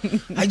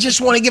 him. I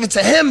just want to give it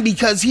to him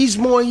because he's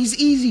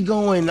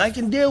easygoing. I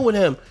can deal with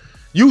him.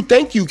 You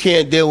think you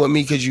can't deal with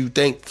me because you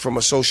think from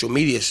a social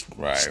media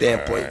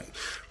standpoint. right.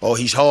 Oh,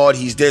 he's hard,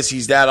 he's this,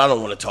 he's that. I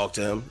don't want to talk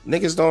to him.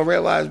 Niggas don't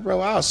realize, bro,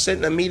 I'll sit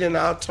in a meeting,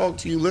 I'll talk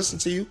to you, listen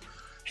to you,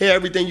 hear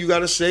everything you got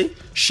to say,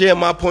 share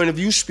my point of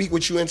view, speak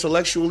with you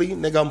intellectually.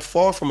 Nigga, I'm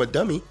far from a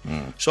dummy.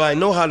 So I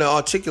know how to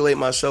articulate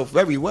myself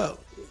very well.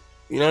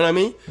 You know what I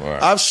mean?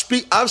 Right.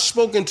 I've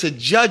spoken to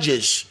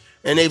judges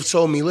and they've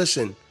told me,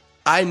 listen,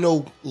 I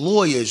know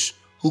lawyers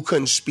who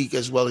couldn't speak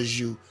as well as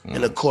you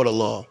in a court of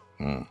law.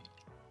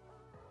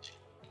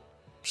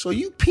 So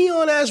you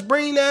peon ass,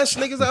 brain ass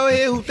niggas out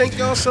here who think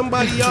y'all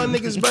somebody, y'all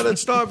niggas better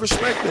start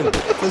respecting.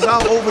 Because I'll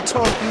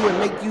overtalk you and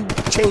make you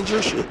change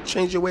your shit,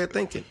 change your way of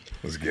thinking.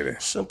 Let's get it.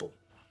 Simple.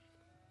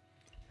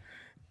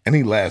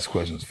 Any last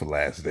questions for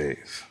last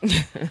days?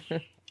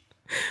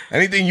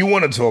 Anything you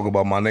want to talk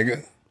about, my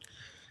nigga?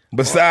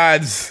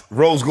 Besides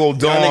Rose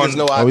Gold Y'all Dawn niggas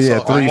know I Oh, yeah,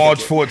 talk. on three- March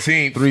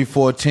 14th.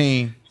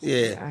 314.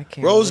 Yeah. I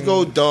can't Rose wait.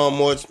 Gold Dawn,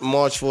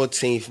 March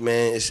 14th,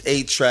 man. It's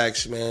 8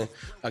 tracks, man.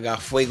 I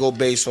got Fuego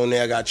Bass on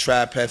there. I got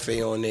Trap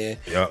Hefe on there.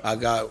 Yup. I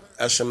got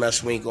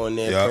SMS Wink on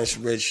there. Yup. Prince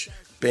Rich,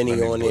 Benny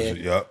Benny on there.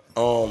 Butcher,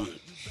 yup.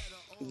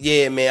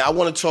 Yeah, man. I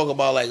want to talk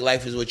about like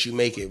Life Is What You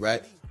Make It,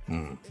 right?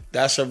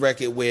 That's a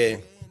record where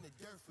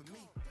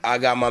I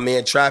got my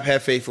man Trap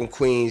Hefe from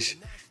Queens,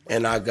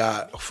 and I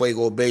got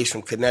Fuego Bass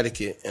from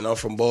Connecticut, and I'm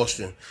from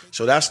Boston.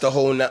 So that's the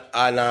whole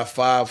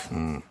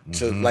I-95.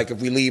 To like, if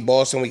we leave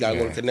Boston, we gotta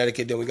go to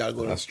Connecticut, then we gotta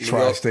go That's to New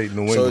York. tri-state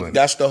New So England.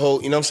 that's the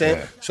whole, you know what I'm saying?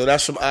 Yeah. So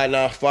that's some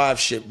I-95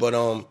 shit. But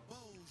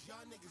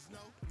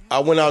I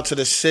went out to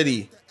the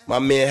city. My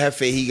man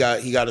Hefe, he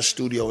got a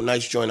studio,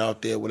 nice joint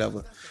out there,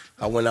 whatever.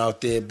 I went out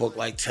there, booked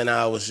like 10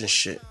 hours and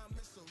shit.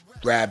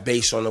 Grab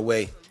bass on the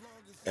way.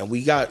 And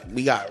we got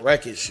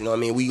records, you know what I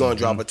mean? We gonna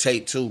drop a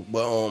tape too.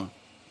 But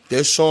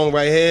this song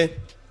right here,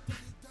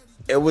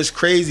 it was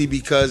crazy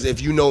because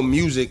if you know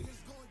music,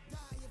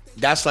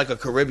 that's like a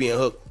Caribbean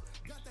hook.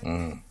 You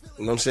know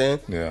what I'm saying?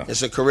 Yeah.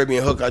 It's a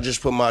Caribbean hook. I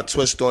just put my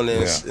twist on it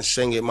and, Yeah. and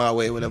sing it my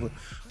way, whatever.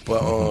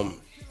 But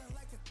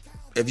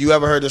if you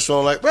ever heard the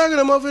song like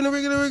Ragamuffin,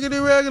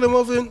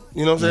 Ragamuffin,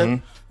 you know what I'm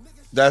saying?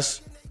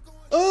 That's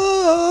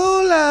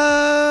oh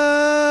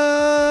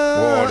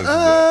What artist is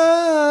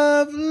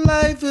love,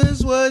 life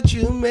is what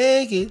you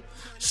make it.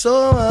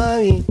 So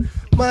I mean,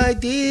 my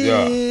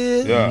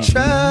dear, Yeah.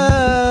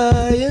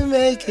 try and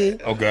make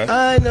it. Okay.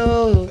 I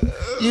know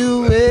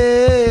you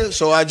will.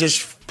 So I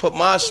just put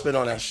my spin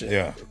on that shit.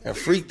 Yeah. And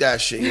freak that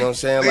shit. You know what I'm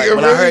saying? Like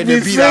when I heard the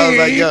beat, I was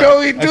like,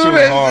 yo. he That shit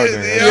was hard,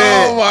 man.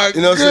 Yeah. Oh my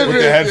You know what I'm saying? With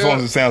the goodness.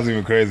 headphones, it sounds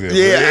even crazier.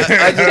 Yeah,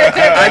 I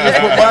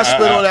just put my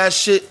spin on that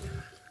shit,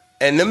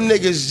 and them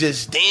niggas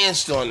just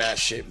danced on that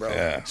shit, bro.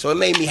 Yeah. So it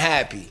made me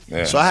happy.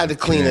 Yeah. So I had to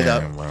clean it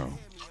up, Damn, bro.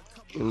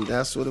 and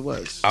that's what it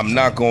was. I'm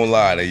not gonna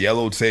lie, the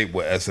yellow tape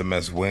with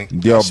SMS Wink.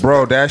 Yo,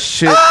 bro, that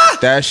shit.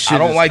 That shit. I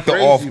don't is like the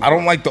crazy, off. bro. I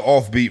don't like the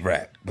offbeat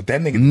rap, but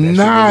that nigga. Did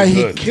Nah, that shit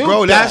he really good. killed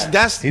Bro, that.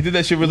 that's He did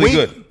that shit really Wink,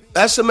 good.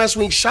 SMS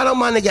Wink. Shout out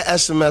my nigga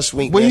SMS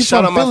Wink. Well, man. he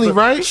Shout from out Philly, my,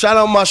 right? Shout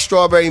out my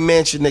Strawberry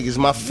Mansion niggas,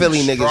 my Philly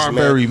niggas,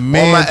 Strawberry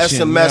man. All my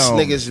Mansion, SMS yo.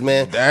 niggas,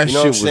 man. That you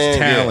know shit what I'm was saying?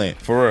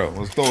 talent. For real,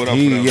 let's throw it up. for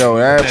He, them. yo,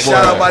 that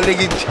Shout out my boy.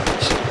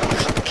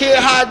 nigga Kid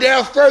High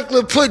Down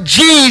Franklin, put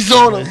G's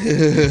on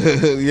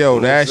him.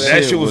 Yo, that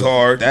shit was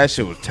hard. That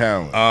shit was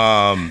talent.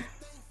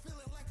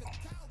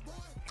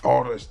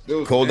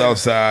 Cold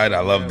Outside, I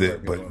loved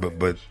it, but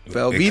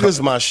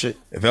Velveeta's my shit.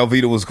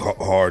 Velveeta was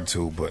hard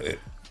too, but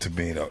to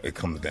me, it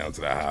comes down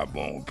to the high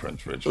bone with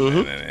Prince Rich,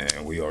 man,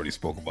 and we already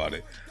spoke about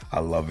it. I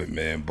love it,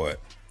 man, but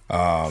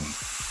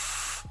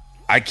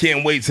I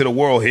can't wait till the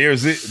world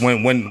hears it.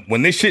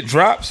 When this shit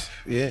drops,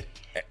 Yeah.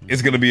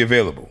 it's gonna be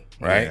available,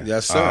 right?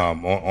 Yes, sir.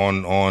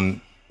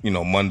 On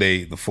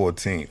Monday the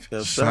 14th.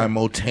 Yes, sir.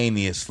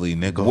 Simultaneously,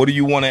 nigga. What do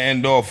you want to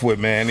end off with,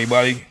 man?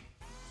 Anybody?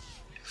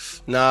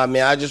 Nah,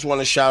 man, I just want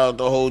to shout out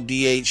the whole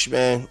DH,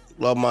 man.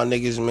 Love my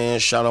niggas, man.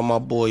 Shout out my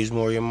boys,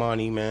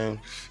 Moriamani, man.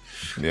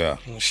 Yeah.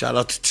 Shout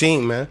out to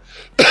team, man.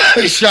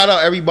 Shout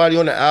out everybody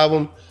on the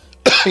album.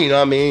 You know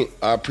what I mean?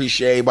 I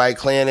appreciate everybody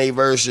clearing their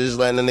verses,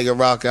 letting the nigga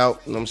rock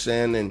out. You know what I'm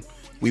saying? And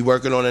we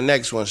working on the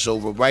next one. So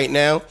but right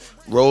now,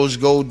 Rose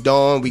Gold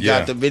Dawn. We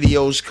got the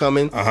videos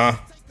coming. Uh-huh.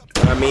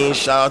 You know what I mean?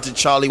 Shout out to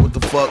Charlie with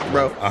the fuck,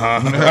 bro. You know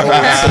what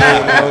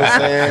I'm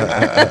saying?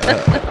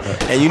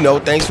 And you know,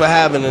 thanks for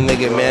having a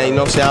nigga, man. You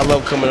know what I'm saying? I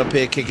love coming up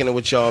here, kicking it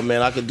with y'all,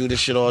 man. I could do this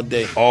shit all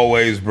day.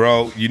 Always,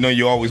 bro. You know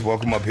you always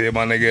welcome up here,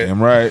 my nigga.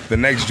 Damn right. The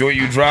next joint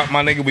you drop,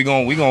 my nigga, we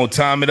gonna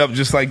time it up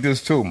just like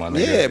this too, my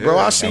nigga. Yeah, bro.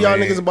 I'll see y'all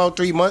niggas about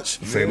 3 months.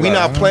 Say We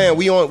less. not playing.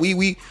 We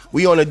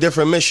on a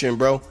different mission,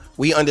 bro.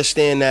 We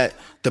understand that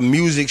the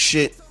music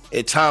shit,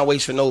 it time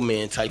waits for no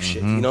man type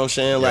shit. You know what I'm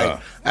saying? Like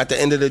at the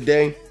end of the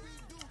day,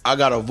 I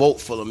got a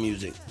vote full of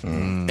music.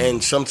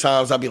 And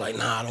sometimes I'll be like,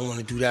 nah, I don't want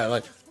to do that.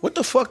 Like, what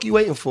the fuck you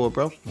waiting for,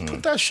 bro?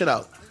 Put that shit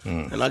out.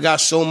 And I got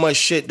so much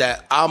shit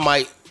that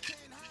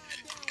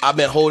I've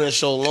been holding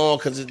so long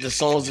because the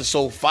songs are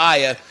so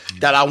fire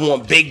that I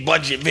want big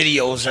budget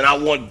videos and I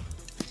want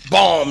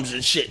bombs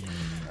and shit.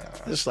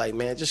 It's like,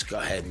 man, just go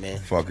ahead, man.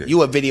 Fuck it.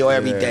 You a video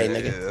every day,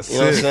 nigga. You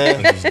know what I'm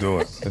saying? Let's do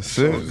it. That's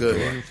it.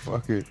 Good.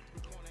 Fuck it.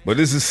 But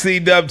this is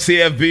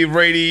CWTFB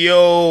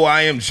Radio.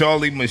 I am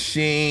Charlie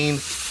Machine.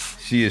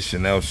 She is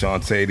Chanel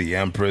Shantae, the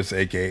Empress,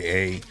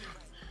 a.k.a.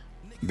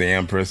 the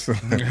Empress.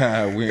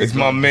 It's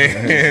my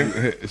man.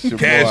 It's your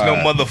Cash boy. No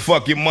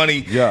Motherfucking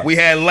Money. Yeah. We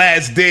had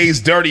Last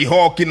Days, Dirty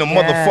Hawk in the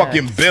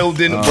motherfucking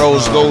building.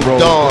 Rose Gold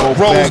Dawn.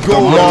 Rose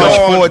Gold March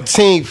Dawn.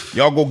 14th.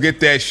 Y'all go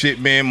get that shit,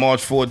 man.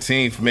 March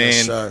 14th, man.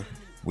 Yes, sir.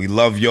 We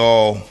love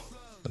y'all.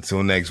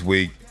 Until next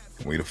week,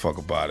 we the fuck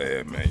up out of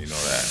here, man. You know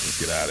that. Let's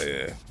get out of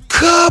here.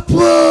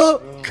 Copper.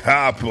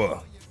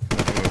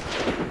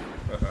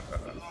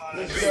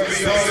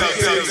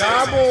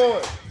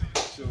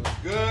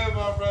 Good,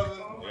 my brother.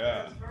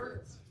 Yeah.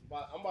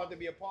 I'm about to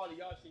be a part of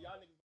y'all shit. Y'all niggas.